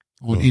do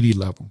on any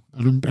level.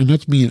 And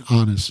that's being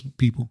honest,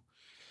 people.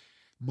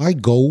 My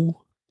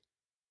goal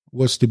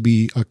was to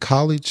be a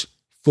college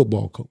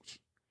football coach.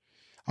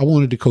 I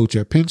wanted to coach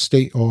at Penn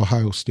State or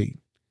Ohio State.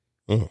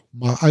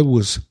 I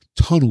was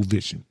tunnel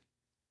vision.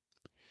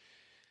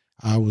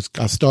 I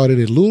started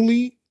at Little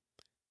League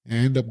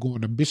and ended up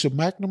going to Bishop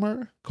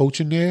McNamara,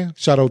 coaching there.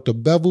 Shout out to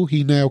Bevel.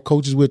 He now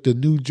coaches with the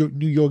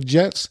New York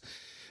Jets.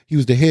 He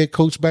was the head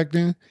coach back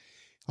then.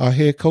 Our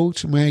head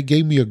coach, man,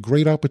 gave me a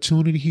great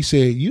opportunity. He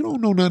said, you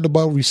don't know nothing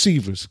about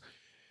receivers,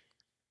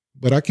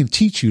 but I can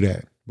teach you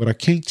that. But I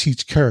can't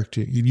teach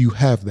character, and you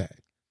have that.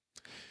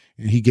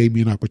 And he gave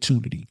me an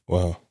opportunity.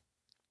 Wow.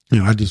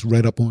 And I just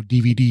read up on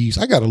DVDs.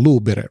 I got a little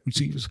bit at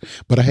receivers,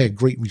 but I had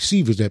great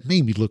receivers that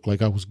made me look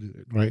like I was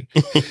good, right?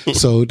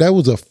 So that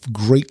was a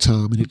great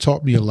time, and it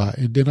taught me a lot.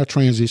 And then I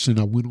transitioned.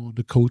 I went on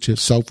to coach at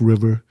South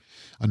River,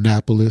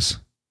 Annapolis.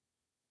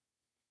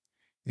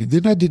 And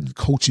then I didn't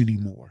coach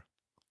anymore.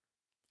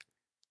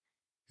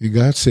 And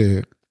God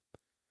said,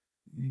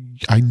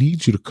 I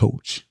need you to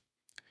coach,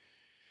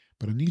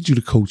 but I need you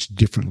to coach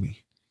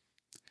differently.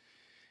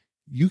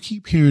 You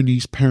keep hearing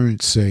these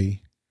parents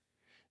say,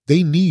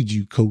 they need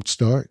you, Coach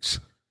Starks.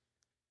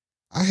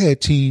 I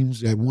had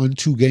teams that won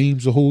 2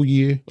 games the whole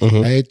year.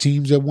 I had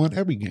teams that won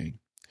every game.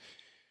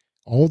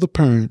 All the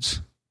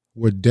parents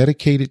were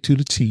dedicated to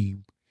the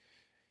team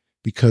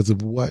because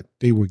of what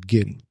they were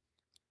getting.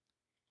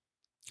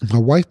 My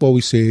wife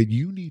always said,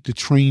 you need to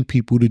train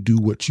people to do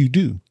what you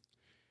do.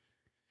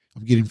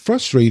 I'm getting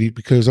frustrated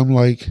because I'm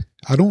like,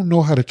 I don't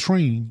know how to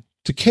train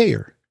to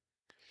care.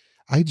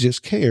 I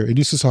just care. And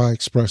this is how I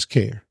express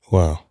care.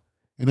 Wow.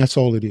 And that's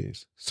all it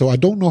is. So I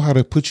don't know how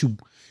to put you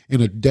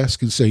in a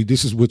desk and say,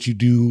 this is what you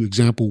do,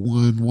 example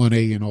 1,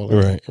 1A and all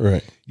that.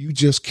 Right. You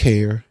just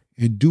care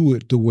and do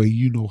it the way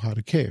you know how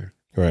to care.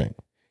 Right.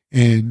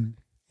 And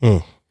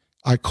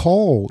I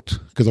called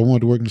because I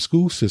wanted to work in the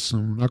school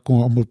system. I'm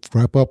going to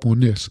wrap up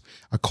on this.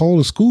 I called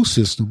the school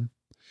system.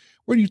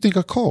 Where do you think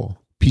I called?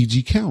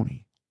 PG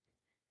County.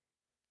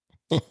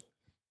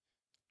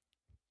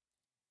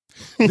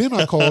 Then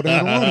I called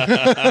Anne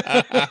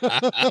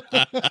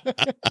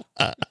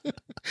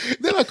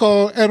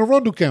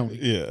Arundel County.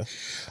 Yeah.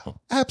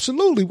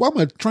 Absolutely. Well, I'm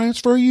going to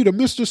transfer you to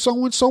Mr.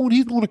 So-and-so, and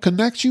he's going to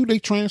connect you. They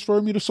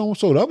transferred me to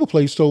so-and-so. The other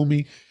place told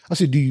me, I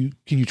said, can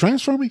you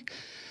transfer me?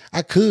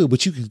 I could,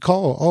 but you can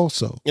call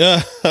also.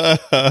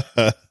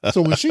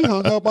 So when she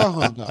hung up, I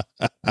hung up.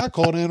 I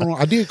called Anne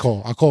Arundel. I did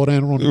call. I called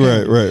Anne Arundel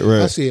County.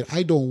 Right. I said,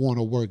 I don't want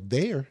to work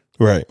there.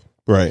 Right.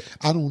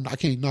 I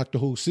can't knock the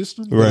whole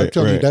system. But I'm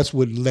telling you, that's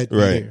what led me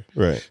there.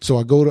 Right. So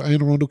I go to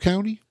Anne Arundel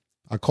County.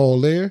 I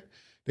call there.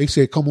 They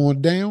said, come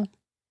on down.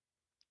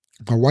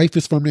 My wife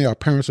is from there. Our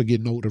parents are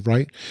getting older,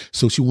 right?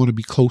 So she want to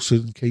be closer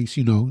in case,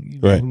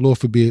 right. Lord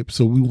forbid.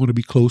 So we want to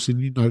be closer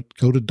and,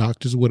 go to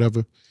doctors or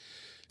whatever.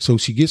 So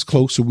she gets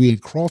closer. We're in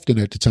Crofton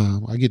at the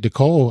time. I get the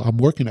call. I'm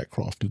working at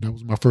Crofton. That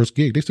was my first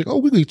gig. They said, oh,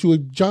 we're going to get you a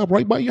job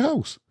right by your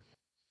house.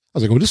 I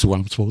was like, oh, this is what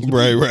I'm supposed to do.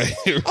 Right.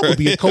 I would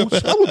be a coach.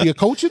 I would be a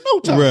coach in no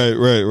time.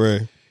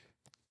 Right.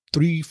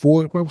 3,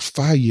 4, well, it was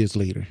 5 years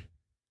later.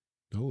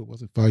 No, it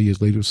wasn't 5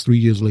 years later. It was 3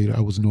 years later. I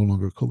was no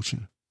longer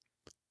coaching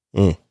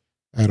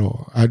at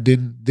all.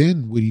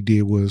 Then what he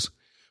did was,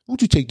 why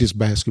don't you take this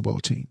basketball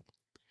team?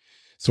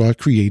 So I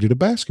created a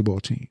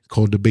basketball team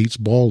called the Bates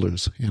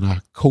Ballers, and I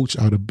coached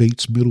out of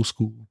Bates Middle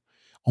School.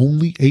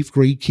 Only 8th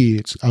grade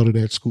kids out of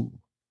that school.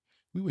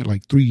 We went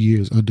like 3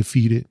 years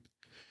undefeated.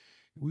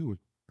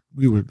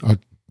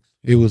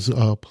 It was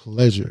a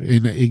pleasure,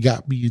 and it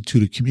got me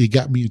into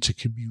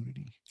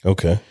community.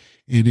 Okay.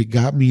 And it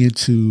got me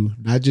into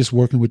not just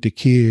working with the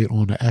kid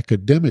on the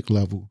academic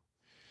level,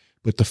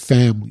 but the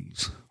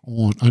families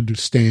on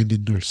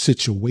understanding their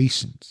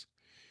situations,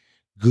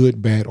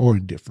 good, bad, or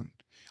indifferent.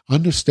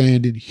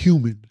 Understanding the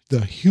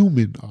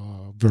human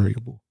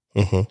variable,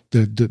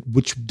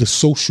 the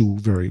social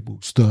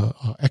variables, the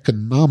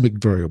economic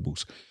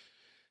variables,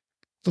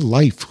 the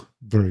life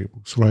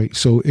variables, right?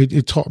 So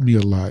it taught me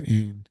a lot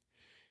and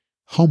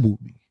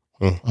humbled me.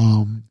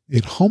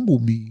 It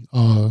humbled me,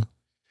 and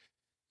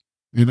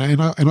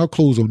I'll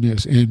close on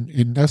this,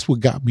 and that's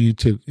what got me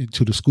into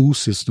the school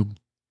system,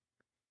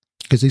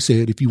 because they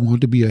said if you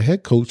wanted to be a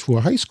head coach for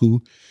a high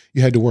school,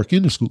 you had to work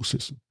in the school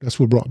system. That's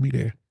what brought me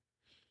there.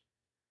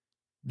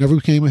 Never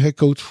became a head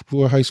coach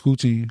for a high school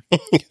team.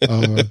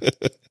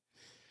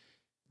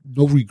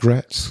 No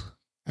regrets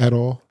at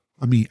all.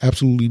 I mean,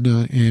 absolutely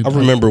none. And I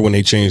remember when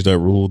they changed that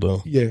rule,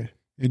 though. Yeah,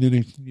 and then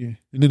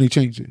they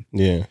changed it.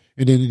 Yeah,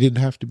 and then it didn't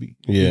have to be.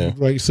 Yeah,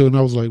 right. So and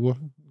I was like, well,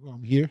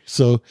 I'm here.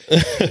 So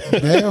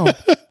now,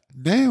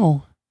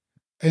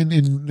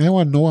 and now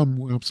I know I'm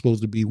where I'm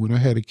supposed to be. When I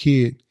had a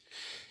kid,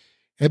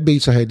 At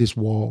Bates, I had this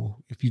wall.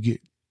 If you get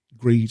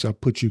grades, I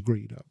put your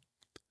grade up.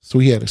 So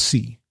he had a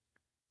C.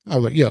 I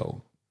was like,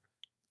 yo,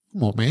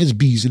 come on, man. It's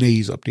B's and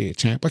A's up there,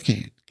 champ. I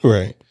can't.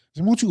 Right.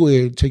 So why don't you go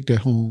ahead and take that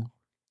home,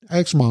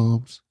 ask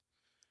moms,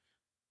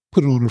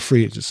 put it on the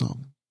fridge or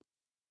something.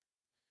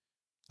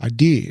 I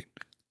did.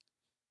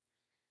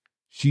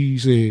 She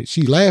said,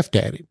 she laughed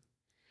at it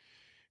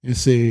and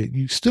said,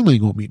 you still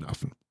ain't going to be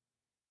nothing.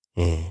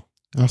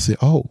 I said,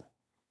 oh,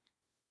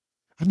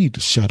 I need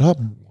to shut up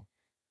more.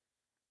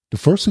 The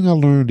first thing I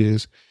learned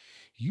is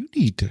you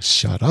need to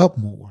shut up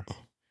more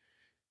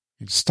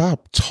and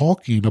stop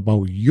talking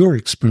about your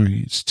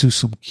experience to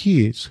some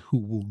kids who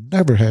will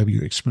never have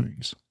your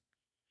experience.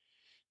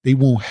 They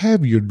won't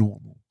have your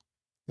normal.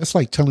 That's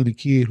like telling a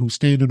kid who's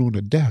standing on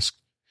a desk.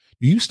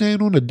 Do you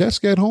stand on a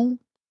desk at home?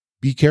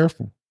 Be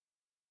careful.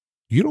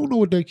 You don't know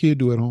what that kid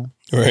do at home.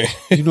 Right.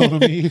 You know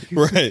what I mean?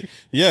 Right.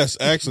 Yes,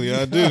 actually,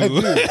 I do. I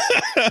do.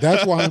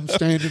 That's why I'm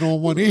standing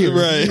on one ear.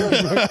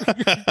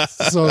 Right.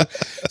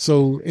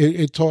 So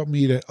it taught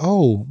me that,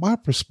 oh, my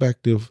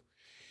perspective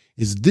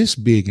is this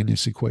big in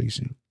this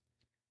equation.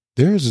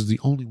 Theirs is the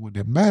only one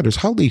that matters.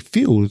 How they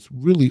feel is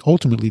really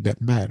ultimately that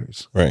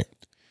matters. Right.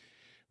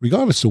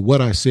 Regardless of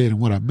what I said and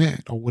what I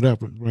meant or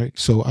whatever, right?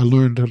 So I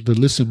learned to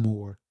listen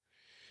more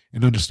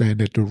and understand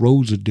that the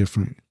roads are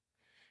different.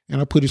 And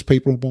I put his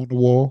paper up on the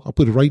wall. I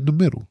put it right in the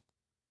middle.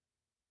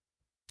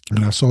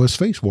 And I saw his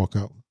face walk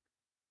out.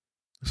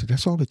 I said,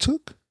 that's all it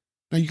took?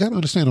 Now, you got to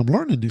understand, I'm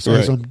learning this.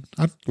 Right.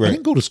 I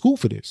didn't go to school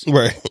for this.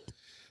 Right.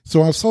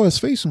 So I saw his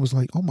face and was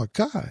like, oh, my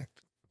God.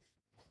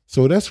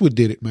 So that's what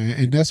did it, man.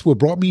 And that's what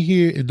brought me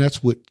here. And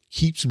that's what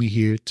keeps me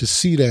here, to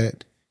see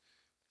that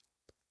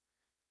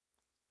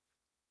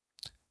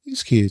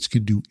these kids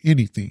can do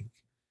anything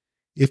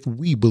if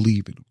we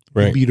believe in them.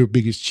 Right. Be their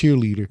biggest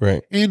cheerleader.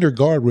 Right. And their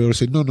guardrail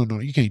say, no,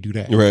 you can't do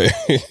that. Right.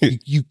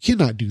 you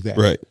cannot do that.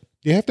 Right.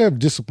 They have to have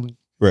discipline.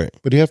 Right.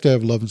 But they have to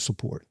have love and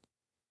support.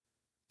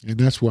 And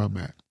that's where I'm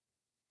at.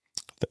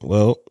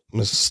 Well,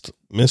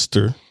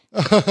 Mr.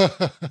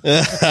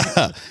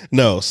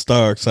 No,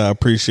 Starks, I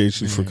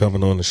appreciate you for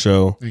coming on the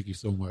show. Thank you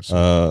so much.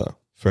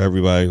 For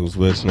everybody who's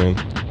listening,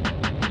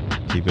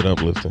 keep it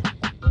uplifting.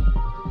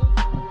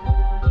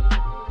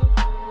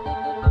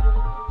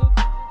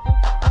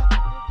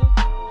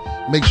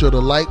 Make sure to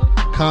like,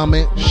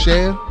 comment,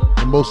 share,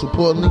 and most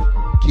importantly,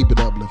 keep it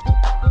uplifting.